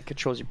 app that like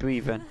controls your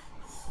breathing.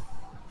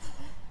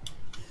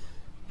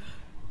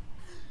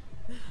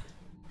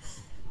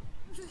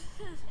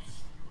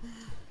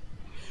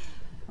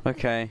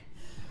 Okay.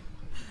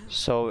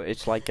 So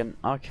it's like an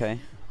okay.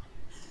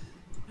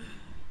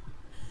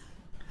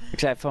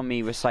 Except for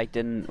me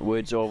reciting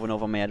words over and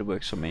over in my head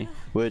works for me.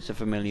 Words I'm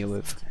familiar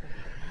with.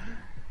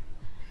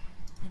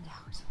 And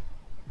out.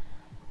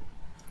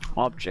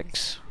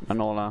 Objects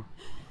and all that.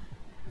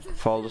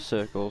 Follow the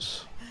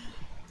circles.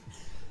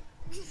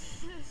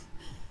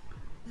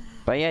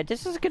 But yeah,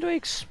 this is a good way of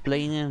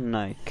explaining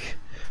like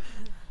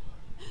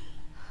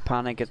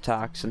panic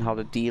attacks and how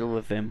to deal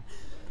with them.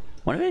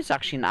 Wonder if there's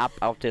actually an app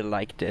out there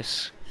like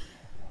this.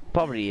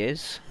 Probably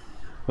is.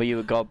 Where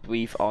you got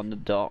breathe on the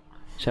dot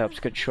to help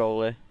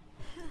control it.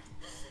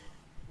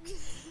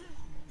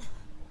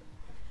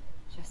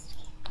 Just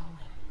keep going.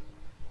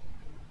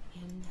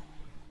 In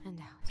and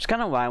out. It's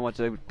kind of why I want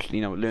to,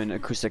 you know, learn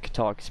acoustic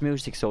guitar. Because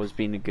music's always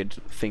been a good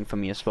thing for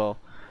me as well,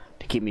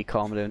 to keep me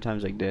calm during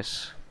times like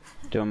this,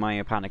 during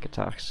my panic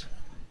attacks.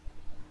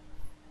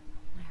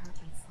 My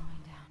heartbeat's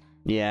slowing down.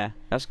 Yeah,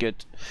 that's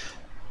good.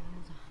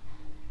 Hold on.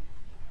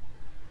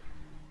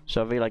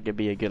 So I feel like it'd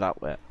be a good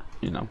outlet,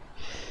 you know.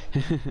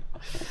 You're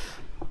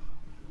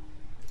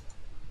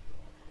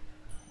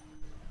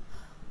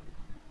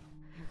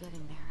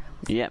getting there,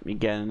 Alice. Yep, you're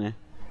getting there.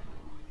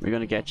 We're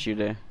gonna get you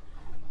there.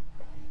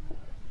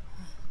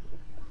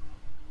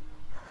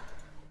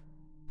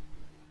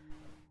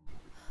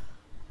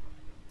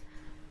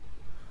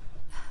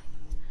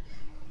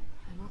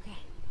 I'm okay.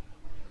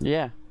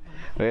 Yeah,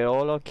 we're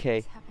all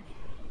okay. What's happening?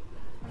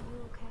 Are you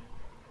okay?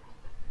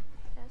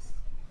 Yes?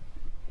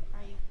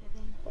 Are you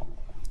kidding?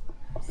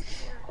 I'm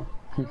scared.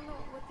 I don't know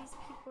what these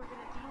people are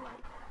gonna be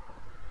like.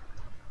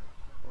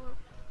 Or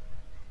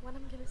when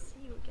I'm gonna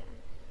see you again.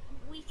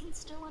 We can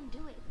still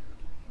undo it.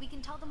 We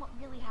can tell them what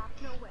really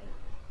happened. No way.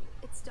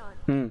 It's done.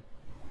 Hmm.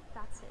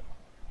 That's it.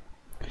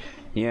 They're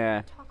gonna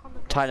Yeah. talk on the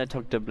voice Tyler of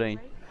took the everything,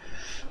 blame.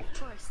 right? Of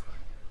course.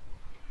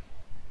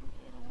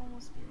 It'll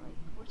almost be like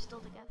we're still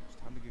together.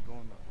 Time to get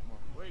going now. Come on.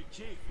 Wait,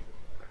 Chief.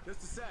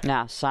 Just a sec.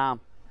 Nah, Sam.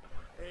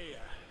 Hey,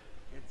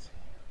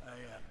 I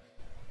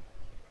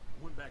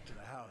went back to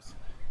the house.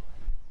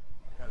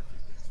 Got a few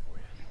things for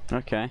you.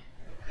 Okay. You know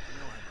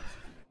how much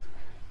you meant to me.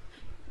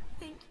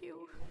 Thank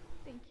you.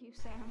 Thank you,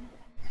 Sam.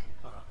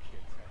 Oh,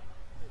 kids.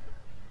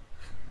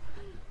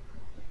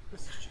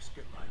 This is just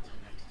goodbye till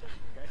next time,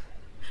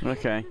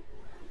 okay? Okay.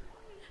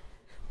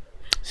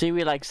 See,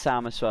 we like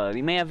Sam as well.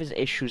 He may have his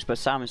issues, but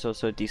Sam is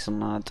also a decent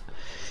lad.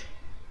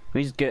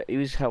 He's good. He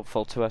was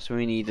helpful to us when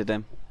we needed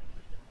him.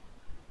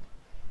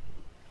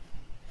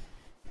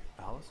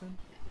 Allison?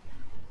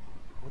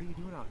 What are you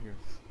doing out here?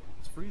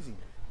 It's freezing.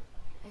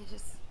 I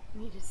just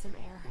needed some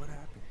air. What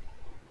happened?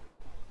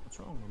 What's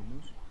wrong, little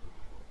moose?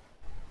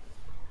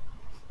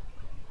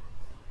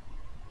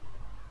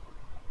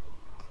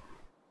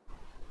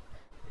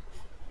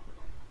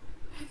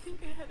 I think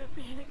I had a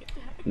panic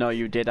attack. No,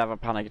 you did have a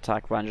panic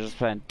attack,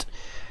 100%.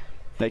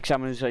 Like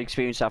someone who's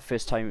experienced that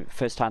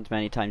firsthand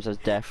many times, that's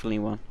definitely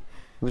one.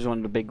 It was one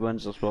of the big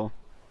ones as well.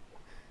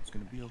 It's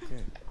gonna be okay.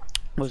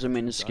 It was a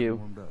minuscule.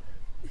 Warmed up.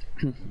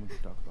 Then we can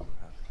talk about what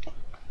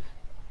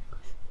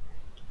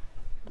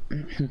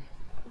happened.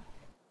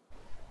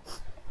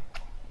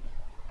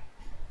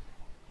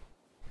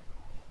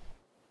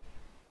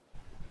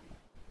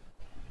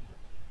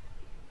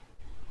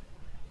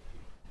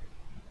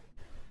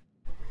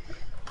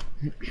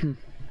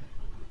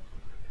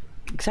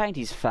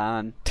 Anxiety's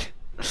fun.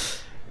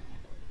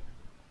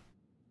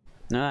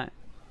 Alright.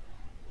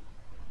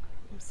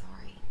 I'm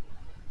sorry.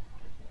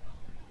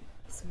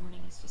 This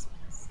morning has just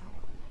been so...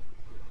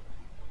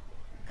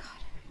 God,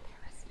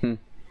 I'm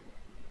embarrassed.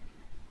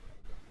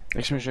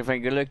 Especially if I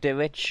good look there,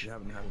 Rich. You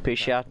haven't had an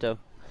Appreciato.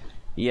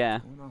 Yeah.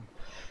 What's going on?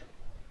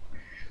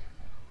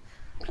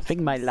 I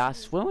think my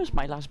last... When was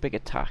my last big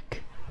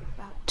attack?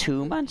 About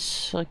 2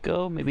 months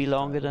ago? Maybe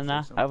longer than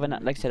that. Other than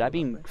that, like I said, I've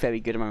been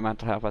very good at my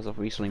mental health as of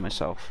recently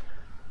myself.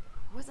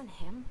 It wasn't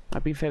him.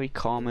 I've been very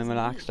calm and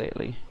relaxed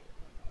lately.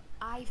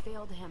 I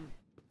failed him.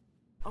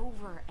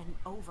 Over and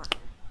over.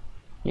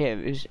 Yeah,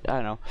 it was, I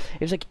don't know.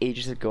 It was like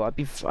ages ago. I've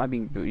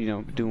been, you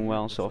know, doing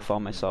well so far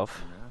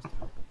myself.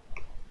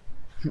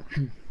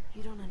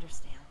 You don't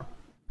understand.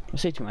 I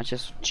say too much.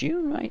 It's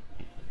June, right?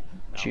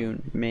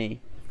 June, May.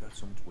 You've got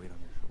so much weight on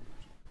your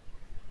shoulders.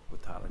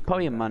 With Tyler coming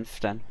Probably a back, month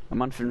then. A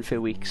month and 2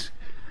 weeks.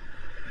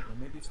 well,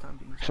 maybe it's time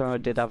to ease So I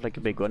up did some have like a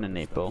big one in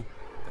stuff April.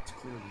 That's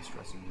clearly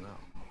stressing you out.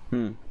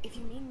 If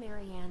you mean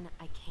Marianne,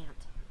 I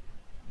can't.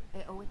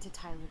 I owe it to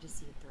Tyler to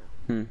see it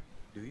through.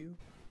 Do you?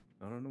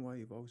 I don't know why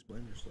you've always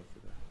blamed yourself for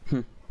that.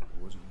 It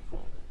wasn't your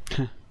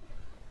fault.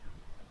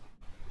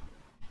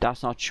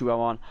 That's not true. I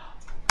want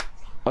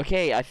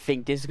Okay, I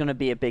think this is gonna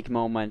be a big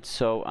moment.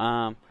 So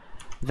I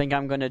think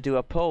I'm gonna do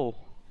a poll.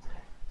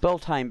 Poll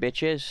time,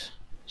 bitches.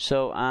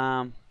 So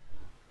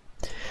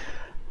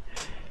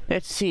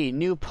let's see,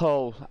 new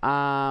poll.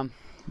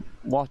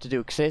 What to do?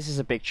 Because this is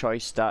a big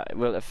choice that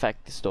will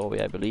affect the story,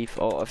 I believe,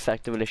 or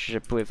affect the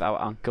relationship with our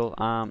uncle.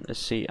 Let's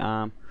see.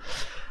 Let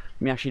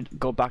me actually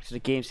go back to the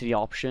games, to the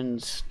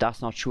options.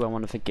 That's not true. I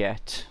want to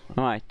forget.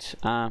 All right.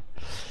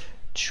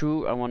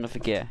 True. I want to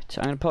forget.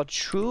 I'm gonna put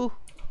true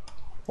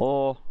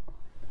or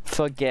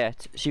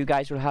forget. So you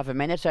guys will have a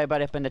minute. So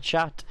everybody up in the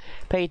chat,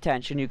 pay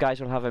attention. You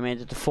guys will have a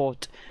minute to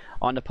vote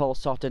on the poll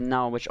started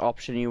now. Which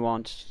option you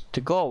want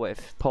to go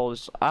with?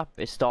 Polls up.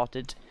 It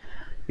started.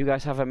 You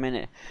guys have a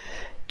minute.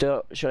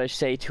 Should I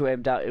say to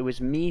him that it was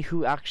me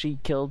who actually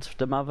killed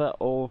the mother,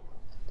 or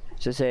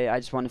to say I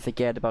just want to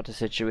forget about the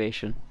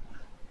situation?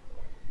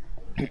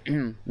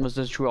 Was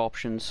there two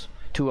options?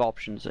 Two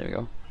options. There we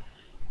go.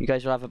 You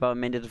guys will have about a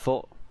minute to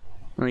vote.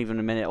 Not even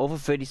a minute. Over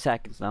 30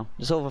 seconds now.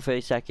 Just over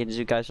 30 seconds.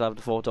 You guys will have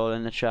the vote all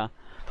in the chat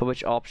for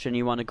which option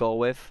you want to go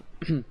with.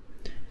 I'm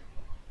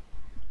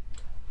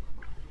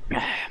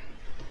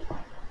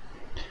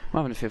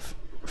having a few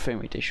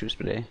frame rate issues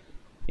today.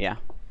 Yeah.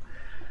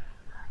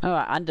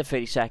 Alright, under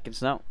 30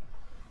 seconds now.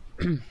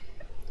 So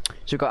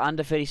we've got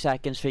under 30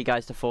 seconds for you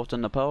guys to vote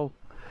on the poll.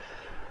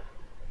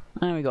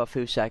 And we got a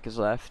few seconds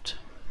left.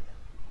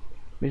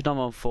 We've done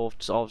one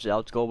vote, so obviously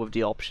I'll go with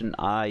the option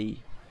I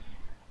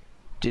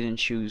didn't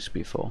choose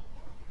before.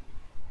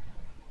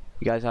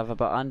 You guys have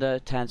about under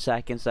 10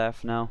 seconds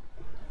left now.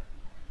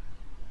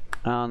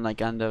 And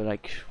like under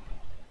like,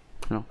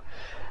 you know.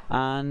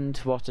 And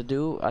what to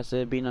do, has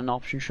there been an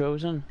option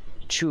chosen?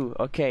 True,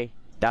 okay.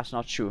 That's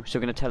not true, so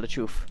we're gonna tell the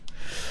truth.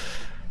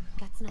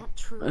 That's not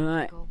true.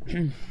 Alright.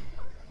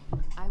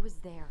 I was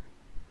there.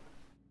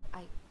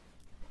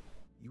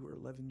 You were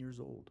 11 years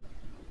old.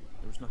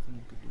 There was nothing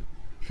you could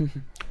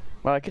do.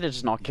 Well, I could have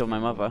just not killed my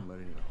mother.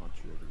 Letting it haunt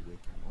you every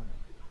waking moment.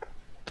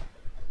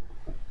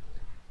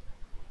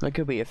 That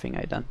could be a thing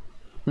I done.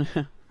 Look,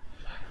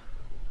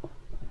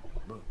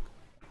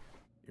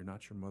 you're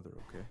not your mother,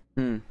 okay?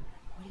 What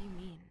do you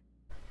mean?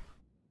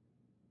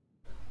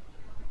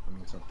 I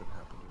mean, something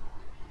happened to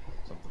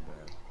her. Something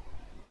bad.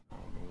 I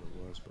don't know what it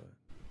was, but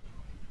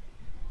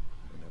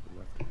I never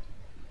left her.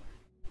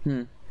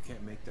 You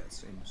can't make that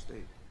same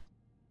mistake.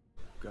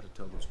 You gotta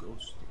tell those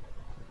ghosts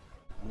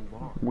to move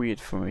on. Weird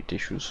frame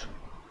issues.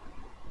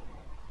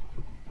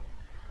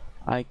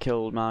 I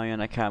killed Marianne,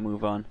 I can't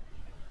move on.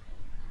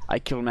 I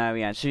killed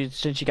Marianne. So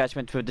since you guys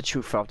went with the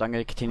truth route, I'm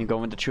gonna continue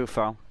going with the truth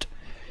route.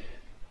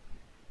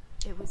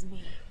 It was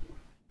me.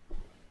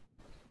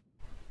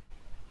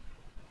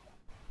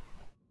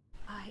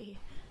 I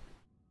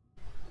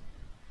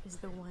is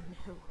the one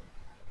who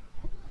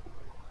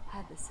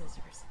had the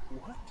scissors.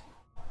 What?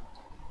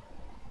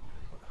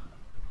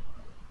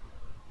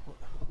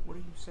 What are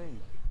you saying?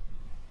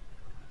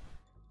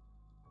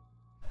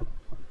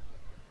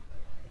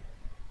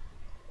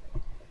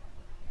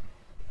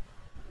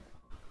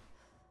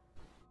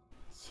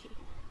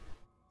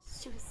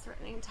 She was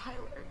threatening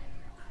Tyler.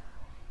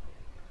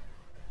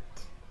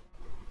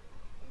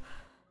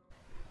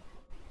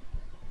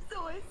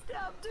 So I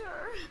stabbed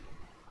her.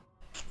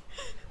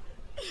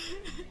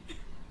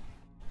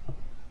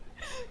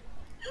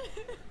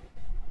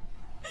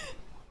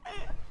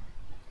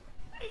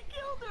 I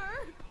killed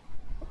her.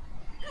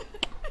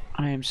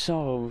 I am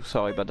so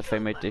sorry about the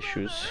frame rate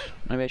issues.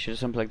 Maybe I should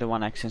have unplugged the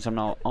 1X since I'm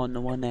not on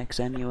the 1X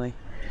anyway.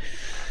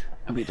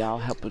 Maybe that'll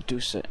help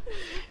reduce it.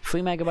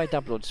 3 megabyte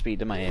upload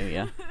speed in my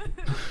area.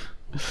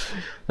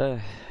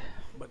 But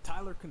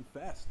Tyler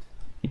confessed.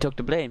 He took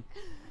the blame.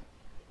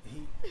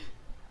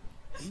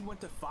 He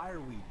went to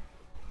Fireweed.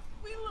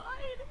 We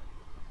lied.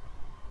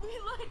 We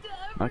lied to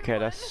everyone. Okay,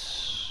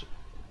 that's...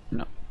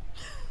 no.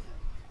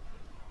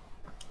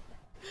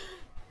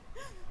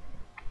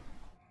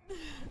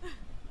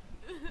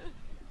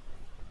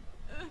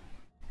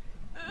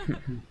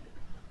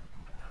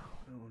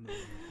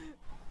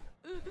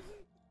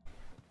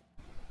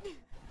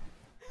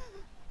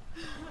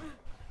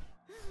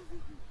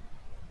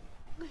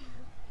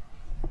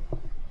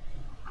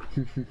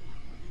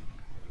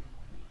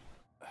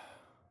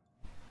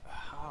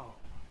 Oh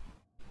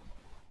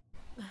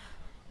no.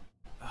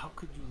 How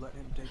could you let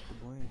him take the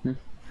blame?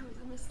 It was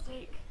a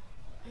mistake.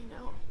 I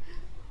know.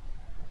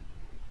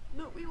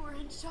 But we were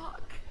in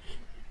shock.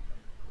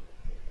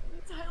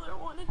 Tyler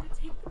wanted to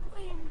take the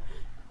blame.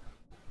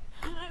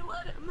 And I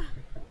let him.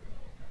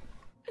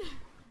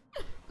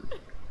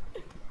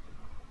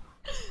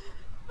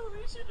 But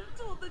we should have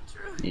told the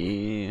truth.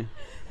 Yeah.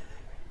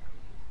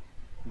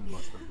 It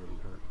must have really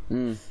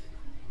hurt.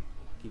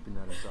 Keeping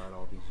that inside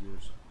all these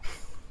years.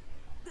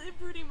 They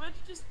pretty much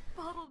just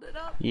bottled it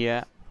up.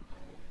 Yeah.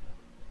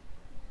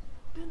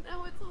 And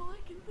now it's all I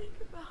can think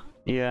about.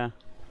 Yeah.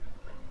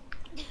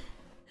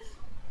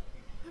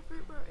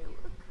 Everywhere I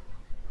look,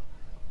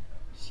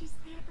 she's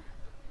there.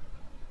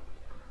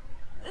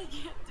 I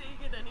can't take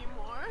it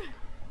anymore.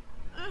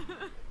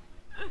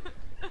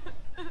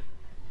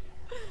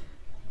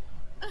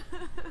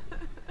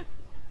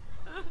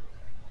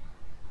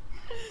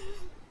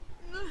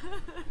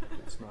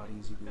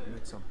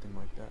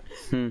 like that.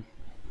 Hmm.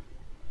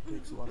 It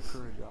takes a lot of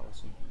courage,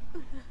 Allison.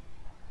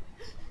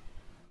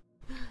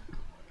 I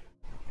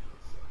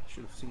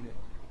should have seen it.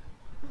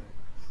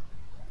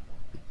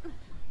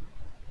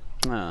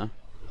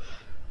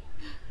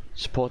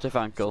 Supportive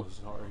uncle.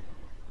 So sorry.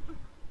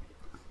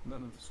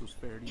 None of this was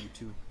fair to you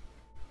two.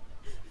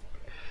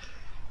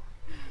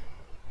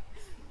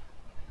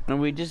 And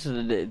we just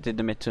did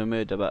admit to a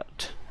murder,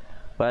 but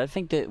I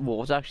think that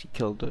Wars actually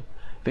killed her.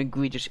 I think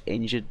we just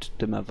injured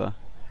the mother.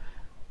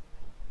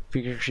 I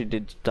think she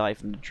did die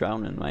from the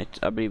drowning, right?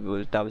 I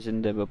believe that was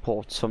in the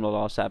reports from the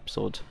last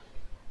episode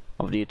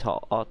of the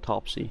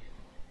autopsy.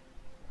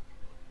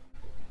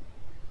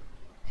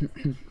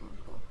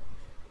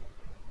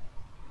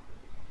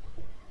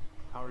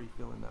 How are you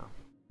feeling now?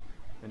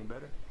 Any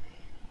better?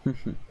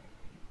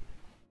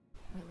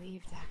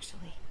 Relieved,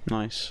 actually.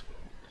 Nice.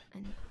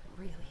 And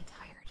really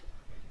tired.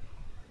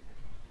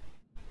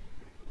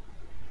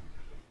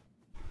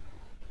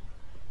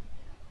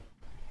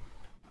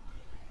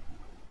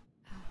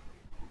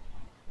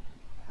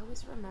 I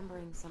was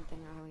remembering something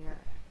earlier.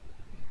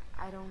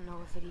 I don't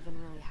know if it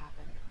even really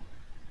happened.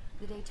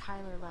 The day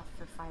Tyler left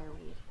for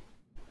Fireweed,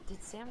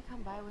 did Sam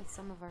come by with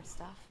some of our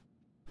stuff?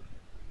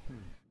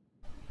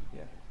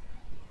 Yeah.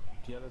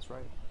 Yeah, that's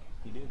right.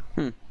 He did.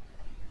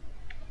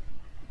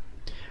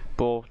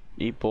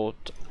 He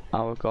bought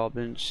our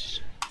goblins.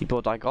 He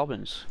bought our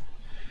goblins.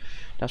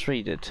 That's what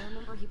he did. I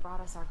remember he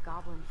brought us our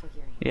goblin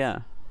figurines.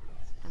 Yeah.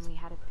 And we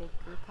had a big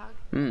group hug.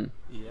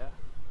 Yeah.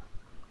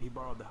 He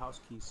borrowed the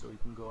house keys so he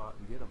can go out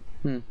and get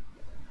them.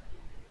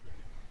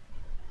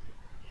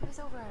 He was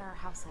over at our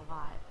house a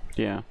lot.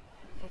 Yeah.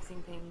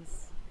 Fixing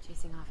things,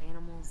 chasing off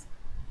animals.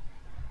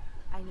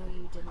 I know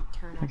you didn't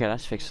turn up. Okay,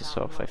 let's fix this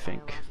off, I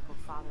think.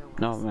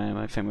 No,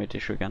 my favorite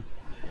issue again.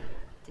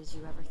 Did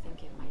you ever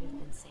think it might have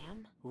been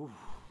Sam? Ooh.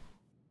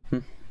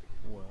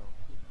 Well,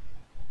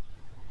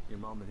 your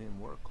mom and him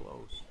were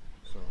close,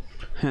 so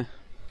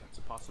that's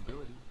a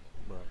possibility,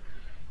 but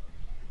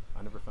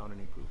I never found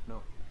any proof,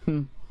 no.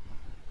 I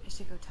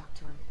should go talk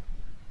to him.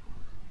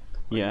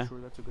 Are Yeah. you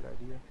sure that's a good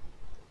idea?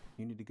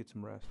 You need to get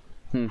some rest.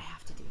 I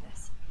have to do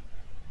this.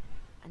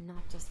 And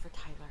not just for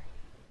Tyler.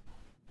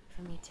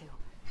 For me too.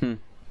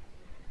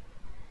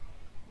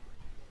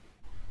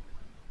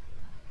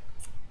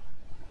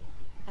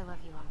 I love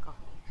you, Uncle.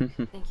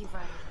 Thank you for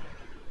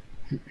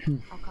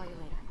everything. I'll call you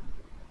later.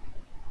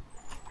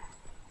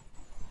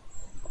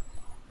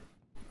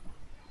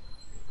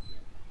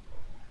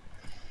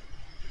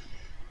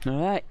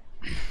 Alright.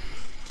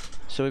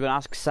 So we're gonna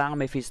ask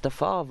Sam if he's the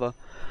father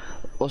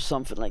or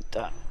something like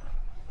that.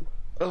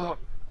 Oh,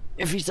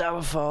 if he's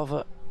our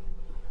father.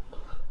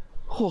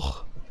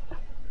 Oh.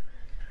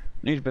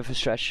 Need a bit of a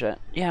stretch there.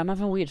 Yeah, I'm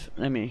having weird.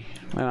 I'm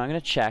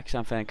gonna check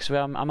something because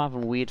I'm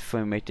having weird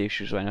frame rate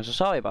issues right now. So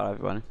sorry about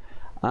everyone.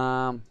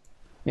 Yeah,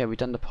 we've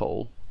done the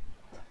poll.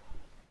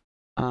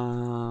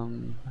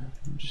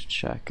 Just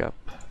check up.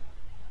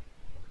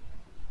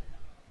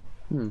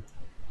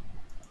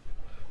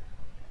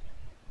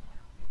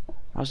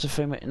 How's the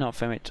frame rate? No,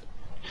 frame rate.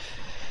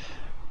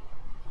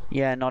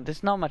 Yeah, no,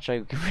 there's not much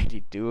I can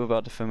really do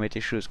about the frame rate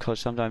issues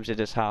because sometimes it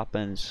just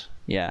happens.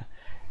 Yeah.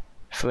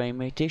 Frame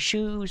rate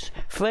issues,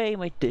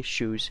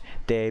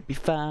 they be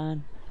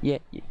fine. Yeah.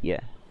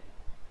 Yeah.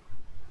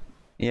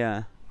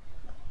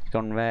 It's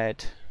gone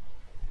red.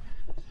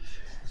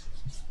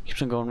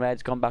 Keeps on going red,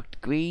 it's gone back to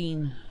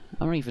green.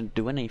 I don't even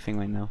do anything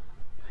right now.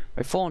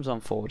 My phone's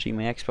on 4G,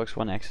 my Xbox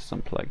One X is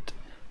unplugged.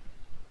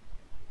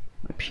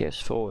 My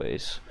PS4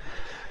 is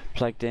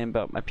plugged in,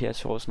 but my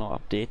PS4 is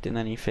not updating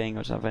anything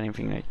or doesn't have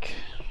anything like...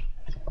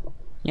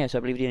 Yeah, so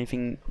I believe the only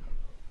thing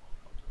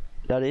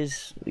that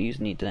is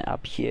using the internet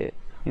up here.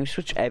 I'm gonna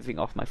switch everything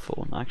off my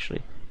phone,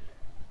 actually.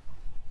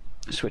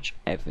 Switch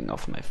everything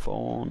off my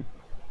phone.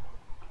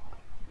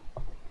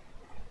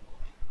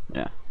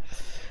 Yeah.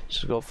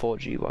 Just go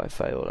 4G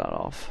Wi-Fi, all that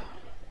off.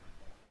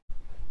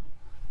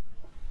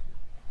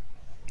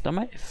 That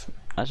might have,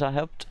 has that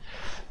helped?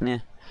 Yeah.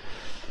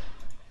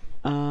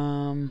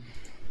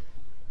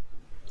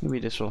 Maybe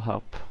this will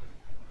help.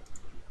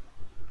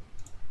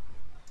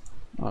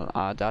 I'll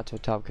add that to the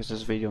tab because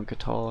there's video and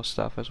guitar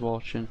stuff I was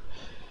watching.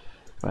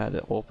 I had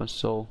it open,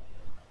 so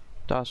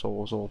that's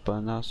always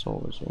open, that's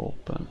always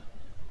open.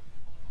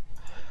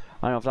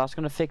 I don't know if that's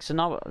gonna fix it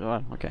now.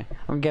 Well, okay.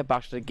 I'm gonna get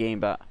back to the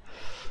game, but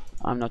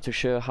I'm not too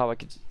sure how I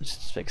could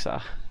fix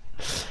that.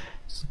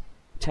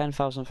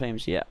 10,000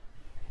 frames, yeah.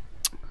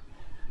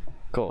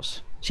 Of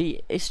course.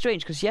 See, it's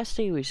strange because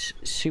yesterday was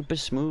super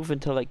smooth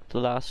until like the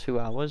last few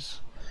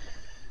hours.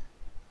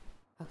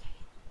 Okay.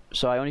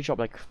 So I only dropped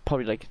like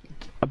probably like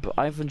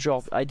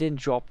I didn't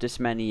drop this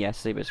many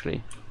yesterday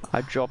basically.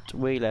 I dropped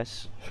way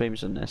less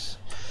frames than this.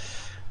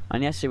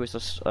 And yesterday was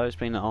just I was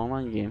playing an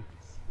online game.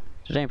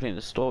 Today I'm playing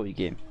the story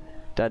game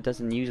that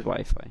doesn't use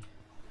Wi-Fi.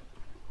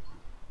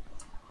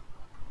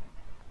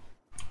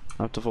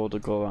 I have to hold the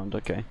go around,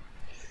 okay.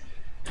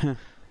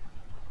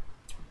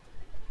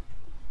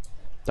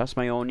 That's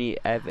my only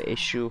ever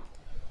issue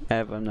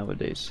ever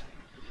nowadays.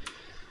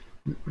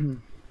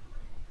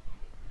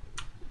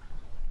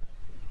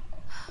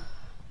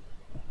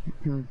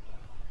 Hmm.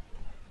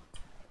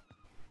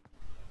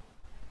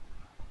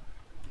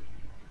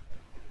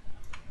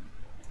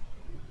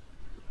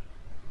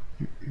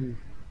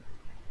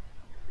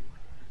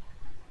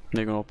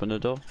 They're gonna open the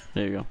door.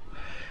 There you go.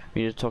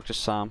 We need to talk to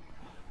Sam.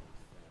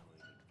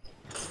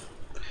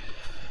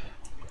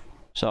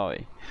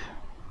 Sorry.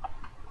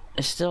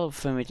 There's still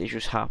framerate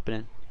issues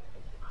happening.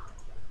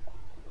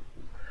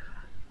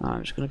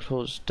 I'm just gonna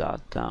close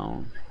that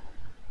down.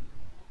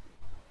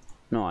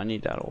 No, I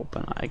need that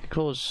open. I can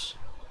close.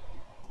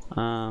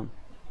 Yeah,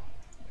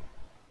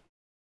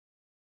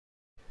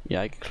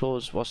 I can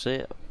close. What's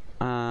it?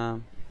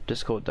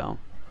 Discord down.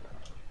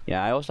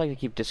 Yeah, I also like to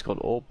keep Discord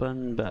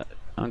open, but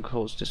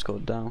unclose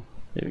Discord down.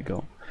 There we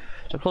go.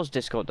 So close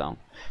Discord down.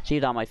 See,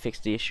 that might fix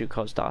the issue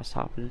because that's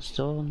happening.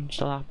 Still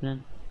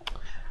happening.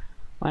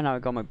 Right now I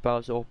got my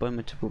browser open,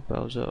 my typical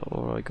browser,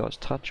 or I got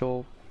Touch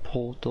or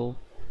Portal,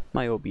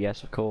 my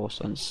OBS of course,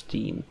 and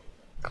Steam.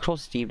 I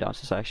close Steam down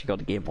since I actually got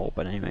the game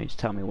open anyway. Just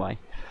tell me why.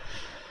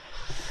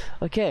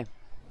 Okay.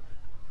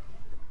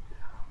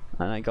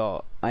 And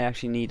I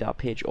actually need that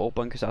page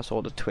open because that's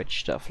all the Twitch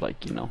stuff,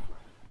 like, you know,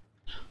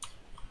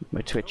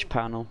 my Twitch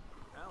panel,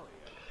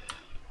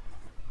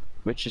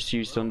 which is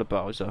used on the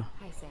browser.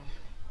 Hi, Sam.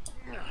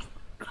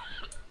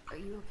 Are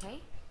you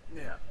okay?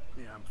 Yeah,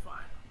 I'm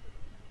fine.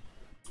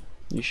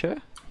 You sure?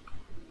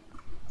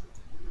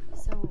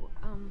 So,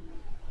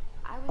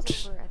 I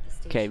was over at the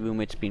station. Okay,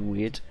 roommate's been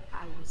weird.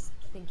 I was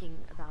thinking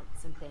about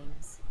some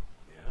things.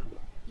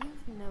 Yeah?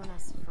 You've known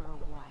us for a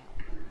while.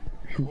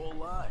 Whole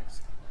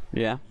lives.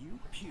 Yeah. You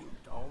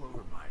puked all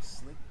over my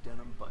slick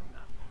denim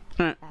button-up.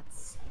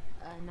 That's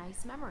a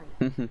nice memory.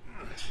 Can't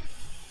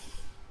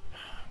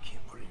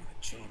put it in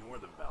the chain or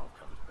the valve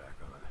comes back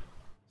on.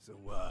 So,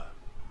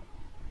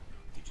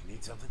 did you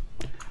need something?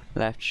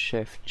 Left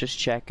shift. Just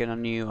checking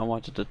on you. I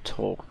wanted to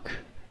talk.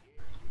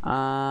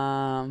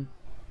 I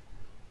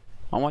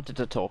wanted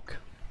to talk.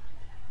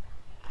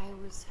 I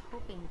was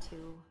hoping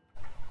to,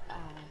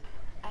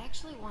 I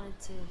actually wanted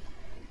to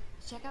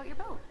check out your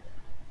boat.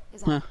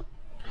 Is that?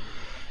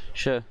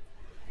 Sure.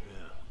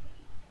 Yeah.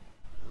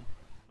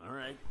 All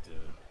right,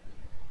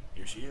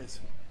 here she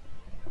is.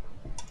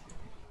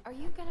 Are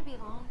you gonna be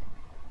long?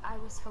 I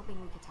was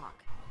hoping we could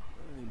talk.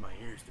 I need my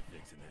ears to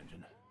fix an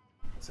engine.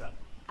 What's up?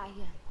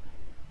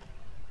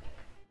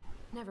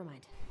 Never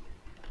mind.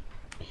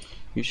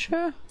 You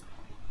sure?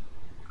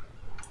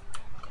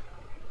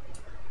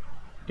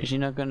 Is he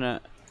not gonna...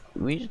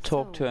 We need to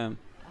talk to him.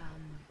 What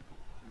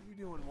are you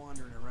doing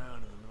wandering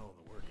around in the middle of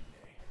the working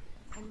day?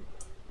 I'm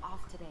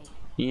off today.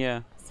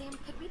 Yeah. Sam,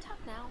 could we talk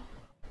now?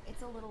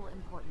 It's a little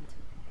important.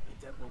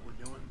 Ain't that what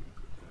we're doing?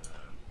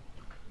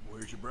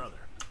 Where's your brother?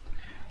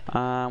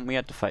 We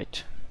had to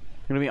fight.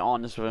 I'm gonna be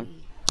honest with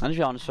him. I'm gonna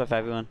be honest with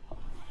everyone.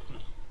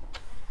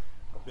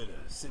 Bit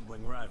of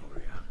sibling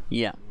rivalry, huh?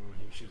 Yeah.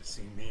 You should have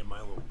seen me and my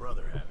little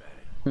brother have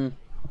at it.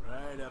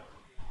 Right up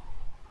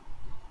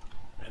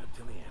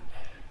till the end.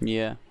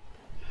 Yeah.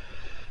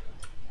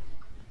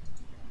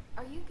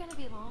 Are you gonna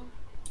be long?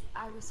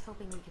 I was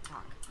hoping we could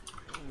talk.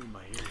 I need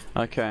my ears to fix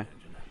Okay. an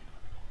engine.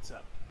 What's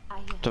up?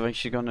 Don't think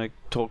she's gonna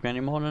talk any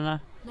more than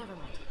that. Never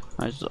mind.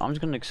 I'm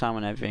just gonna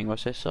examine everything.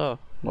 What's this? Oh,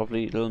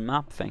 lovely little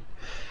map thing.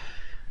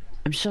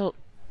 I'm still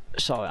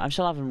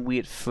having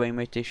weird frame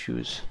rate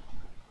issues.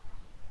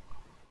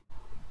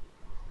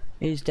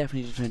 It is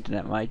definitely the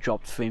internet where I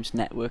dropped frames,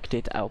 network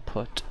data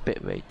output,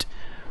 bitrate.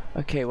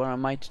 Okay, what I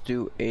might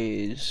do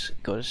is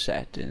go to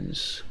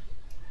settings,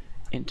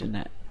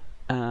 internet,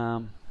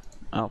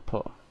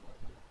 output.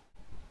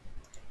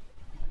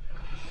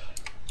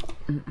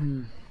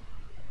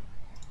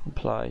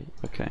 Apply.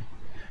 Okay.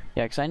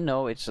 Yeah, because I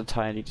know it's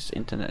entirely just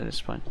internet at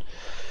this point.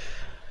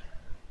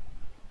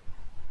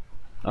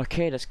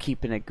 Okay, that's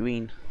keeping it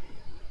green.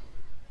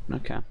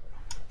 Okay.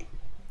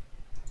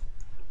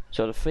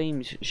 So the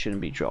frames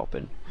shouldn't be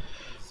dropping.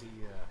 See,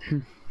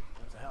 how's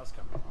the house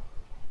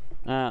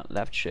coming?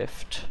 Left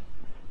shift.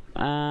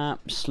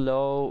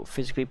 Slow,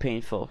 physically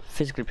painful.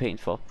 Physically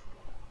painful.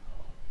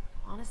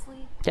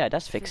 Honestly? Yeah,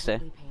 that's fixed it.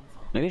 physically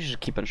painful. Maybe I should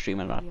keep on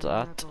streaming after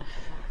that.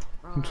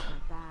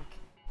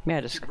 Yeah,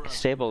 it's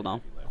stable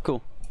now.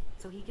 Cool.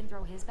 So he can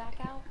throw his back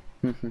out?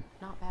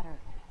 Not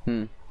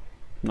better.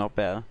 Not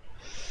bad.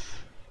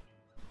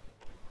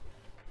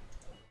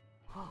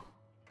 Whoa.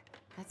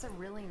 That's a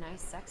really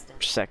nice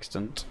sextant.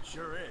 Sextant.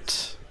 Sure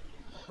is.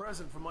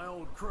 Present from my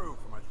old crew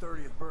for my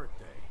 30th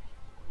birthday.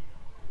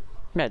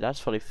 Yeah, that's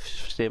fully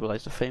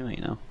stabilized the frame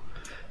rate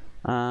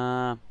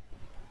now.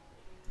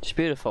 It's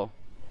beautiful.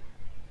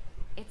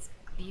 It's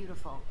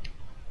beautiful.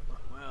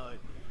 Well,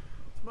 it's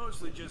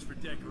mostly just for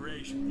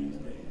decoration these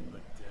days,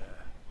 but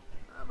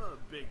I'm a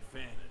big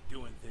fan of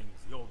doing things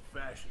the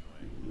old-fashioned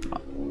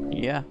way.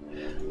 Yeah.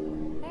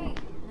 Hey,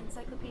 an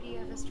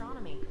encyclopedia of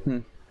astronomy.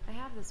 I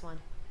have this one.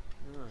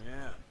 Oh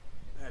yeah,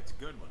 that's a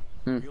good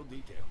one. Real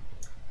detail.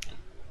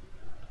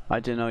 I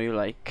didn't know you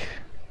like...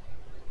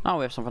 Oh,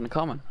 we have something in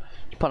common.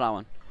 Let's put that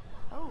one.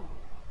 Oh,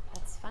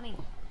 that's funny.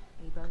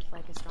 We both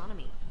like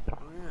astronomy. Oh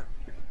yeah,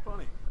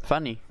 funny.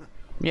 Funny.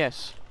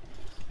 Yes.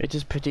 It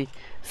is pretty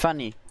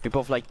funny. We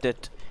both like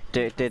that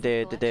Don't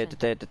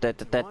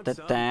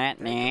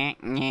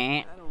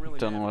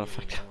know what the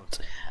fuck.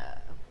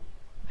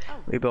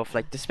 We both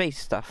like the space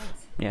stuff.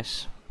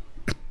 Yes.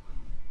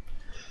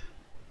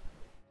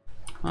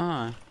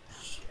 Ah.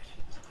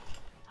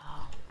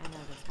 Oh, I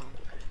know this one.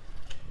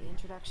 The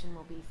introduction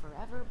will be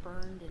forever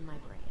burned in my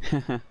brain.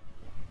 Your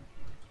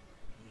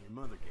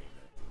mother gave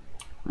that to me.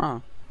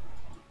 Oh.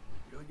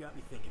 Really got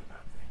me thinking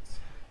about things.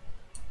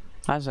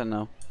 I don't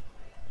know.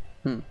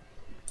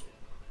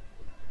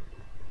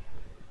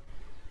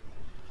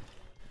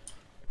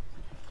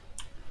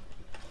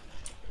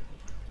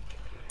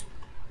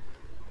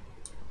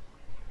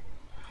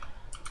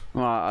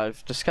 Well,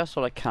 I've discussed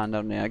all I can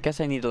down there. I guess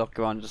I need to look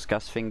around and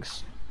discuss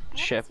things. I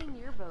Ship. haven't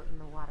seen your boat in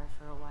the water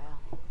for a while.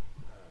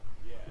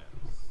 Yeah,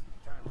 it's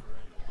time for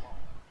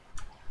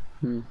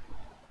annual haul.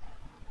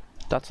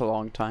 That's a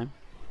long time.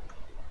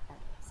 That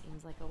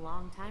seems like a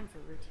long time for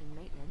routine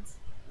maintenance.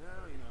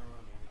 Well, you know,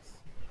 I mean,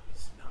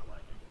 it's not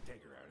like I can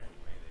take her out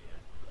anyway.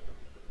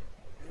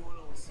 They want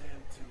old Sam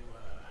to,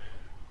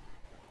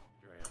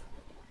 dry out.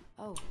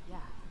 Oh, yeah.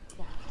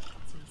 Yeah,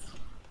 that seems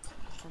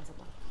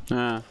sensible.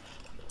 Yeah.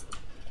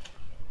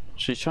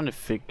 She's trying to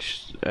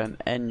fix an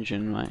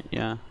engine, right?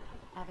 Yeah.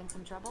 Having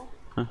some trouble?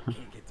 Can't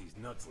get these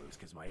nuts loose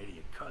because my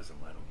idiot cousin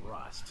let them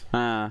rust.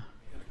 Ah.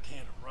 Got a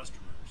can of rust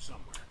remover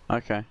somewhere.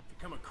 Okay. If you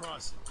come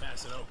across it,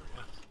 pass it over,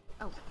 yeah?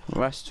 Oh.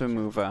 Rust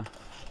remover.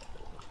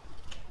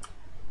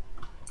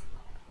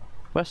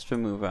 Rust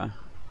remover.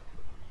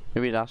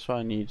 Maybe that's what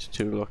I need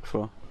to look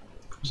for.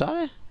 Is that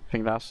it? I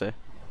think that's it.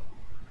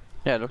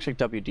 Yeah, it looks like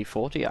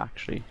WD-40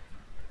 actually.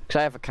 Because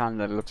I have a can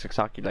that looks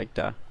exactly like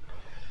that.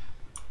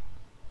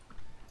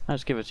 I'll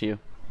just give it to you.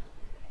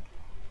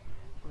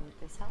 Would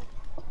this help?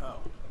 Oh,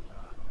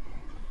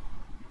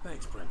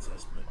 thanks,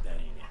 Princess, but that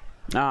ain't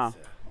it. Ah.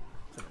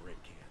 It's in a red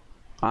can.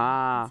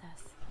 Ah.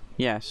 Princess.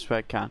 Yes,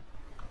 red can.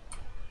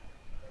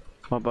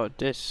 What about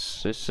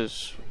this? This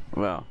is,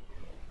 well,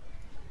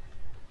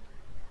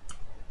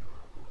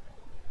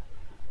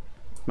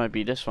 might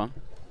be this one.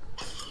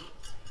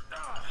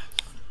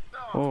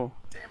 Oh.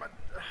 Damn it.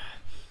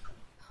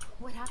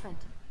 What happened?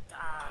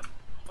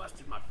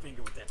 Busted my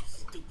finger with that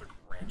stupid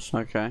wrench.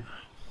 Okay.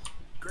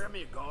 Grab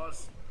me a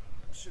gauze.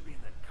 Should be in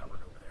that cupboard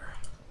over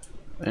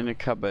there. In the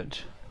cupboard.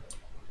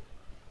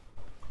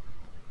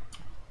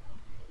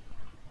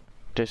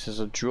 This is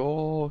a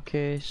drawer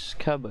case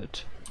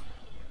cupboard.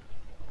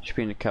 Should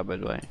be in the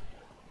cupboard, right?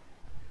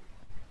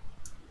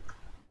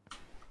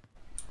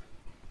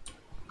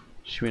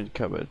 Should be in the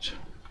cupboard.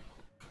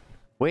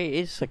 Where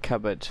is the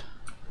cupboard?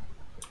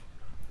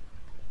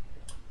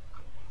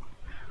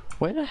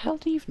 Where the hell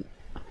do you even...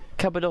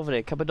 Cupboard over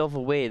there, cupboard over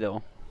where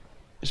though?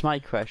 It's my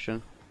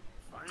question.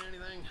 Find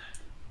anything?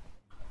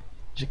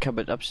 Is the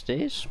cupboard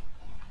upstairs?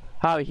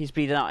 Oh, he's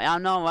bleeding out. I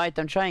know, right?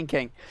 I'm trying,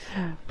 King.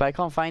 But I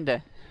can't find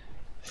it.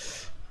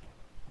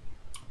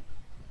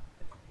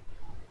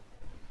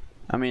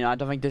 I mean, I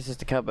don't think this is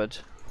the cupboard.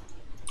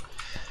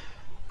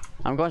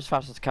 I'm going as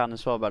fast as I can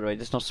as well, by the way.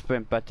 There's no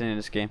sprint button in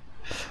this game.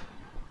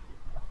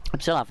 I'm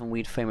still having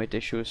weird frame rate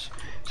issues.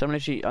 So I'm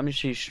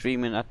literally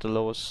streaming at the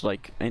lowest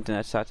like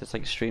internet status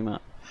like a streamer.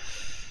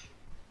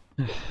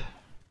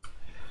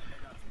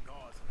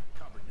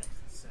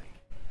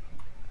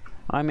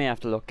 I may have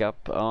to look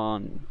up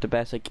on the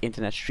best like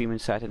internet streaming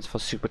settings for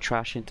super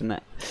trash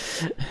internet.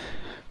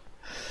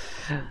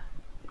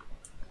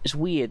 It's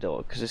weird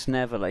though, because it's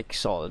never like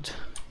solid.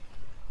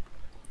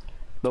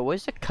 But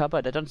where's the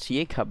cupboard? I don't see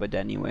a cupboard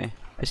anyway.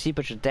 I see a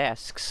bunch of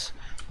desks,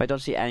 but I don't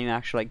see any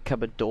actual like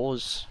cupboard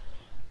doors.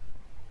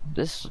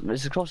 This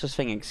is the closest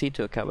thing I can see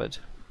to a cupboard.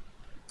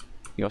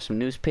 You got some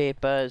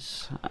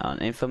newspapers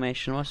and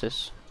information. What's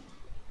this?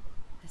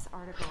 This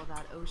article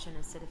about ocean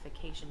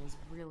acidification is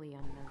really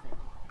unnerving.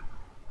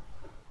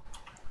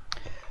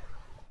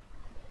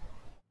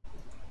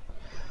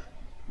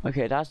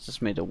 Okay, that's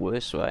just made it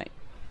worse, right?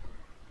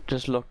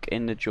 Just look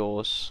in the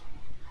drawers.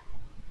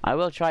 I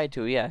will try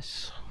to,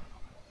 yes.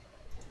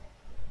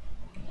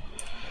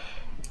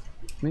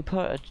 Let me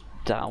put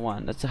that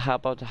one. That's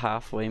about a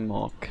halfway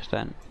mark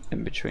then,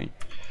 in between.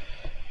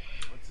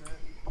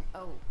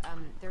 Oh,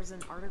 there's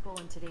an article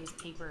in today's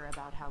paper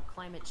about how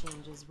climate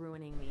change is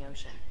ruining the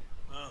ocean.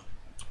 Oh,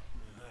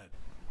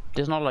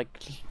 There's not like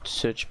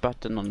search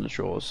button on the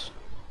drawers.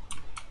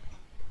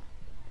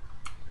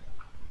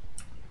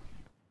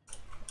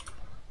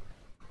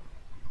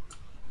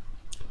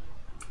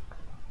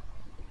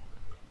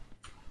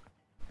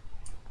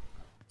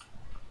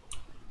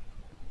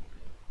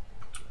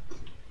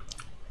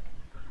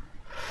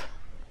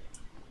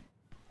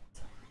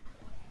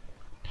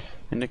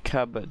 In the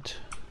cupboard.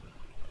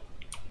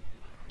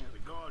 yeah, the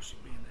gauze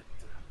should be in that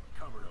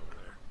cupboard over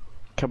there.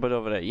 Cupboard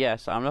over there.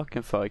 Yes, I'm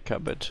looking for a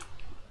cupboard.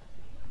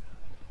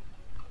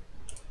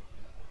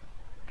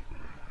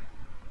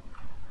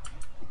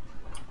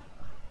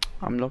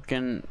 I'm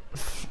trying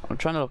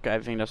to look at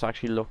everything that's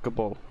actually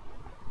lookable.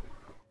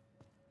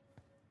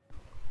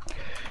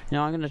 You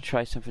know, I'm gonna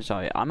try something.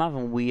 Sorry, I'm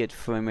having weird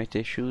frame rate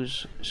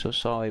issues, so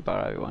sorry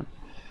about everyone.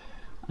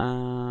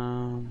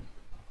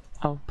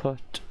 I'll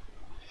put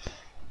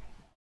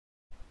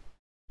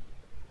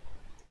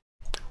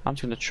I'm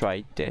just gonna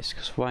try this,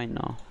 cause why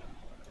not?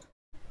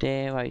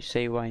 Dare I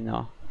say why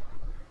not?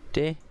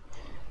 Dare?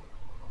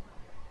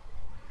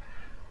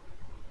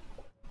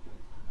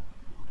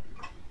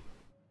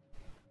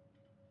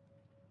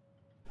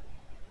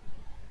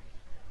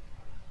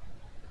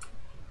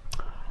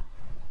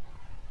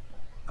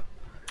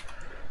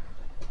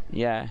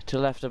 Yeah, to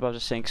the left above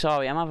the sink.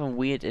 Sorry, I'm having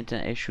weird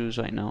internet issues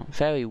right now.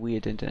 Very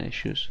weird internet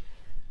issues.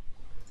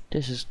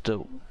 This is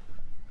the...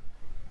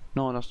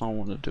 No, that's not what I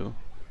want to do.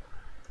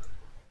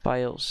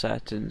 File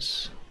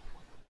settings.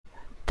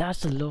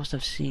 That's the lowest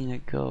I've seen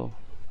it go.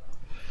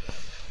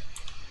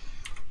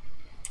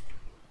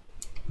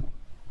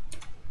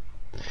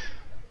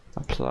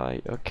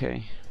 Apply,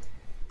 okay.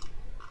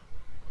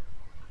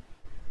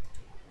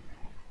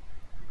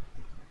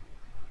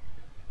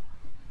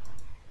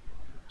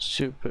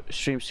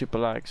 Stream super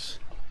lags.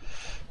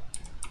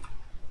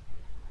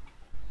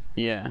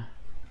 Yeah.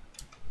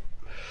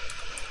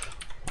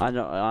 I'm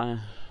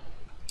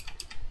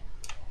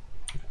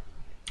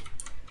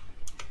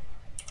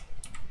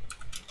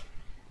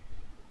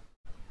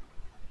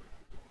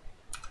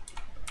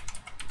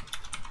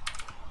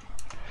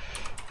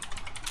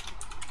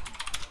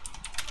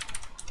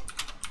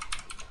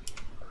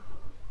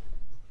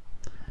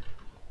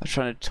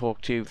trying to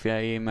talk to you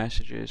via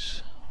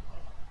messages.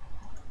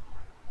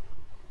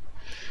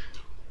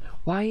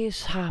 Why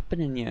is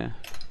happening here?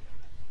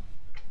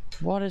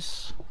 What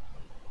is...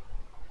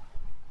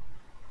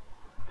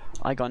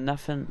 I got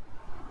nothing.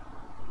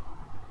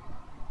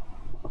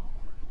 I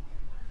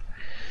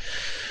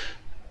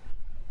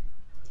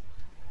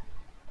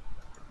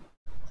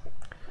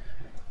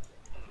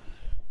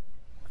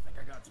think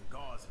I got some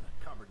gauze in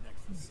a cupboard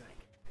next to the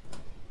sink.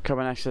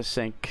 Cupboard next to the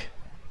sink.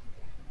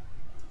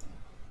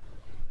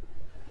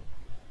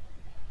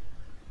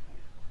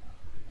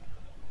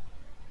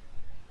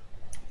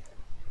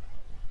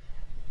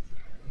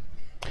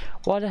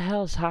 What the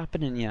hell's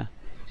happening here?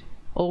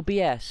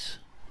 OBS.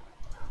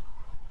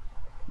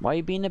 Why are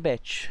you being a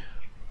bitch?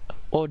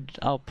 Odd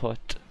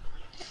output.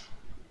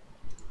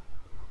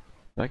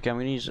 Okay, I'm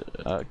gonna use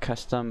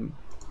custom,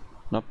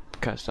 not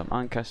custom,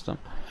 uncustom.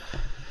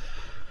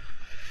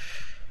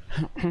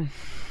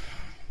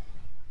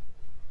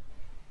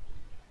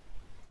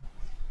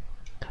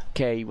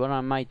 Okay, what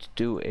I might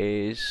do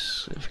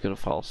is, if you go to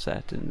file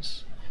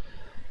settings,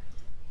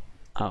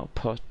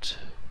 output,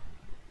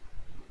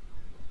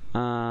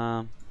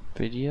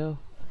 video.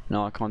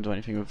 No, I can't do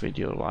anything with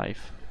video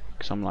live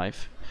because I'm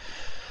live.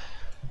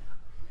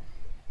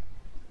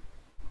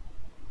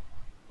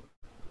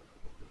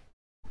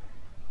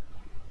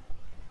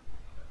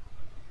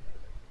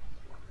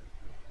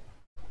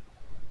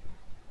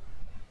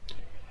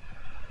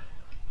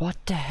 What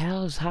the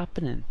hell is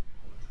happening?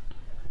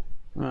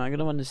 Right, I'm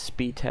gonna run the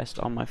speed test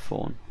on my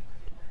phone.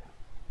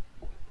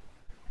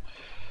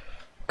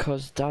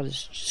 Cause that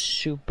is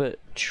super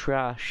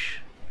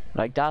trash.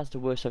 Like, that's the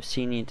worst I've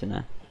seen on the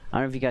internet. I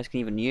don't know if you guys can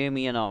even hear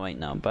me or not right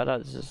now, but that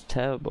is just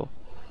terrible.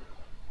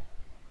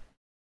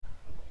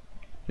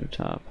 New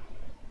tab.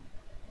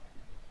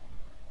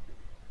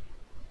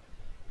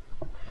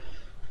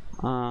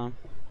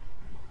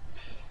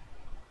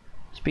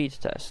 Speed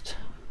test.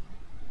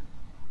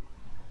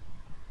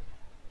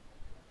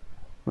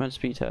 Run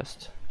speed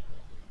test.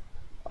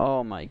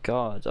 Oh my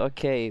god.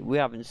 Okay, we're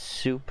having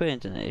super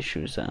internet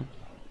issues then.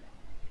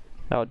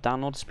 Oh,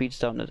 download speed's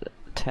down to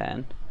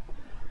 10.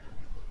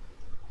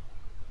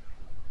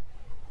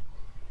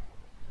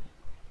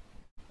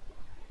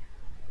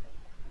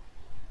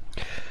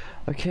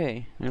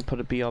 Okay, I'm gonna put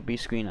a BRB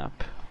screen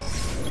up.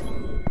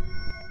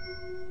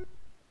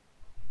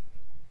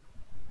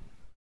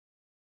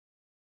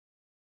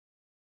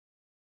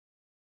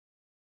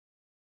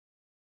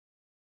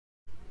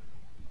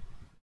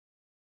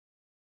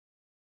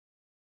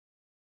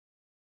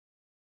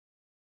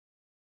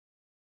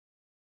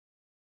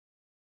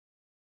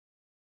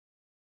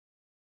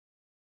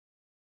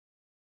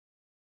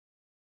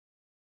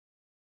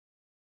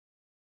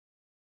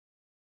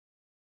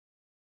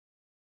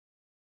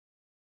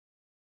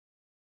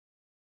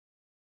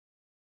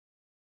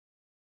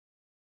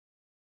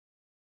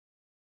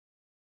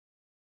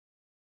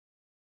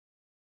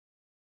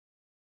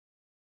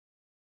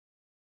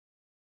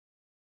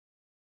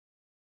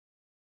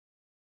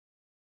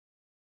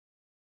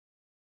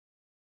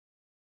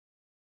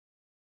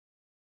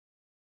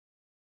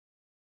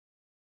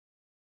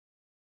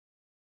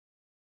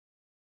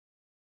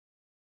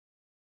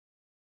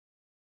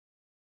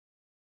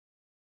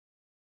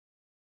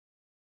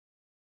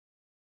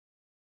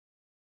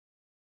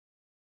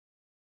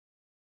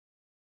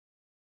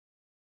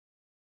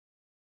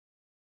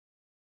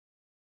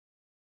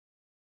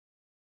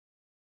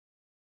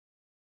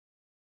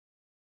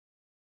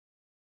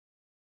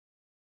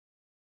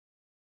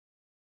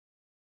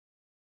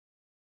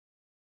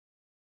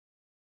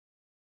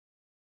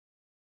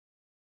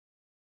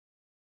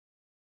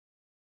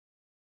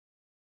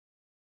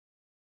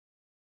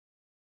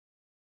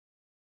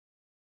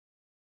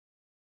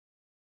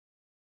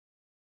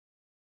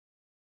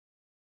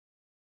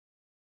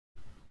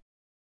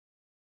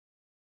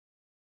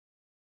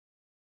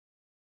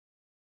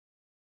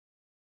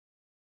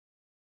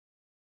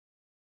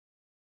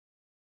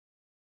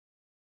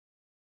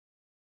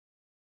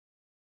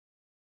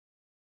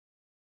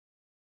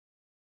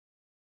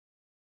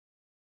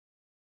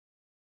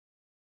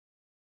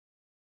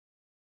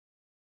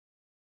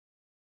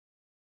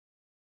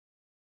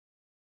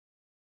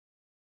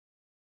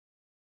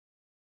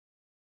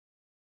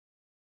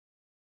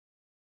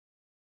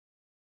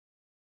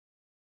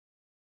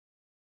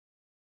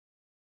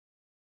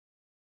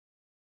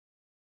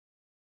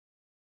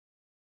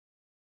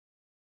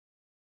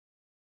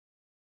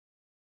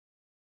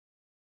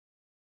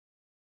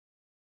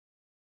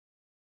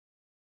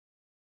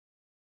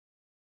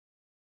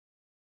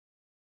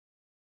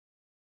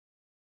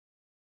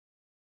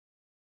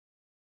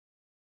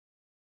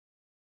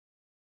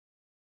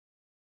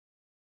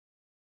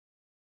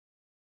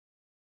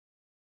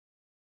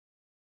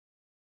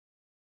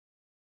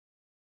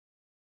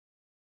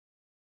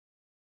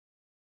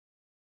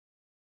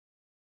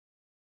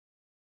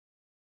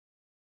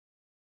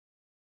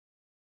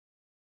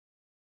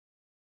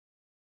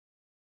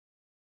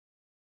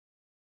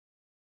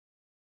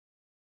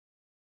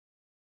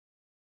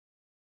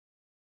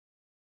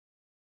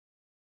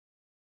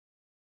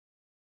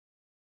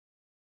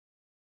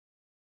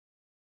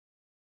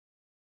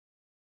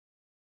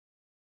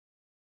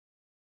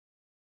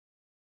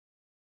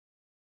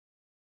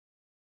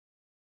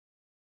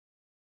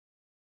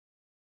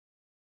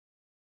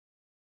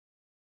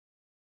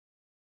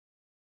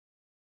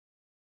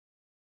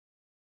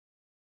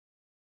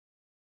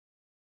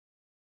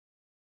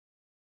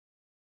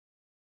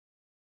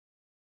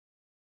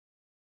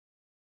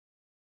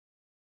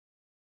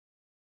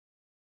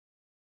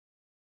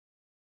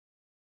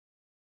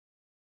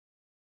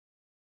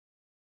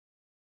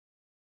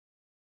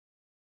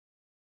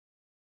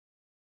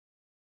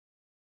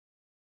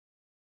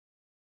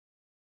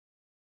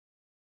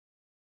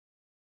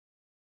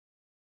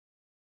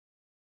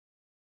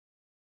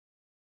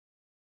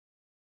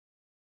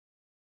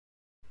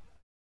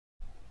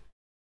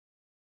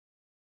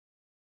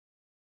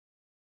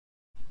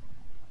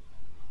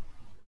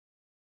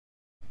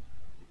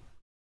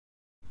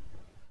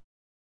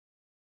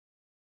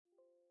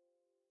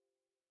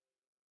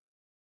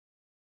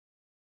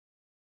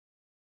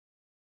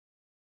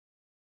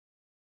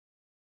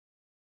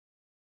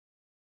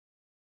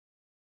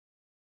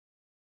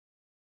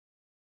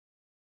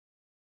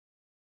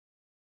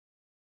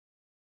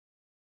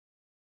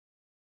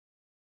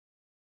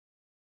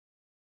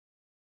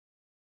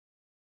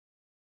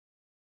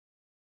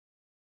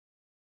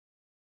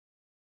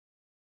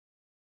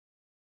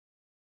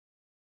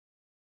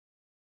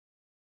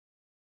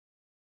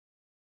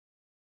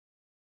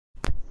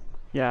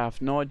 Yeah, I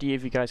have no idea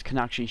if you guys can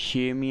actually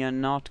hear me or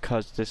not,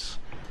 because this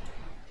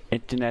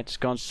internet's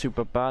gone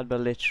super bad,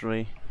 but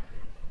literally.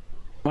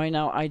 Right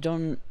now, I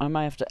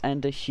might have to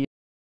end it here.